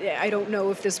 I don't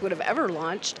know if this would have ever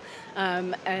launched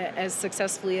as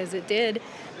successfully as it did.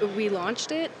 We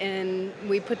launched it and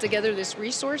we put together this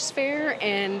resource fair,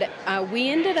 and we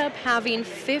ended up having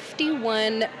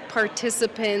 51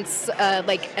 participants,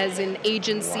 like as in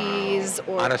agencies.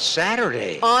 Or on a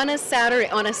Saturday. On a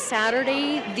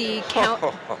Saturday,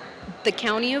 the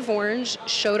county of Orange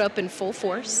showed up in full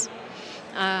force.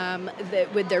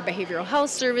 With their behavioral health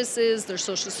services, their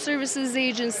social services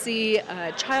agency,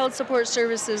 child support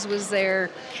services was there.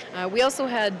 We also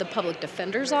had the public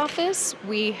defender's office.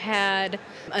 We had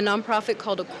a nonprofit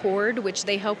called Accord, which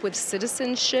they help with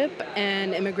citizenship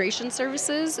and immigration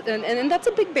services, and that's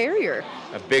a big barrier.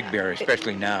 A big barrier,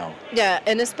 especially now. Yeah,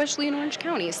 and especially in Orange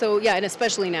County. So yeah, and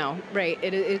especially now, right?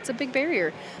 It's a big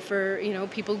barrier for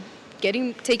people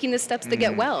taking the steps to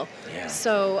get well. Yeah.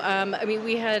 So,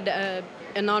 we had a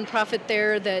nonprofit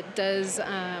there that does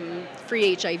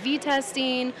free HIV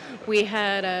testing. We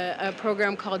had a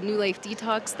program called New Life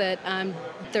Detox that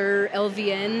their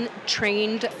LVN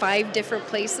trained 5 different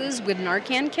places with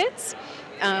Narcan kits.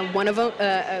 One of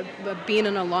them being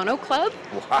an Alano Club,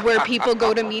 where people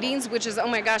go to meetings, which is, oh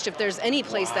my gosh, if there's any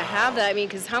place to have that,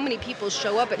 because how many people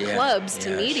show up at clubs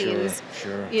to meetings,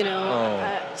 sure.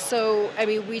 So,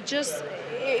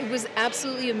 it was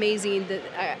absolutely amazing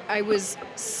that I was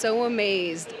so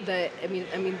amazed that,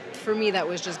 for me, that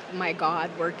was just my God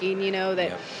working,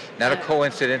 that. Not a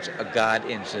coincidence, a God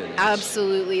incident.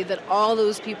 Absolutely, that all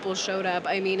those people showed up.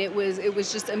 It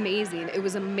was just amazing. It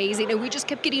was amazing. And we just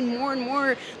kept getting more and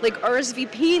more,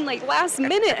 RSVPing, last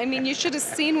minute. You should have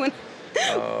seen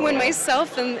when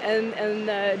myself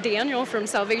and Daniel from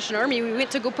Salvation Army, we went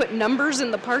to go put numbers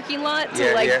in the parking lot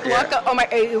to block up.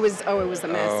 It was a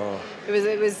mess.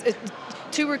 It was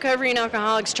 2 recovering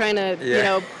alcoholics trying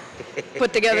to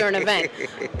put together an event.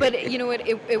 But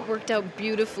it worked out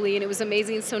beautifully, and it was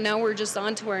amazing. So now we're just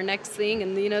on to our next thing,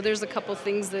 and there's a couple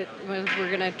things that we're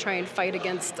going to try and fight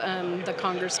against the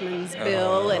congressman's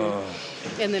bill,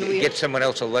 and then we get someone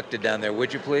else elected down there,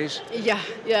 would you please? Yeah,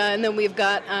 and then we've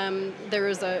got there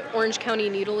was a Orange County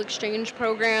Needle Exchange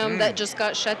program that just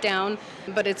got shut down,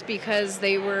 but it's because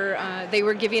they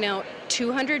were giving out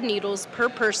 200 needles per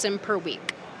person per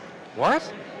week.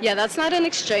 What? Yeah, that's not an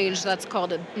exchange. That's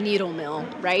called a needle mill,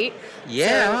 right?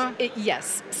 Yeah. So,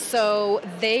 yes. So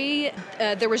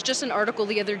there was just an article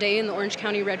the other day in the Orange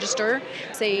County Register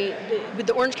with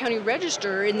the Orange County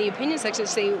Register in the opinion section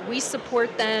say we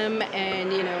support them,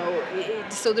 and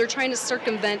so they're trying to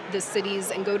circumvent the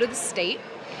cities and go to the state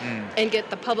and get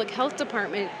the public health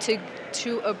department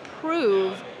to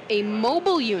approve a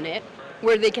mobile unit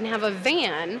where they can have a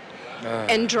van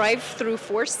and drive through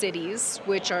 4 cities,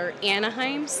 which are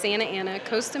Anaheim, Santa Ana,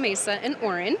 Costa Mesa, and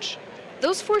Orange.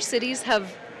 Those 4 cities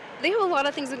have a lot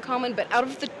of things in common, but out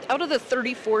of the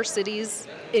 34 cities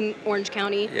in Orange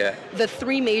County, the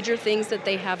 3 major things that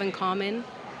they have in common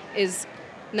is,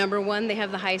 number 1, they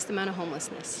have the highest amount of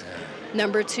homelessness.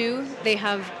 Number 2, they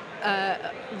have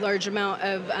a large amount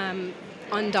of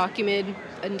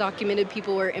undocumented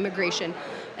people or immigration.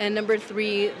 And number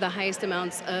 3, the highest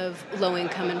amounts of low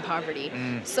income and poverty.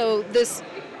 So this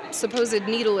supposed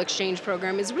needle exchange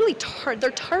program is really they're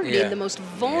targeting the most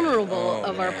vulnerable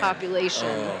of our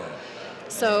population.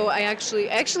 So I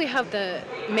actually have the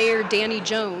Mayor Danny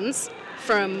Jones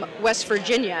from West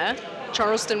Virginia,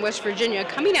 Charleston, West Virginia,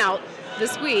 coming out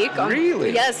this week.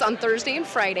 Really? Yes, on Thursday and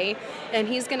Friday. And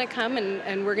he's going to come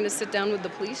and we're going to sit down with the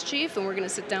police chief, and we're going to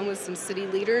sit down with some city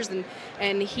leaders.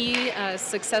 And he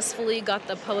successfully got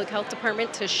the public health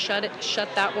department to shut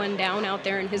that one down out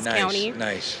there in his county.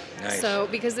 Nice. So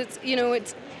because it's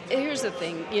here's the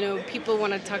thing, people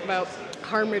want to talk about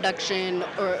harm reduction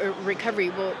or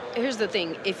recovery. Well, here's the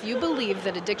thing. If you believe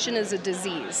that addiction is a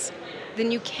disease,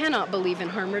 then you cannot believe in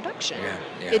harm reduction.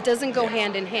 It doesn't go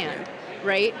hand in hand.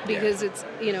 Right? Because it's,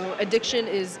 addiction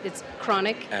it's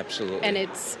chronic. Absolutely. And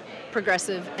it's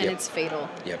progressive and it's fatal.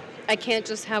 Yep. I can't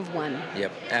just have one.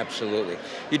 Yep, absolutely.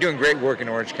 You're doing great work in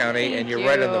Orange County, and you're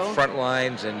right on the front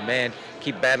lines, and man,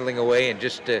 keep battling away and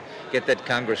just get that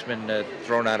congressman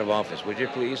thrown out of office, would you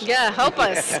please? Yeah, help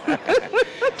us.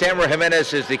 Tamara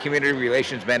Jimenez is the Community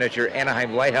Relations Manager,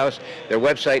 Anaheim Lighthouse. Their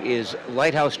website is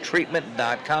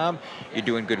lighthousetreatment.com. You're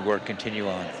doing good work. Continue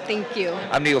on. Thank you.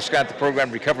 I'm Neil Scott, the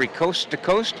program Recovery Coast to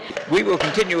Coast. We will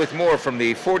continue with more from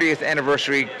the 40th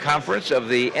anniversary conference of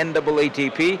the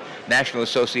NAATP, National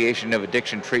Association of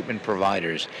Addiction Treatment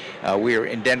Providers. We are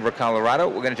in Denver, Colorado.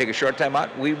 We're going to take a short time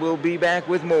out. We will be back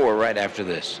with more right after after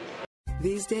this.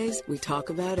 These days, we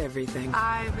talk about everything.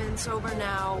 I've been sober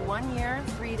now 1 year,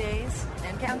 3 days,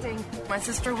 and counting. My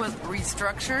sister was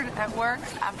restructured at work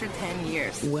after 10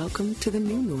 years. Welcome to the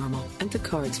new normal and the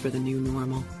cards for the new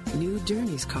normal. New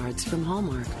Journeys cards from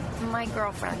Hallmark. My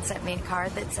girlfriend sent me a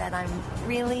card that said I'm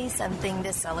really something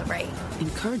to celebrate.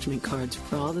 Encouragement cards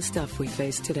for all the stuff we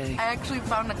face today. I actually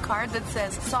found a card that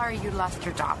says, sorry you lost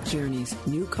your job. Journeys,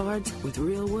 new cards with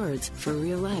real words for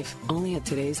real life. Only at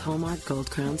today's Hallmark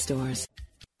Gold Crown stores.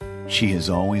 She has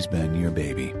always been your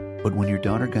baby, but when your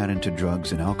daughter got into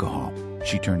drugs and alcohol,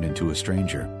 she turned into a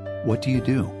stranger. What do you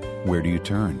do? Where do you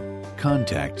turn?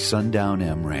 Contact Sundown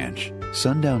M Ranch.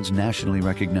 Sundown's nationally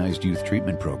recognized youth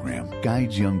treatment program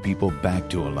guides young people back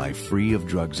to a life free of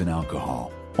drugs and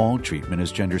alcohol. All treatment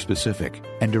is gender specific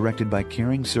and directed by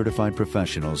caring certified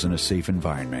professionals in a safe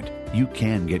environment. You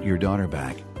can get your daughter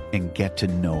back and get to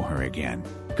know her again.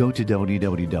 Go to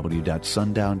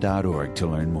www.sundown.org to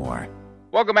learn more.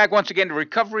 Welcome back once again to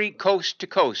Recovery Coast to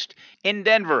Coast in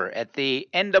Denver at the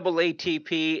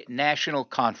NAATP National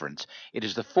Conference. It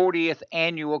is the 40th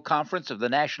annual conference of the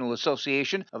National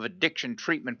Association of Addiction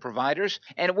Treatment Providers,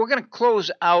 and we're going to close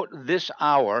out this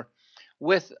hour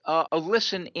with a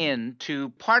listen in to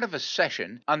part of a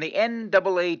session on the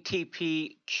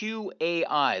NAATP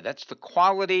QAI. That's the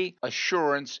Quality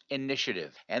Assurance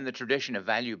Initiative and the tradition of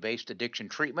value-based addiction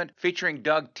treatment, featuring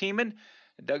Doug Tiemann.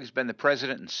 Doug has been the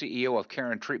president and CEO of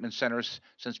Care and Treatment Centers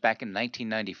since back in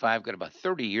 1995, got about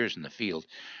 30 years in the field.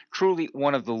 Truly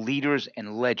one of the leaders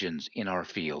and legends in our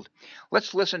field.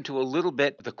 Let's listen to a little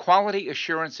bit of the Quality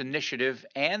Assurance Initiative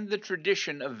and the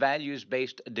tradition of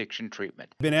values-based addiction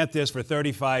treatment. I've been at this for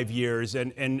 35 years,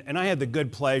 and I had the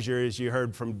good pleasure, as you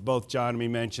heard from both John and me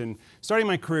mention, starting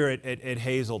my career at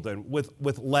Hazelden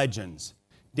with legends.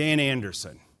 Dan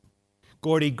Anderson,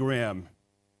 Gordy Grimm,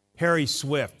 Harry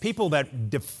Swift, people that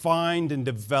defined and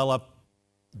developed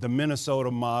the Minnesota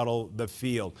model, the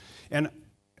field. And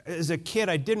as a kid,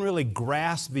 I didn't really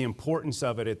grasp the importance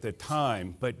of it at the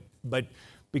time, but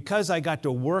because I got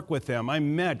to work with them, I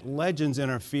met legends in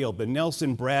our field, the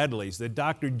Nelson Bradleys, the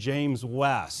Dr. James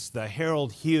West, the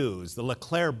Harold Hughes, the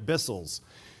LeClaire Bissells,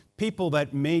 people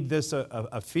that made this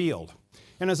a field.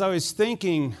 And as I was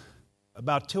thinking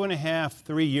about 2.5,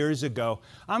 3 years ago,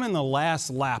 I'm in the last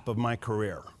lap of my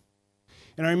career.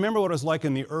 And I remember what it was like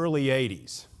in the early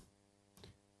 80s.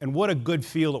 And what a good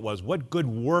field it was, what good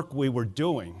work we were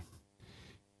doing.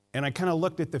 And I kind of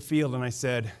looked at the field and I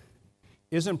said,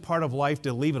 isn't part of life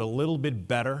to leave it a little bit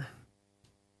better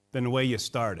than the way you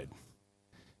started?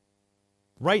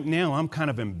 Right now, I'm kind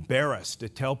of embarrassed to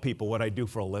tell people what I do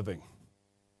for a living.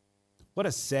 What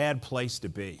a sad place to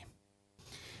be.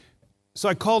 So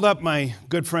I called up my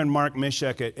good friend Mark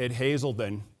Mishek at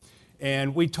Hazelden,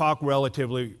 and we talk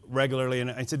relatively regularly,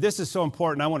 and I said, this is so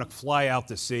important, I want to fly out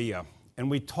to see you. And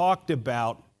we talked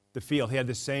about the field. He had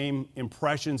the same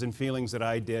impressions and feelings that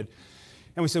I did.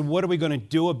 And we said, what are we going to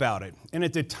do about it? And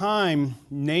at the time,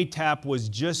 NAATP was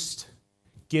just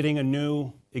getting a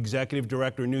new executive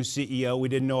director, a new CEO. We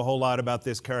didn't know a whole lot about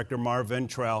this character, Marv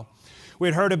Ventrell. We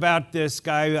had heard about this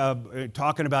guy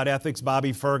talking about ethics,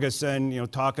 Bobby Ferguson,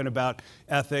 talking about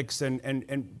ethics.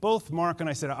 And both Mark and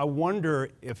I said, I wonder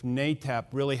if NAATP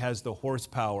really has the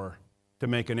horsepower to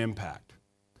make an impact.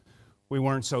 We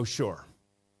weren't so sure.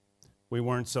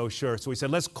 So we said,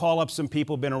 let's call up some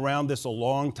people who've been around this a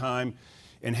long time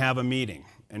and have a meeting.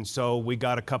 And so we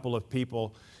got a couple of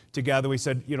people together. We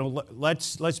said,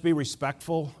 let's be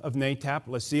respectful of NAATP.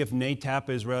 Let's see if NAATP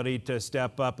is ready to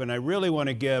step up. And I really want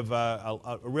to give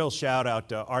a real shout out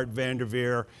to Art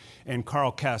Vanderveer and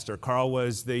Carl Kester. Carl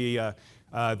was the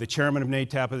chairman of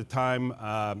NAATP at the time.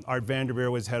 Art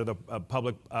Vanderveer was head of the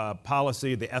public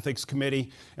policy, the ethics committee.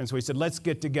 And so we said, let's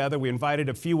get together. We invited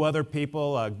a few other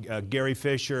people, Gary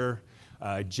Fisher,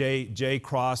 Jay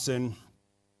Crossan,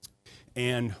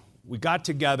 and we got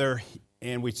together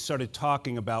and we started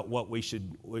talking about what we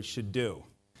should do.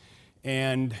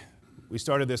 And we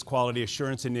started this Quality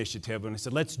Assurance Initiative, and I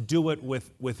said, let's do it with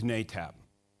NAATP.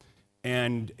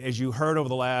 And as you heard over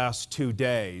the last 2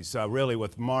 days, really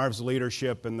with Marv's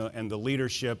leadership and the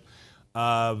leadership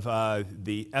of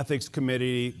the Ethics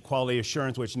Committee, Quality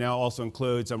Assurance, which now also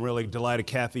includes, I'm really delighted,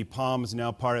 Kathy Palm is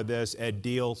now part of this, Ed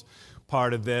Deals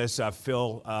part of this,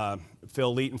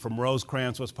 Phil Leeton from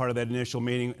Rosecrans was part of that initial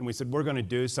meeting, and we said, we're going to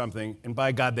do something, and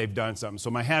by God, they've done something.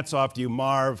 So my hat's off to you,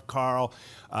 Marv, Carl,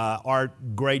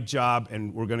 Art, great job,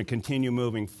 and we're going to continue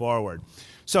moving forward.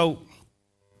 So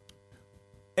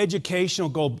educational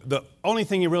goal, the only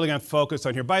thing you're really going to focus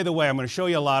on here, by the way, I'm going to show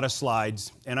you a lot of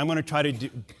slides, and I'm going to try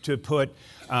to put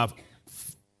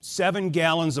 7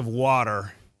 gallons of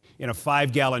water in a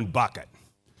 5-gallon bucket.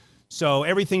 So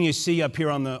everything you see up here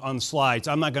on the slides,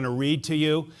 I'm not going to read to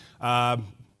you. I'm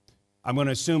going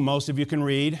to assume most of you can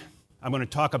read. I'm going to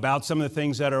talk about some of the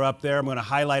things that are up there. I'm going to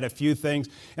highlight a few things.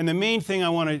 And the main thing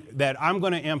that I'm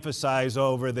going to emphasize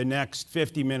over the next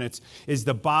 50 minutes is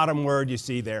the bottom word you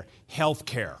see there,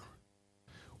 healthcare.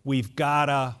 We've got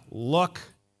to look,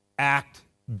 act,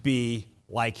 be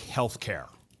like healthcare.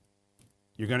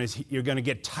 You're going to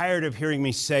get tired of hearing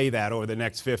me say that over the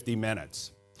next 50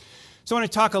 minutes. So I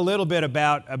want to talk a little bit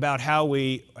about how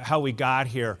we got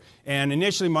here. And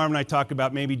initially, Marvin and I talked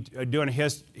about maybe doing a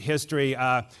history.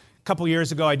 A couple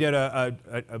years ago, I did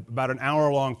about an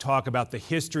hour-long talk about the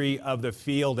history of the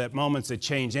field at Moments of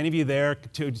Change. Any of you there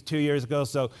 2 years ago?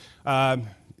 So I'm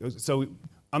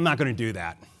not going to do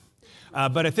that.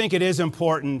 But I think it is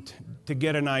important to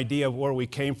get an idea of where we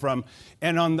came from.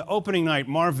 And on the opening night,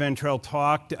 Marv Ventrell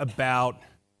talked about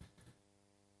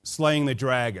slaying the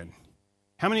dragon.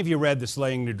 How many of you read the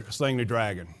Slaying the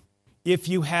Dragon? If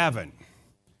you haven't,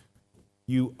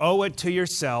 you owe it to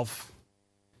yourself,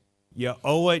 you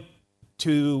owe it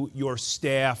to your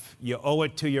staff, you owe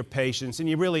it to your patients, and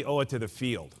you really owe it to the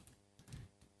field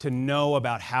to know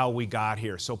about how we got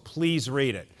here. So please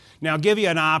read it. Now, I'll give you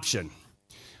an option.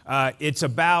 It's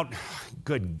about,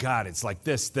 good God, it's like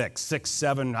this thick, 6,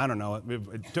 7, I don't know.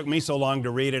 It took me so long to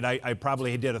read it. I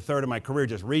probably did a third of my career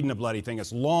just reading the bloody thing.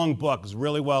 It's a long book. It's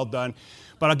really well done.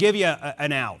 But I'll give you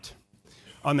an out.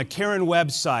 On the Karen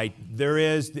website,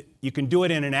 you can do it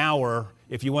in an hour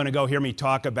if you want to go hear me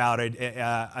talk about it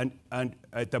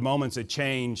at the Moments of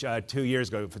Change 2 years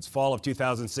ago, if it's fall of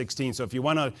 2016. So if you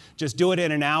want to just do it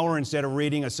in an hour instead of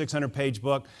reading a 600-page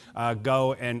book,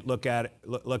 go and look at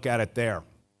it there.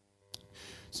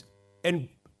 And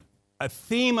a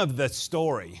theme of the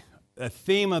story,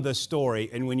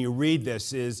 and when you read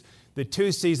this, is the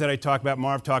 2 C's that I talked about.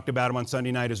 Marv talked about them on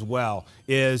Sunday night as well,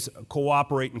 is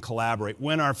cooperate and collaborate.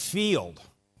 When our field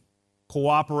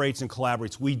cooperates and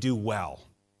collaborates, we do well.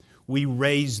 We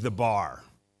raise the bar.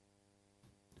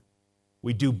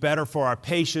 We do better for our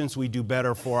patients. We do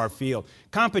better for our field.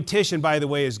 Competition, by the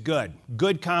way, is good.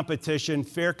 Good competition,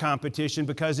 fair competition,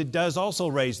 because it does also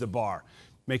raise the bar.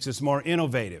 Makes us more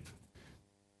innovative.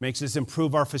 Makes us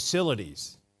improve our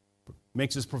facilities.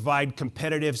 Makes us provide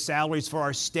competitive salaries for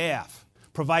our staff.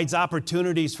 Provides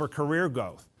opportunities for career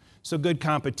growth. So good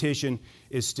competition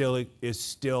is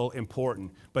still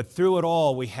important. But through it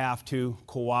all, we have to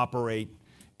cooperate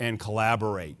and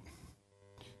collaborate.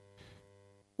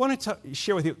 I want to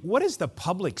share with you, what does the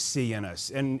public see in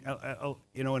us? And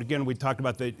and again, we talked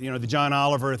about the John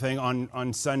Oliver thing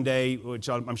on Sunday, which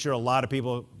I'm sure a lot of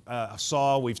people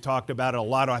saw. We've talked about it a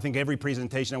lot. I think every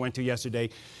presentation I went to yesterday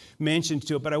mentioned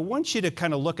to it. But I want you to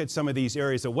kind of look at some of these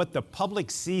areas of what the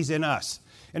public sees in us.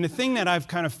 And the thing that I've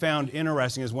kind of found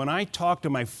interesting is when I talk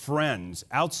to my friends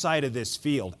outside of this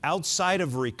field, outside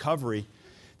of recovery,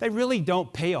 they really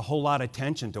don't pay a whole lot of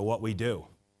attention to what we do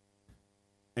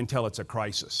until it's a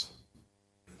crisis.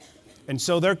 And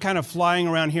so they're kind of flying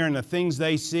around here, and the things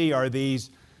they see are these,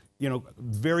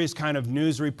 various kind of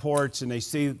news reports, and they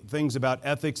see things about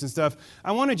ethics and stuff.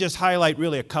 I want to just highlight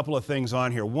really a couple of things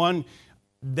on here. One,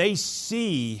 they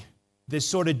see this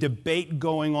sort of debate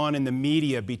going on in the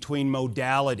media between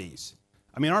modalities.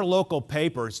 I mean, our local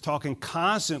paper is talking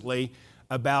constantly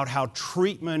about how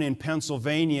treatment in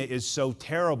Pennsylvania is so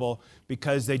terrible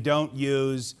because they don't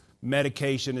use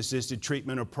medication-assisted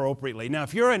treatment appropriately. Now,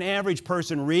 if you're an average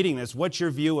person reading this, what's your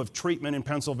view of treatment in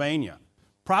Pennsylvania?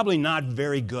 Probably not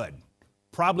very good.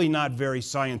 Probably not very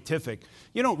scientific.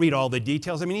 You don't read all the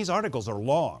details. I mean, these articles are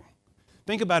long.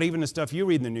 Think about even the stuff you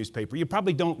read in the newspaper. You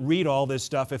probably don't read all this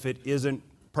stuff if it isn't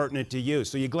pertinent to you.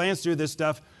 So you glance through this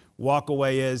stuff, walk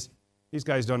away is, these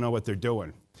guys don't know what they're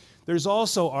doing. There's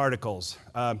also articles.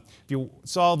 If you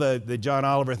saw the John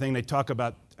Oliver thing, they talk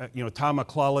about, Tom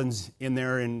McClellan's in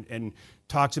there and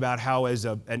talks about how as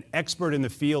an expert in the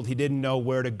field, he didn't know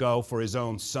where to go for his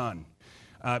own son.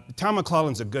 Tom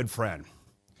McClellan's a good friend.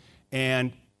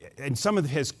 And some of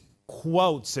his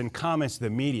quotes and comments to the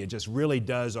media just really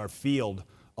does our field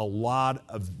a lot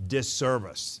of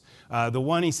disservice. The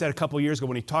one he said a couple years ago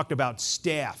when he talked about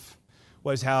staff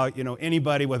was how,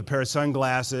 anybody with a pair of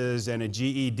sunglasses and a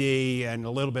GED and a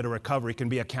little bit of recovery can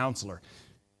be a counselor.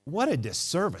 What a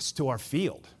disservice to our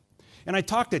field. And I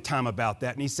talked to Tom about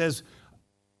that, and he says,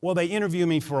 well, they interview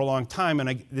me for a long time,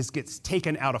 and this gets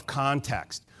taken out of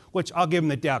context, which I'll give him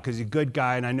the doubt because he's a good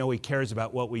guy, and I know he cares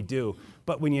about what we do.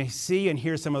 But when you see and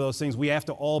hear some of those things, we have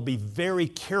to all be very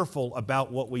careful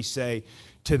about what we say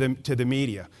to the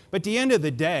media. But at the end of the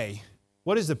day,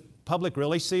 what does the public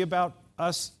really see about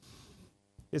us?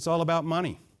 It's all about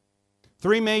money.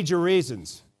 3 major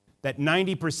reasons. that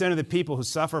 90% of the people who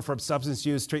suffer from substance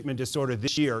use treatment disorder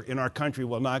this year in our country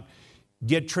will not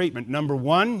get treatment. Number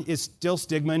one is still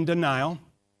stigma and denial.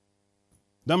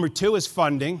 Number two is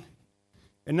funding.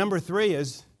 And number three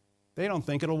is they don't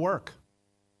think it'll work.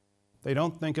 They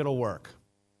don't think it'll work.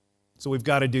 So we've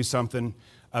got to do something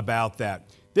about that.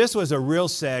 This was a real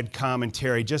sad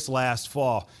commentary just last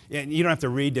fall. And you don't have to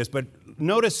read this, but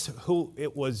notice who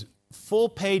it was. Full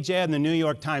page ad in the New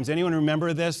York Times. Anyone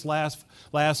remember this last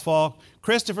fall?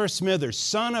 Christopher Smithers,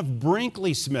 son of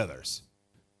Brinkley Smithers,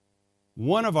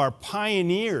 one of our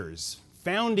pioneers,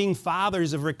 founding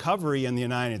fathers of recovery in the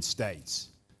United States.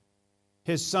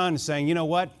 His son saying, you know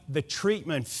what? The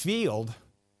treatment field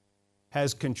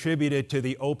has contributed to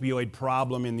the opioid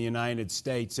problem in the United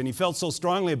States. And he felt so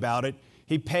strongly about it,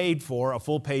 he paid for a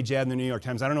full page ad in the New York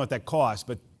Times. I don't know what that cost,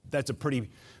 but that's a pretty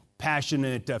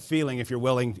passionate feeling if you're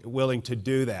willing to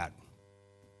do that.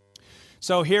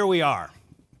 So here we are.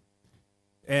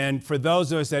 And for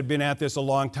those of us that have been at this a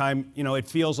long time, you know, it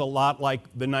feels a lot like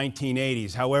the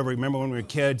 1980s. However, remember when we were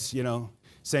kids, you know,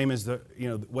 same as the, you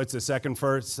know, what's the second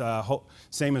verse?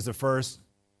 Same as the first,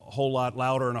 a whole lot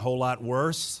louder and a whole lot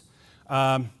worse.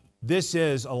 This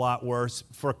is a lot worse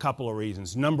for a couple of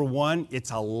reasons. Number one, it's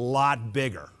a lot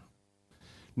bigger.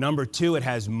 Number two, it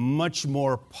has much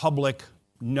more public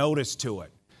notice to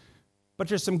it. But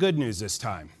there's some good news this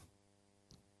time.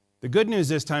 The good news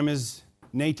this time is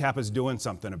NAATP is doing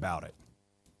something about it.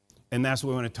 And that's what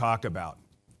we want to talk about.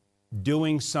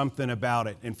 Doing something about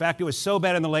it. In fact, it was so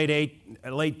bad in the late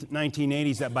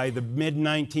 1980s that by the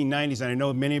mid-1990s, and I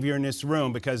know many of you are in this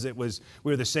room because we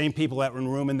were the same people that were in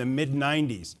the room in the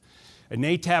mid-90s. A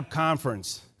NAATP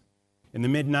conference in the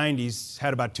mid-90s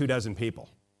had about 24 people.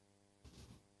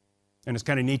 And it's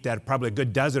kind of neat that probably a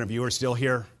good dozen of you are still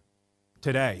here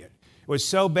today. It was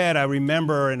so bad, I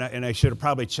remember, and I should have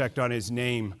probably checked on his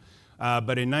name,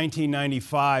 but in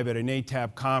 1995 at a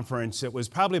NAATP conference, it was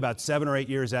probably about 7 or 8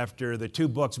 years after the two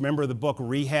books. Remember the book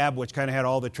Rehab, which kind of had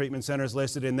all the treatment centers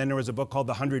listed, and then there was a book called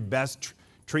The 100 Best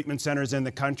Treatment Centers in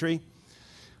the Country.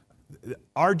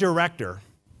 Our director,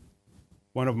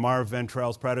 one of Marv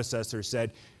Ventrell's predecessors,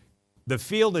 said, the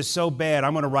field is so bad,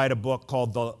 I'm going to write a book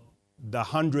called The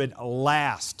 100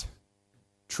 Last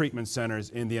Treatment Centers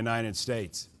in the United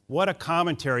States. What a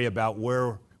commentary about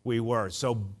where we were.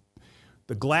 So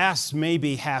the glass may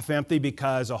be half empty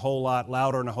because a whole lot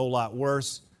louder and a whole lot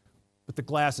worse, but the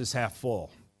glass is half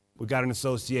full. We've got an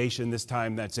association this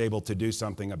time that's able to do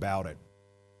something about it.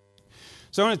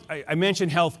 So I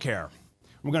mentioned healthcare.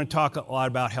 We're going to talk a lot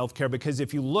about healthcare because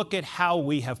if you look at how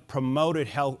we have promoted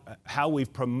how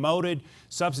we've promoted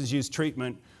substance use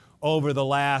treatment over the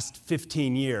last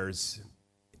 15 years,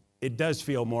 it does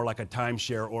feel more like a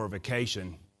timeshare or a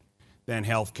vacation than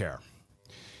healthcare.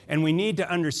 And we need to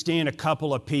understand a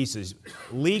couple of pieces,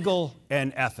 legal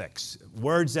and ethics,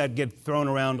 words that get thrown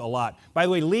around a lot. By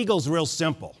the way, legal's real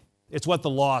simple. It's what the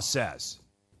law says.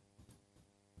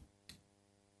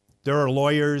 There are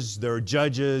lawyers, there are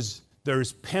judges,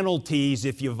 there's penalties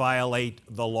if you violate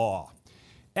the law.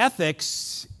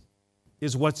 Ethics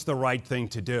is what's the right thing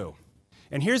to do.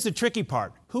 And here's the tricky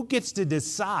part. Who gets to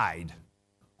decide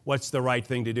what's the right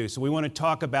thing to do? So we want to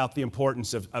talk about the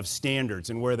importance of standards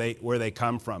and where they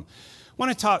come from. I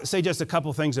want to say just a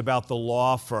couple things about the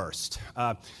law first.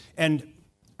 And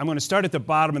I'm going to start at the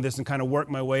bottom of this and kind of work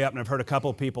my way up, and I've heard a couple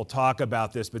of people talk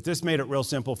about this, but this made it real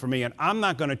simple for me. And I'm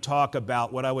not going to talk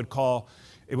about what I would call,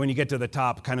 when you get to the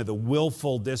top, kind of the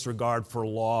willful disregard for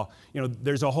law. You know,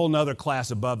 there's a whole nother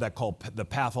class above that called the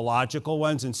pathological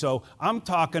ones. And so I'm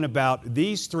talking about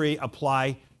these three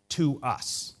apply to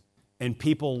us and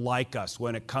people like us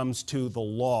when it comes to the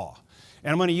law.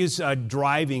 And I'm going to use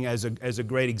driving as a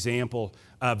great example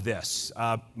of this.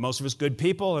 Most of us good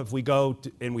people, if we go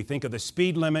and we think of the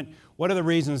speed limit, what are the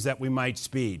reasons that we might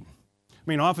speed? I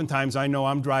mean, oftentimes I know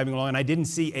I'm driving along and I didn't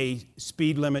see a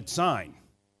speed limit sign.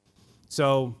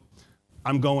 So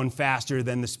I'm going faster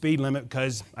than the speed limit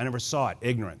because I never saw it,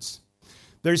 ignorance.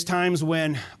 There's times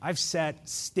when I've sat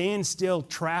standstill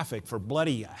traffic for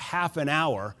bloody half an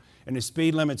hour and the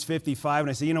speed limit's 55 and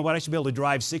I say, you know what, I should be able to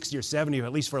drive 60 or 70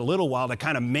 at least for a little while to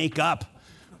kind of make up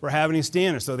for having a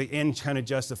standard. So the end kind of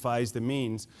justifies the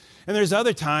means. And there's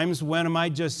other times when I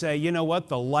might just say, you know what,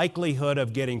 the likelihood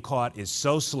of getting caught is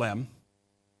so slim.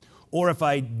 Or if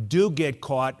I do get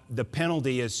caught, the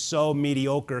penalty is so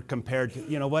mediocre compared to,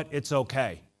 you know what, it's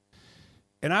okay.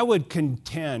 And I would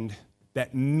contend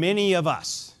that many of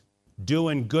us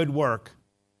doing good work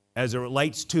as it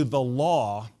relates to the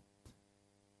law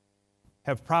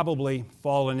have probably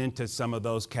fallen into some of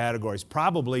those categories,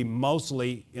 probably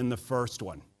mostly in the first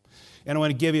one. And I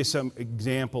want to give you some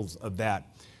examples of that.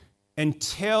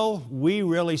 Until we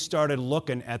really started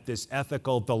looking at this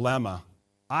ethical dilemma,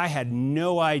 I had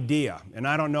no idea, and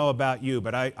I don't know about you,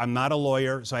 but I'm not a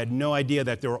lawyer, so I had no idea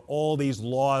that there were all these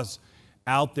laws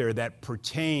out there that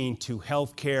pertain to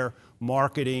healthcare,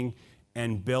 marketing,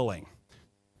 and billing.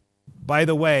 By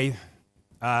the way,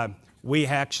 we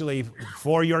actually,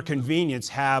 for your convenience,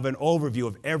 have an overview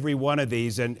of every one of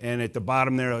these, and at the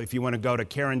bottom there, if you want to go to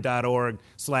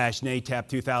karen.org/NAATP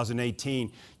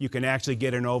 2018, you can actually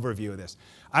get an overview of this.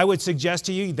 I would suggest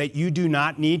to you that you do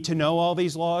not need to know all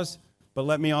these laws, but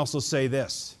let me also say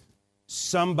this.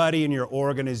 Somebody in your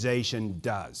organization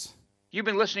does. You've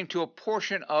been listening to a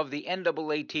portion of the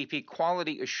NAATP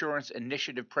Quality Assurance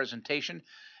Initiative presentation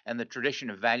and the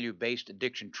tradition of value-based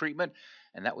addiction treatment.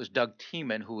 And that was Doug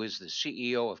Tiemann, who is the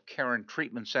CEO of Caron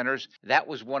Treatment Centers. That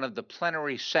was one of the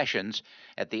plenary sessions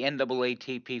at the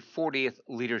NAATP 40th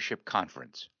Leadership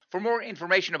Conference. For more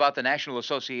information about the National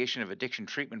Association of Addiction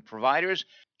Treatment Providers,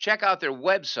 check out their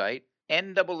website,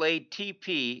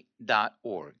 NAATP.org.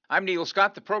 I'm Neil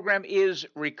Scott. The program is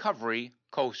Recovery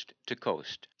Coast to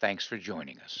Coast. Thanks for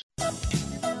joining us.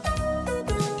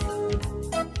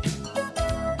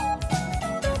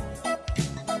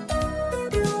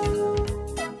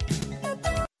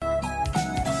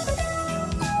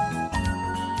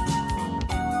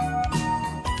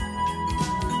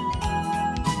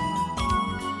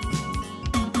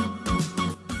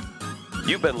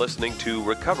 You've been listening to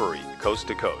Recovery Coast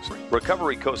to Coast.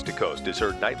 Recovery Coast to Coast is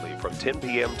heard nightly from 10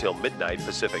 p.m. till midnight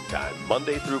Pacific Time,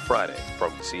 Monday through Friday,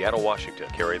 from Seattle, Washington.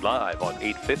 Carried live on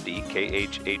 850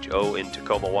 KHHO in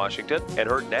Tacoma, Washington, and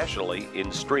heard nationally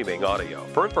in streaming audio.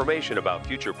 For information about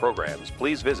future programs,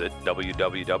 please visit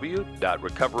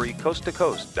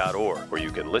www.recoverycoasttocoast.org, where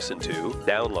you can listen to,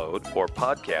 download, or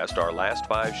podcast our last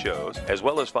 5 shows, as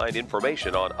well as find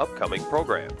information on upcoming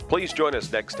programs. Please join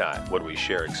us next time when we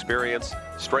share experience,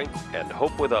 strength, and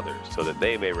hope with others so that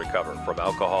they may recover from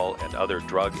alcohol and other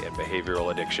drug and behavioral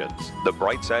addictions. The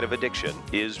bright side of addiction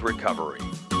is recovery.